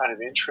any kind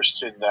of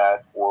interest in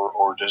that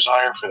or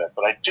desire for that,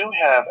 but I do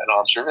have an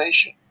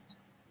observation.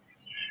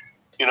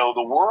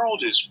 The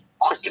world is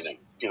quickening.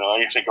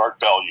 I think Art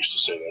Bell used to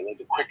say that,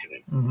 the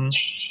quickening. Mm-hmm.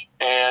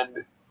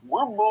 And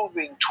we're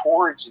moving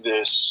towards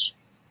this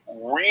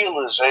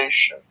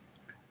realization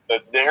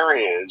that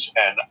there is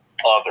an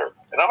other.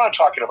 And I'm not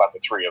talking about the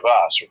three of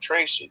us or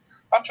Tracy.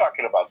 I'm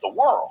talking about the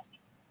world.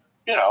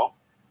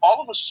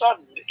 All of a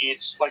sudden,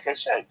 it's like I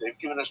said, they've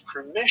given us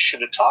permission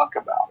to talk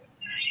about it.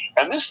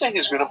 And this thing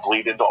is going to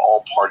bleed into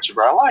all parts of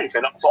our life.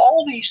 And if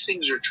all these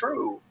things are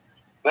true,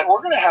 then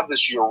we're going to have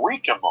this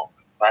eureka moment,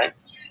 right?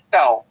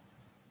 Now,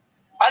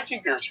 I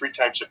think there are 3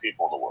 types of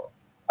people in the world.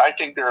 I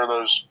think there are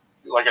those,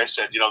 like I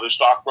said, the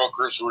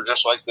stockbrokers who are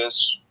just like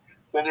this.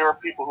 Then there are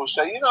people who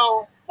say,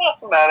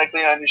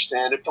 mathematically I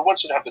understand it, but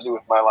what's it have to do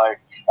with my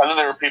life? And then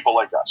there are people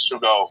like us who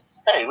go,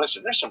 hey,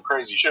 listen, there's some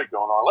crazy shit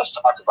going on. Let's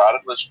talk about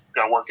it. Let's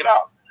work it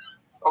out.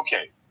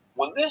 Okay,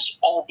 when this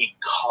all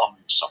becomes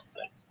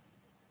something,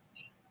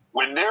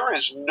 when there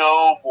is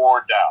no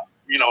more doubt,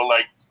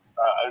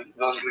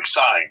 those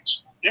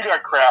signs, you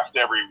got craft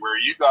everywhere,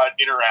 you got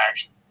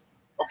interaction.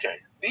 Okay,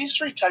 these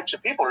three types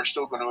of people are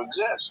still going to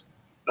exist.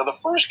 Now, the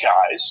first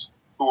guys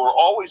who are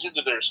always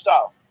into their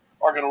stuff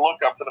are going to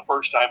look up for the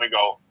first time and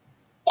go,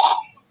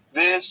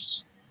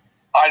 this,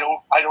 I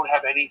don't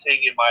have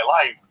anything in my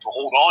life to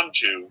hold on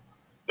to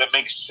that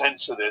makes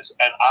sense of this,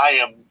 and I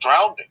am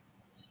drowning.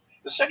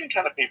 The second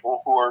kind of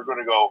people who are going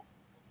to go,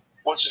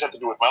 what's this have to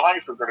do with my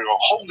life? Are going to go,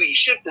 holy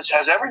shit, this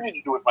has everything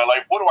to do with my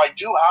life. What do I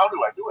do? How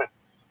do I do it?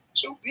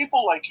 So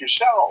people like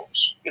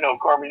yourselves,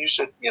 Carmen, you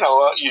said, you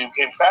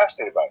became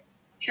fascinated by it.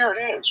 Here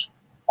it is.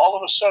 All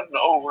of a sudden,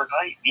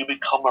 overnight, you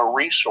become a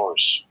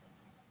resource.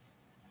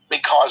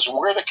 Because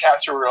we're the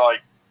cats who are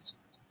like,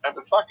 I've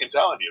been fucking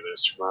telling you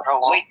this for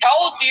how long? We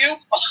told you.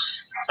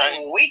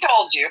 Right? We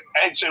told you.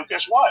 And so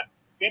guess what?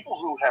 People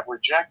who have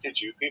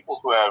rejected you, people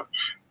who have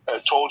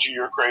told you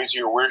you're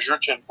crazy or where's your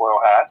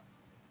tinfoil hat,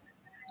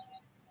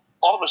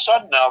 all of a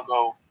sudden now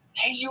go,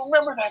 hey, you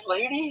remember that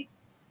lady?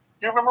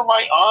 You remember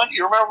my aunt?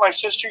 You remember my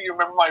sister? You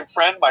remember my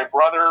friend, my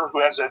brother who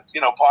has a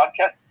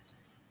podcast?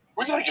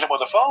 We're going to get him on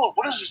the phone.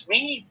 What does this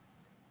mean?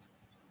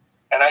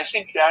 And I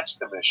think that's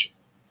the mission.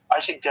 I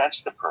think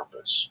that's the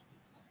purpose.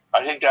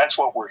 I think that's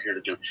what we're here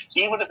to do.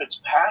 Even if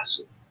it's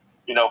passive.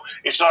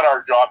 It's not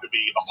our job to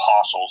be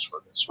apostles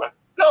for this. But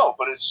no,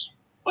 but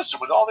listen,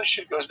 when all this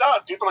shit goes down,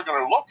 people are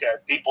going to look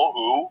at people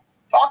who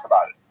talk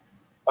about it.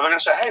 And they're going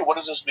to say, hey, what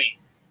does this mean?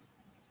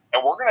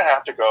 And we're going to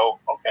have to go,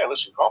 okay,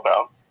 listen, calm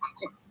down.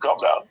 Calm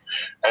down.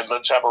 And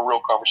let's have a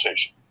real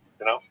conversation.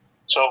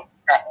 So.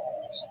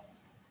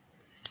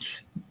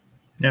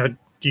 Now,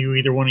 do you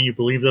either one of you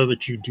believe, though,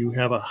 that you do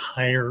have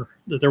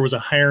that there was a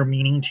higher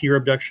meaning to your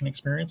abduction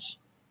experience?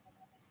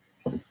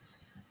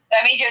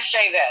 Let me just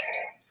say this.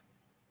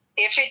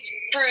 If it's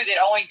true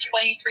that only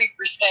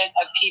 23%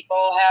 of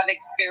people have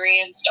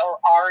experienced or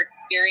are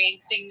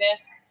experiencing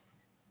this,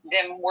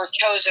 then we're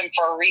chosen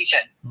for a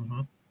reason.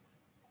 Mm-hmm.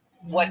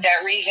 What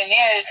that reason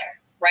is,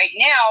 right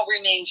now,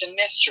 remains a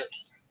mystery.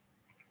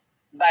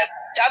 But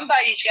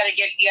somebody's got to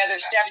get the other 77%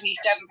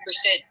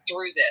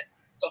 through this,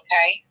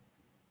 okay?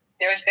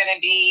 There's going to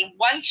be,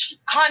 once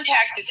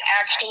contact is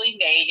actually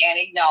made and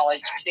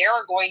acknowledged, there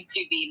are going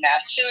to be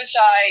mass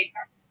suicide.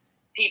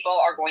 People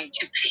are going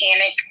to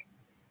panic.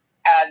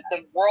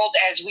 The world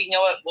as we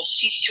know it will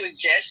cease to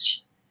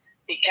exist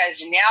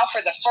because now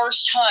for the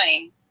first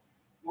time,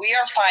 we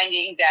are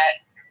finding that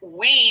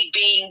we,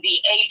 being the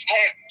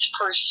apex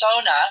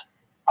persona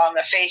on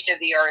the face of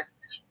the earth,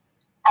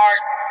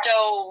 aren't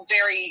so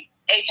very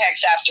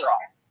apex after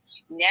all.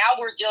 Now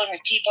we're dealing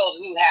with people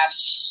who have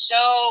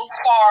so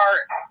far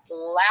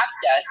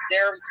lapped us.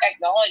 Their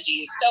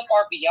technology is so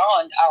far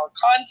beyond our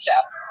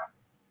concept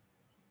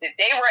that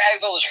they were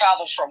able to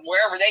travel from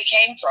wherever they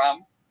came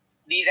from,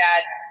 be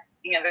that,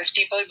 there's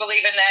people who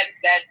believe in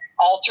that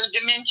altered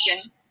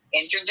dimension,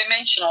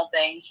 interdimensional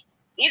things.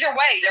 Either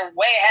way, they're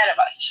way ahead of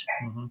us.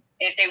 Mm-hmm.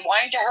 If they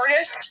wanted to hurt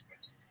us,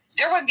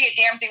 there wouldn't be a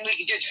damn thing we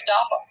could do to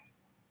stop them.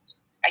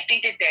 I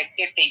think that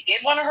if they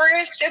did want to hurt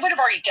us, they would have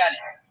already done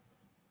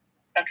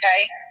it.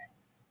 Okay?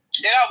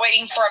 They're not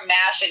waiting for a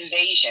mass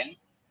invasion.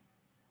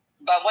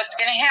 But what's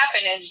going to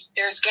happen is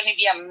there's going to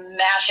be a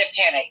massive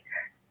panic.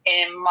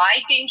 And in my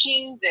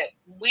thinking, that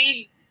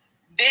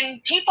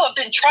people have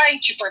been trying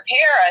to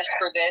prepare us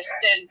for this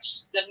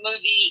since the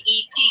movie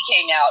E.T.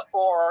 came out,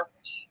 or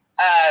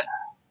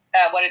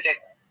what is it?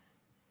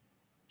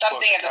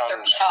 Something of the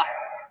third time.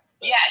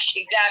 Yes,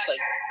 exactly.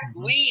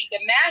 Mm-hmm. The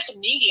mass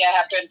media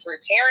have been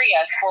preparing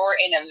us for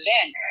an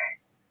event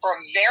for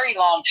a very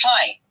long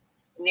time.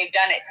 And they've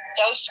done it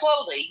so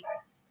slowly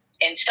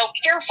and so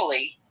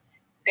carefully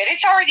that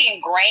it's already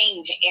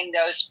ingrained in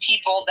those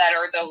people that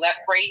are the left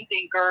brain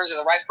thinkers or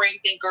the right brain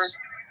thinkers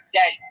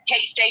that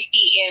take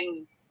safety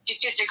in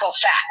statistical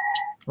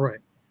fact. Right.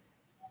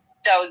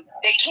 So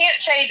they can't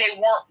say they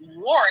weren't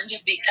warned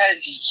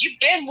because you've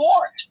been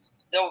warned.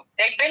 So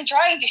they've been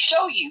trying to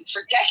show you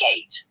for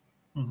decades.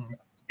 Mm-hmm.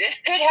 This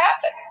could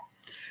happen.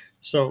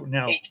 So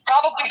now it's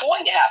probably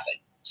going to happen.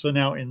 So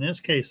now in this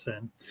case,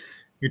 then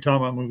you're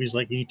talking about movies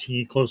like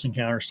E.T., Close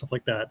Encounter, stuff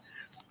like that.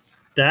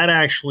 That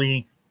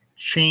actually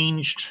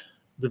changed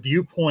the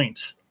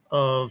viewpoint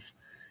of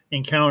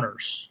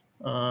encounters.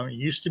 It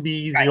used to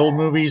be the old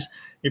movies.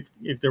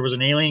 If there was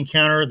an alien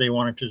encounter, they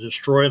wanted to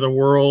destroy the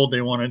world.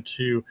 They wanted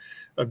to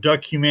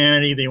abduct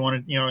humanity. They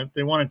wanted,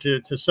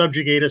 to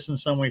subjugate us in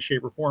some way,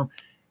 shape, or form.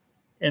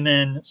 And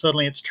then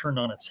suddenly it's turned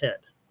on its head.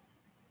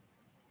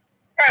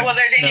 Right. Well,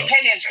 there's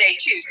Independence Day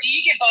too, so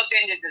you get both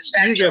ends of the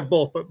spectrum. You get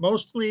both, but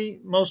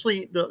mostly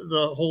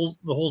the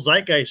whole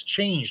zeitgeist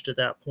changed at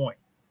that point.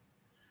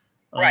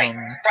 Right.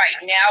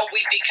 Now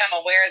we've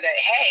become aware that,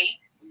 hey,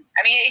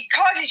 it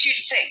causes you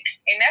to think,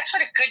 and that's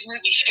what a good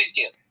movie should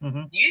do.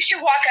 Mm-hmm. You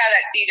should walk out of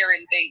that theater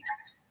and think,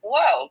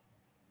 whoa,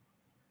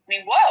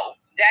 mean, whoa,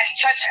 that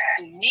touched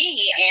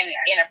me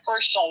in a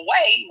personal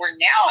way where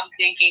now I'm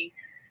thinking,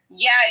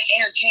 yeah, it's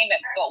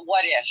entertainment, but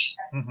what if?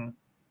 Mm-hmm.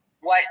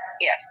 What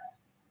if?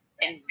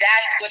 And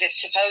that's what it's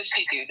supposed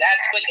to do.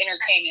 That's what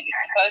entertainment is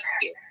supposed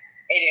to do.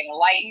 It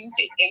enlightens,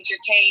 it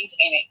entertains,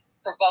 and it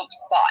provokes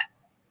thought.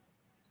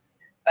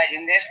 But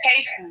in this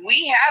case,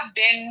 we have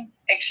been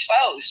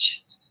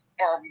exposed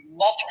for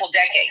multiple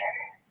decades.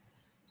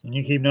 And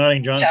you keep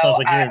nodding, John. So, Sounds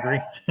like you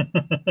agree.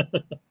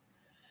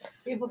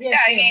 People can't Yeah,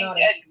 I see him mean,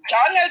 nodding.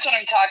 John knows what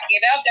I'm talking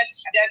about.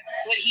 That's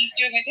what he's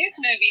doing with his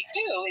movie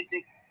too. Is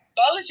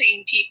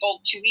exposing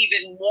people to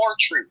even more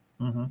truth.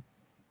 Mm-hmm.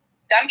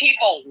 Some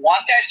people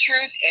want that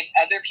truth, and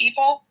other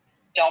people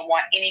don't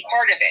want any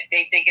part of it.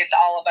 They think it's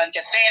all a bunch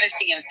of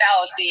fantasy and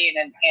fallacy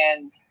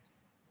and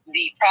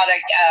the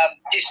product of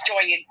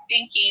disjointed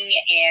thinking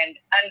and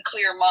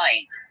unclear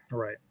minds.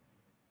 Right.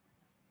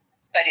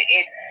 But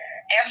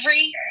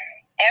every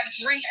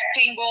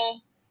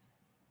single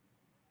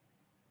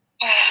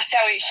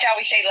shall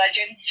we say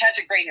legend has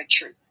a grain of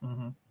truth.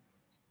 Mm-hmm.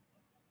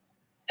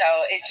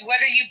 So it's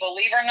whether you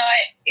believe or not,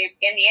 it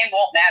in the end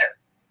won't matter.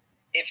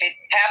 If it's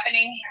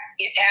happening,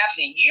 it's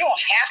happening. You don't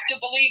have to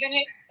believe in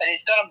it, but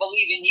it's going to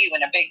believe in you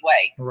in a big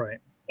way. Right.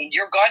 And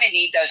you're going to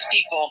need those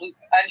people who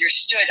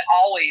understood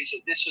always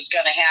that this was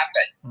going to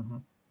happen Mm-hmm.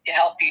 to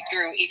help you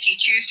through if you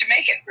choose to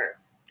make it through.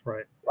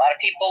 Right. A lot of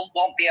people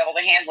won't be able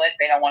to handle it.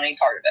 They don't want any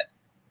part of it.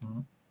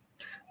 Mm-hmm.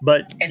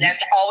 But And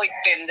that's always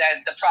been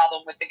the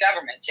problem with the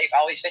governments. They've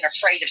always been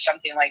afraid of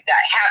something like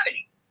that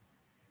happening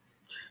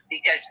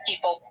because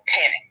people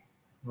panic.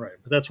 right.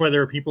 But that's why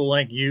there are people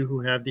like you who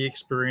have the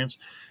experience.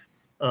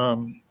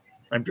 I'm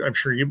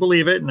sure you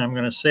believe it, and I'm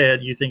going to say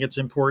it. You think it's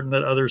important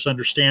that others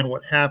understand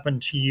what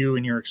happened to you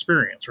in your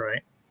experience,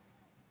 right?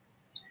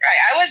 Right.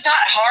 I was not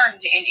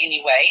harmed in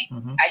any way.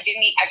 Mm-hmm. I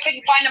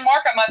couldn't find a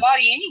mark on my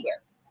body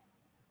anywhere.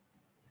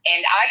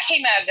 And I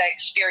came out of that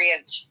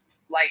experience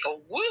like a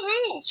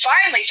woohoo,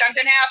 finally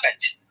something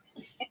happened.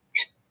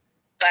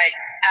 But,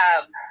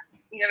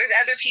 there's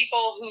other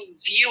people who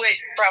view it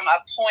from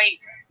a point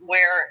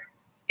where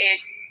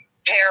it's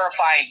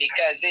terrifying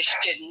because this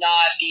should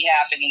not be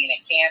happening and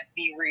it can't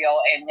be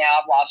real. And now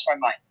I've lost my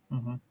mind.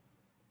 Mm-hmm.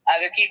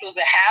 Other people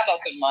that have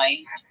open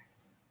minds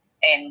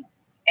and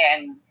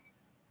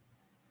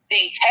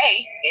think,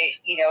 hey,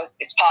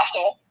 it's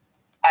possible.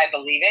 I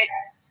believe it.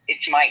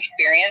 It's my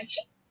experience.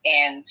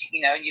 And,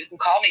 you can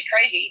call me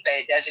crazy, but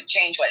it doesn't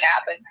change what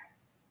happened.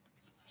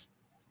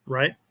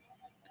 Right.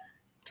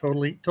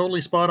 Totally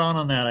spot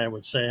on that, I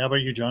would say. How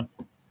about you, John?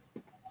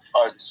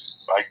 I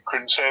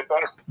couldn't say it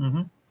better.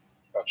 Mm-hmm.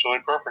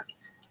 Absolutely perfect.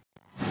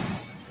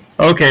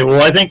 Okay,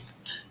 well, I think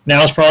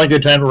now is probably a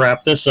good time to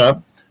wrap this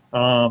up.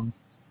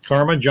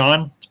 Karma,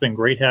 John, it's been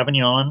great having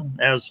you on.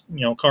 As you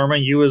know, Karma,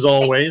 you as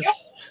always.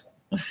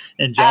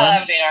 And John, I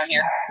love being on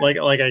here.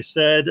 like I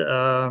said,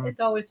 It's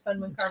always fun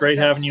when it's great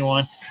having you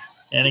on.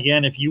 And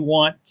again, if you've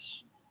got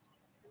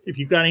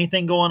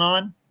anything going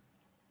on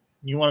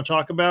you want to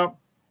talk about,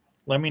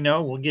 let me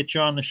know. We'll get you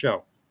on the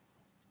show.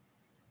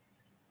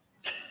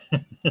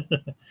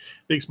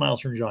 Big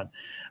smiles from John.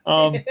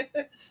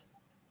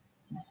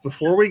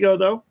 Before we go,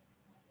 though,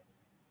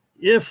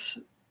 if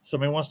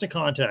somebody wants to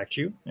contact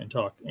you and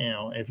talk,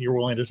 if you're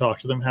willing to talk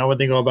to them, how would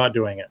they go about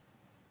doing it?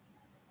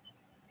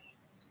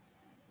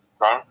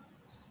 Right?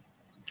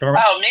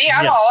 Oh, me?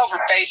 I'm all over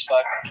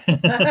Facebook. You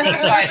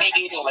can find me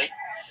easily.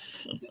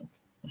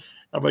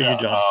 How about you,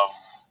 John?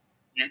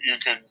 You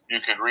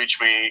can reach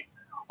me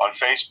on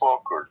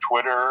Facebook or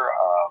Twitter.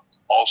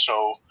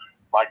 Also,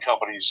 my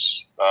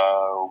company's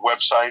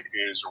website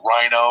is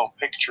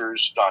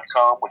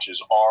rhinopictures.com, which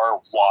is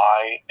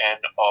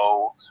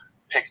RYNO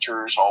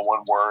pictures, all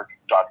one word,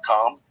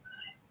 .com.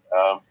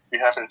 Be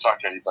happy to talk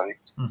to anybody.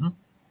 Mm-hmm.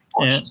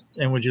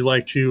 And would you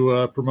like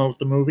to promote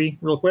the movie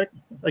real quick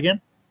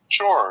again?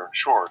 Sure.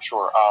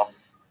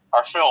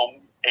 Our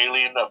film,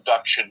 Alien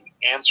Abduction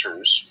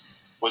Answers,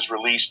 was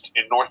released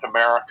in North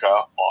America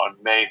on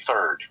May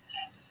 3rd.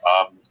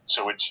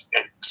 So it's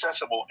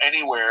accessible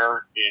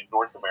anywhere in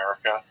North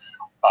America.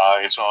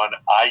 It's on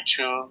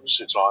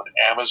iTunes. It's on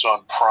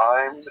Amazon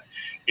Prime.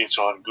 It's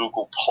on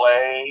Google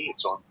Play.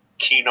 It's on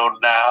Kino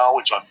Now.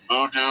 It's on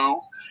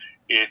Vudu.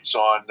 It's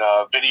on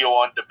Video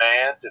on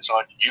Demand. It's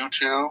on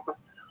YouTube.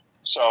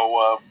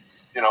 So,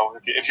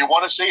 if you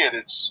want to see it,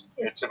 it's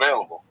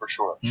available for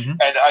sure. Mm-hmm.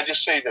 And I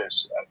just say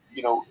this,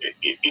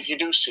 if you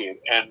do see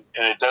it, and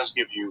it does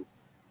give you,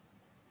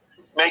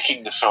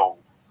 making the film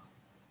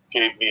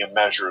gave me a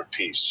measure of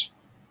peace.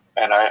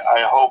 And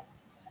I hope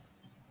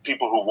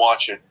people who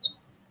watch it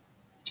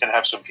can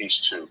have some peace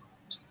too.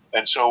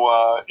 And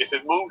so if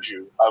it moves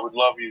you, I would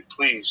love you,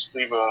 please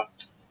leave a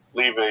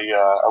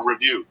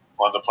review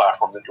on the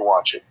platform that you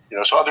watch it,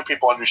 so other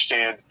people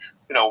understand,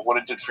 what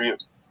it did for you.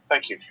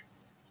 Thank you.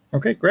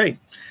 Okay, great.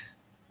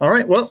 All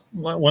right. Well,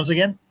 once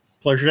again,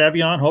 pleasure to have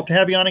you on. Hope to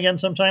have you on again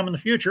sometime in the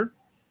future.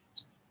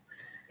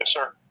 Yes,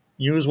 sir.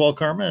 You as well,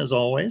 Karma, as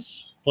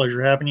always.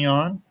 Pleasure having you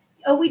on.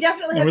 Oh, we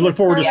definitely. And have we look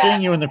forward to Yeah.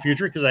 seeing you in the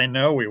future because I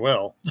know we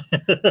will. We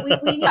need to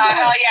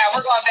Yeah,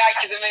 we're going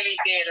back to the movie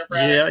theater,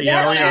 brother. Yeah,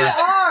 yes, we are.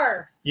 we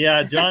are.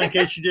 Yeah, John, in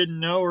case you didn't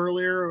know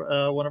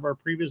earlier, one of our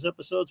previous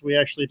episodes, we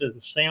actually did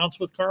a seance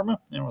with Karma,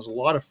 and it was a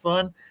lot of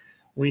fun.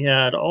 We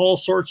had all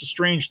sorts of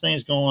strange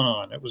things going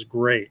on. It was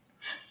great.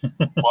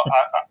 Well,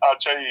 I'll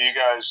tell you, you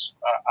guys,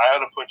 I ought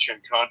to put you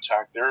in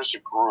contact. There's a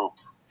group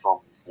from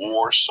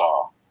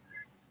Warsaw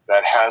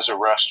that has a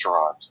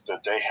restaurant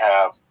that they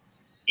have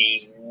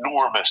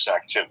enormous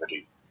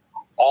activity.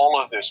 All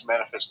of this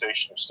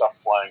manifestation of stuff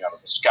flying out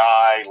of the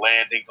sky,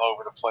 landing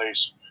over the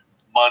place,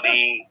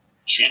 money,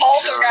 ginger,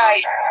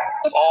 Poltergeist.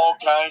 all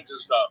kinds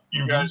of stuff.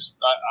 You Mhm. guys,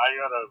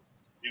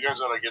 you guys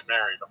ought to get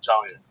married. I'm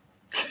telling you.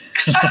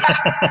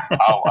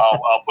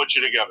 I'll put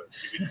you together.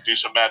 You can do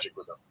some magic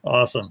with them.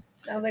 Awesome.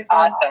 Sounds like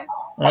fun.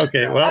 Awesome.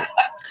 Okay, well,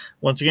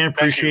 once again,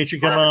 appreciate you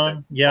you for coming on.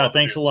 everything. Yeah, Both of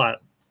thanks a you. lot.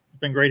 It's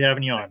been great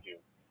having you on. Thank you.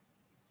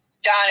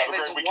 John, Have it a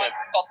was great weekend.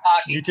 wonderful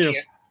talking You to too.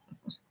 you.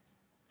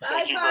 Bye,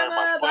 Thank you very Karma.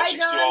 much. Bye,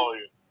 Blessings to John. all of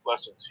you.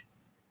 Blessings.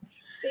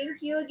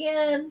 Thank you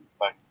again.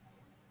 Bye.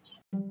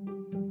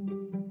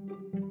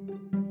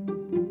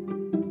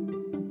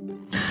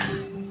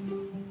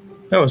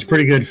 That was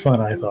pretty good fun,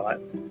 I thought.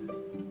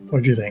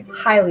 What'd you think?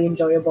 Highly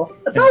enjoyable.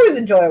 It's Yeah. always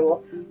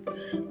enjoyable.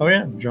 Oh,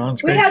 yeah,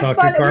 John's We great. had Talking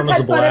fun. We've Karma's a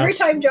had fun every blast.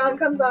 time John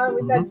comes on.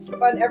 We've had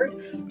fun every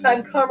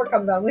time Karma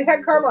comes on. We've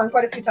had Karma on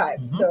quite a few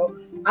times, Mhm. so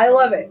I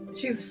love it.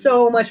 She's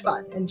so much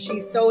fun, and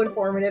she's so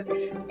informative,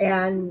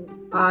 and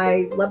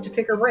I love to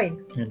pick her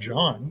brain. And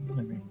John,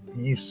 I mean,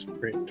 he's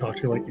great to talk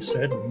to, like you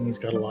said, and he's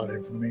got a lot of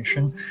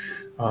information.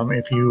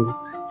 If you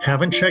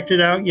haven't checked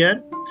it out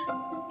yet,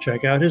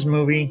 check out his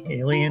movie,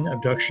 Alien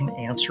Abduction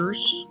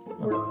Answers.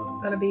 We're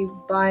gonna be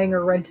buying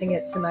or renting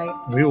it tonight.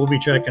 We will be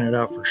checking it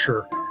out for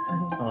sure.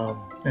 Mhm.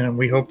 And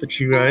we hope that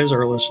you guys,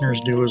 our listeners,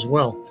 do as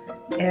well.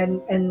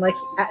 And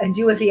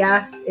do as he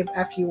asks if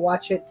after you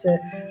watch it to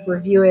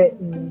review it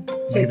and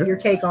take Leave it- your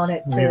take on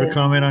it. Leave a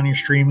comment on your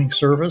streaming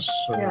service.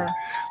 Or Yeah.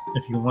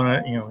 if you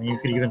want to, you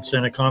could even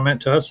send a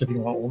comment to us if you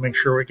want. We'll make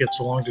sure it gets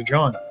along to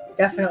John.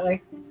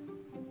 Definitely.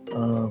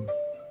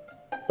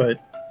 But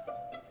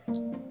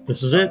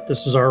this is it.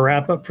 This is our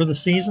wrap up for the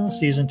season.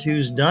 Season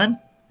 2's done.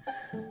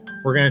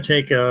 We're going to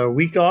take a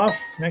week off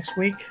next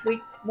week.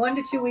 1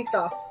 to 2 weeks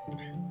off.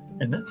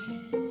 And then,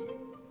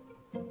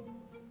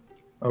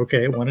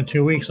 okay, 1 to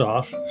 2 weeks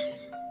off.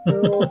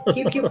 We'll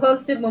keep you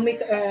posted when we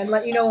and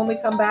let you know when we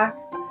come back,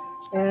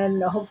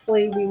 and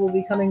hopefully we will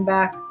be coming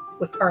back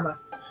with Karma.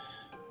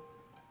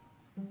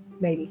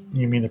 Maybe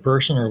You mean the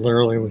person or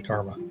literally with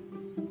Karma?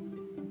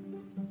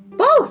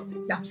 both.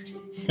 No, I'm just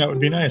kidding. That would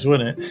be nice,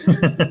 wouldn't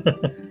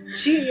it?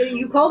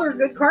 You called her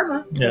good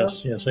Karma. so-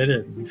 Yes, I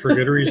did. For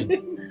good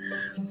reason.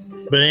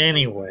 But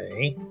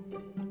anyway,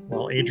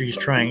 while Adri's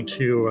trying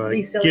to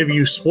Be silly. give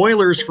you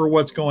spoilers for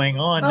what's going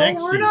on Oh,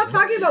 next we're season. not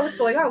talking about what's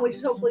going on. We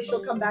just hopefully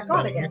she'll come back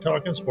on You're again.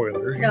 talking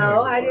spoilers. You No,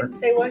 know I you are. didn't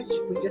say what.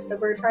 We just said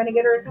we were trying to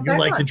get her to come You back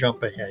like on. to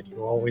jump ahead.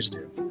 You always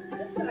do.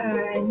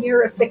 And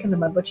you're a stick in the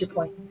mud. What's your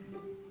point?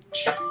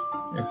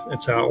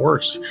 That's how it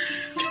works.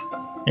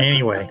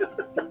 Anyway,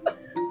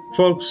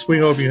 folks, we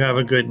hope you have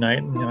a good night.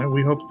 And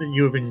we hope that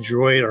you have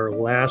enjoyed our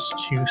last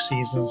 2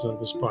 seasons of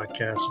this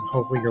podcast. And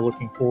hopefully you're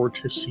looking forward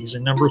to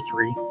season number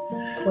 3.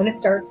 When it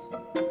starts.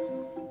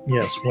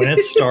 Yes, when it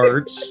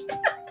starts.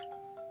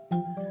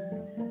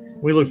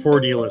 We look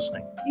forward to you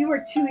listening. You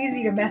were too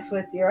easy to mess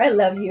with, dear. I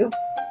love you.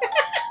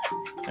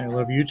 I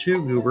love you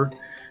too, Goober.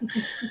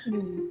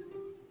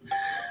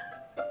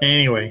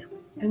 Anyway,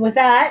 And with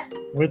that,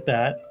 with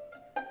that,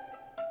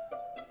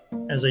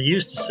 as I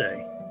used to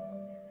say,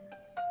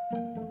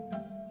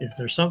 if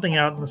there's something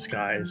out in the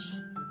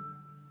skies,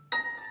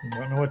 you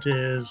don't know what it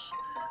is,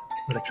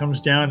 but it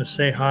comes down to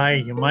say hi,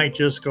 you might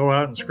just go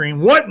out and scream,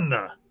 "What in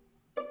the?"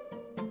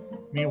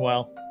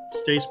 Meanwhile,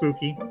 stay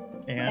spooky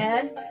and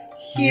and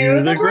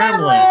cue the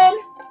gremlin.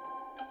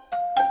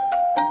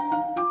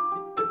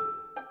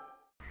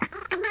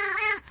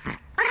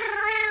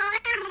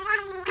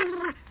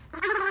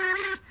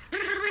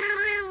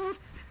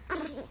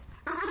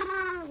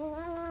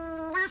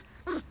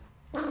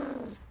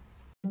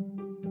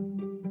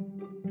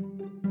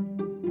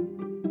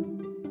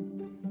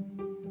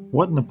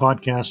 What in the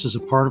Podcast is a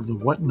part of the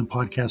What in the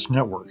Podcast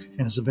network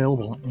and is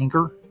available on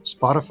Anchor,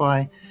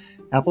 Spotify,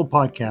 Apple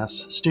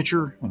Podcasts,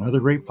 Stitcher, and other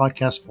great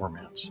podcast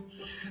formats.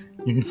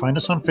 You can find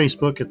us on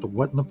Facebook at the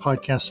What in the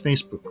Podcast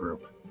Facebook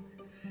group.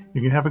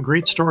 If you have a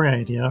great story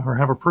idea or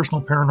have a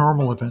personal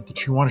paranormal event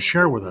that you want to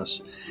share with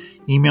us,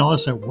 email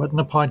us at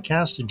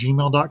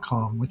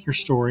whatinthepodcast@gmail.com with your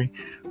story,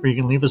 or you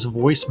can leave us a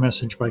voice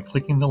message by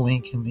clicking the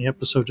link in the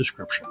episode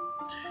description.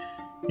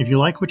 If you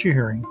like what you're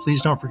hearing,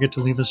 please don't forget to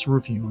leave us a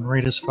review and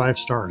rate us 5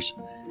 stars.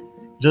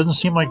 It doesn't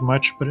seem like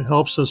much, but it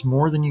helps us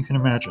more than you can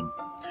imagine.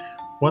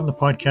 What in the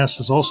Podcast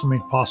is also made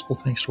possible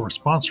thanks to our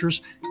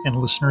sponsors and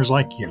listeners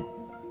like you.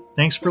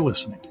 Thanks for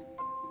listening.